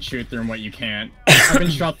fuck you can shoot through and what you can't. I've been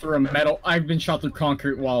shot through a metal. I've been shot through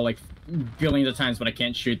concrete wall like billions of times, but I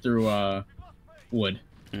can't shoot through wood.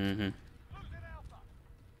 Mm-hmm. Enemy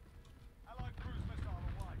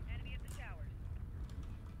at the towers.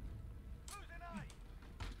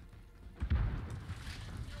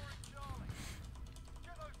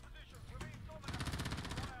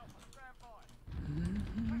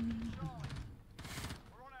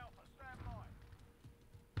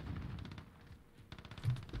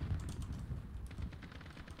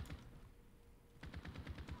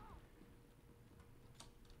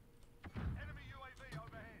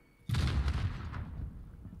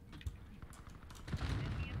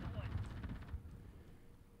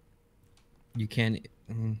 You can.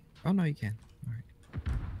 Oh no, you can. All right.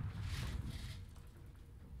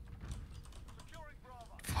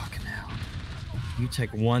 Fucking hell. You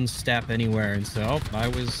take one step anywhere and say, "Oh, I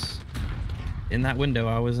was in that window.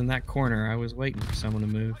 I was in that corner. I was waiting for someone to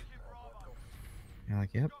move." You're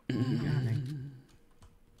like, "Yep, you got me."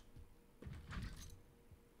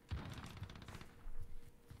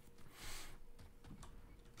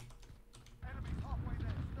 Enemies halfway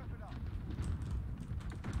there. Step it up.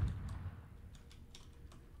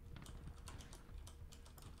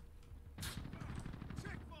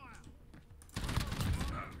 Check fire.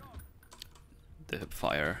 The hip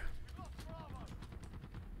fire.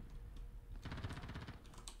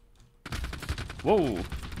 Whoa.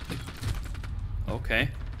 Okay.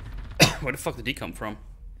 Where the fuck did he come from?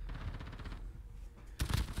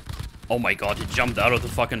 Oh my god, he jumped out of the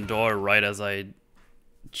fucking door right as I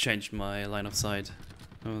changed my line of sight.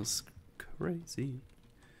 That was crazy.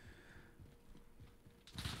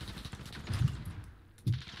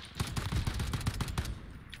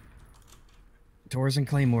 Doors and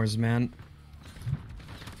claymores, man.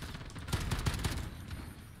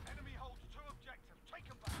 Enemy holds 2 objectives. Take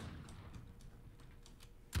them back.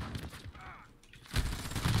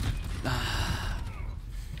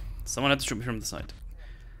 Someone had to shoot me from the side.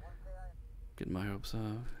 Get my hopes up.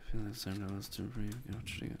 I feel like it's time to last to free.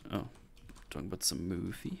 Oh, talking about some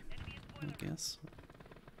movie, I guess.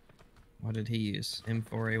 What did he use?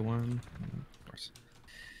 M4A1? Of course.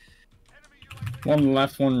 One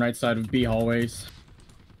left, one right side of B hallways.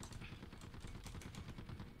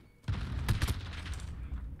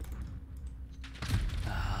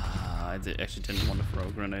 Actually didn't want to throw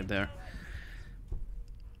a grenade there.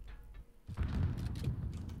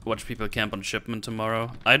 Watch people camp on shipment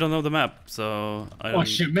tomorrow. I don't know the map, so I don't... Oh,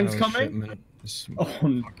 shipment's coming? Shipment is Oh,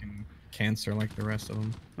 fucking cancer like the rest of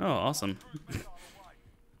them. Oh, awesome. Securing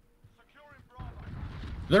Bravo.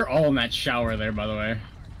 they're all in that shower there, by the way.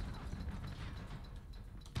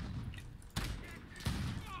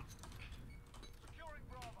 Securing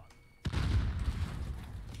Bravo.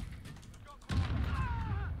 We've got Bravo.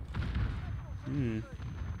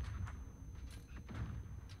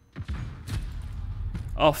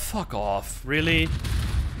 Oh, fuck off. Really?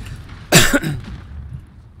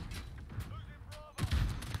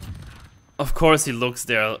 Of course he looks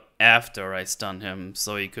there after I stun him,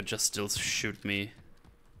 so he could just still shoot me.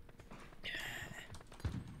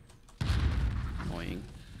 Annoying.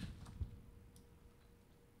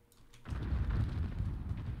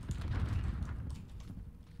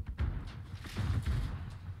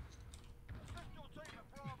 Assist your team at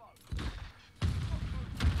Bravo.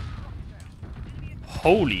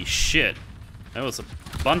 Holy shit. That was a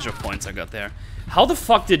bunch of points I got there. How the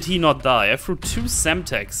fuck did he not die? I threw 2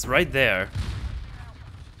 Semtex right there.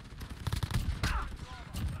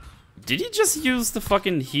 Did he just use the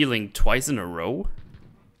fucking healing twice in a row?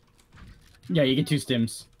 Yeah, you get 2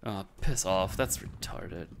 stims. Oh, piss off. That's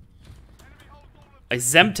retarded. I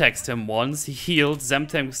Zemtexed him once, he healed,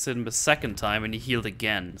 Zemtexed him the second time, and he healed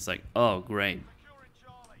again. It's like, oh, great. Securing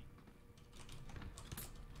Charlie.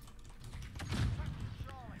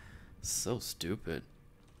 So stupid.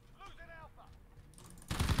 Losing Alpha.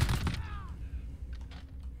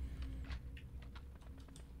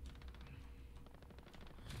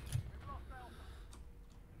 We've lost Alpha.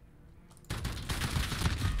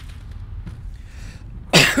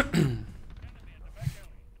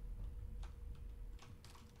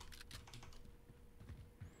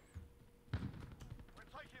 We're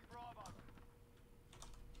taking Bravo.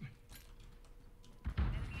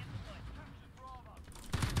 Captured Bravo.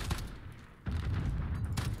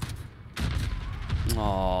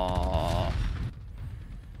 Aww.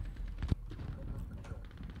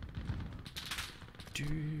 Do,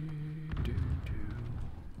 do, do.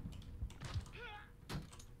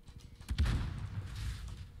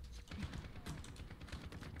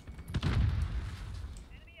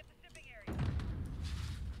 Enemy at the shipping area.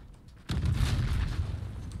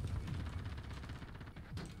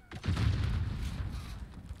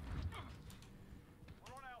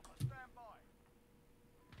 We're on Alpha. Stand by.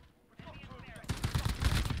 We've got 2 objectives.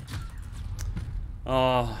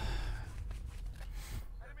 Oh,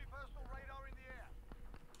 Enemy personal radar in the air.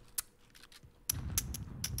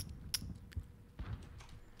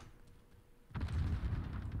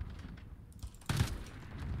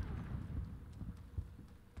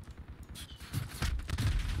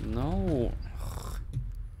 no.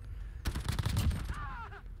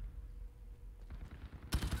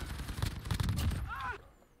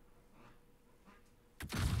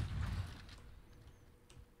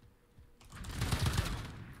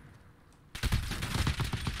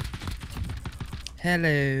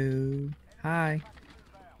 Hello. Hi.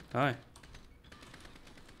 Hi.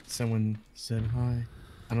 Someone said hi.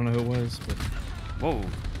 I don't know who it was, but Whoa.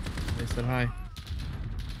 they said hi.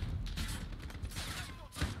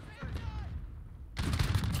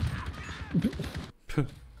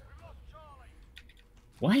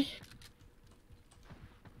 What?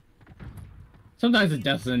 Sometimes the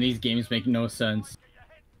deaths in these games make no sense. Get your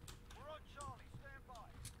head. We're on Charlie. Stand by.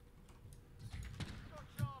 We've got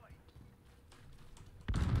Charlie.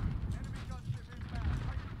 Enemy gunship inbound.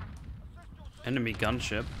 Assist your Enemy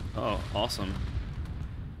gunship. Oh, awesome.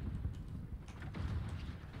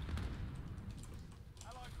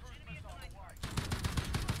 allied cruise missile away.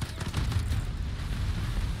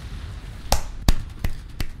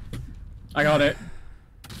 I got it.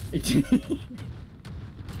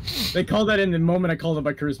 They called that in the moment I called it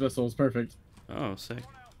by cruise missiles. Perfect. Oh, sick. On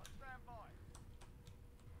Alpha. Stand by.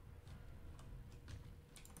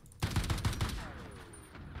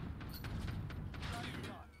 Charlie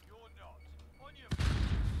done. You're not. On your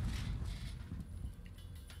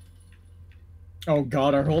Oh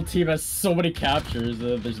god, our whole team has so many captures.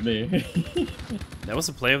 There's me. That was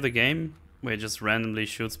a play of the game where he just randomly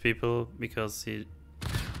shoots people because he.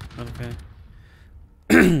 Okay.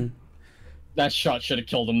 That shot should have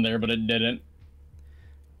killed him there, but it didn't.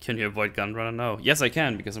 Can you avoid gun runner? No. Yes, I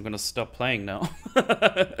can because I'm gonna stop playing now.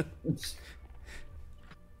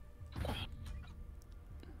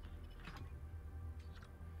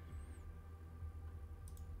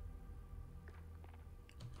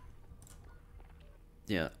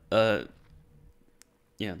 Yeah.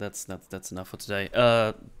 Yeah. That's enough for today.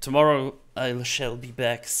 Tomorrow I shall be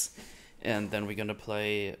back, and then we're gonna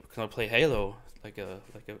play Halo, like a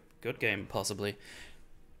good game possibly.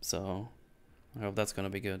 So I hope that's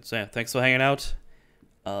gonna be good. So yeah, thanks for hanging out.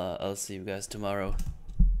 I'll see you guys tomorrow.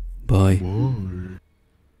 Bye.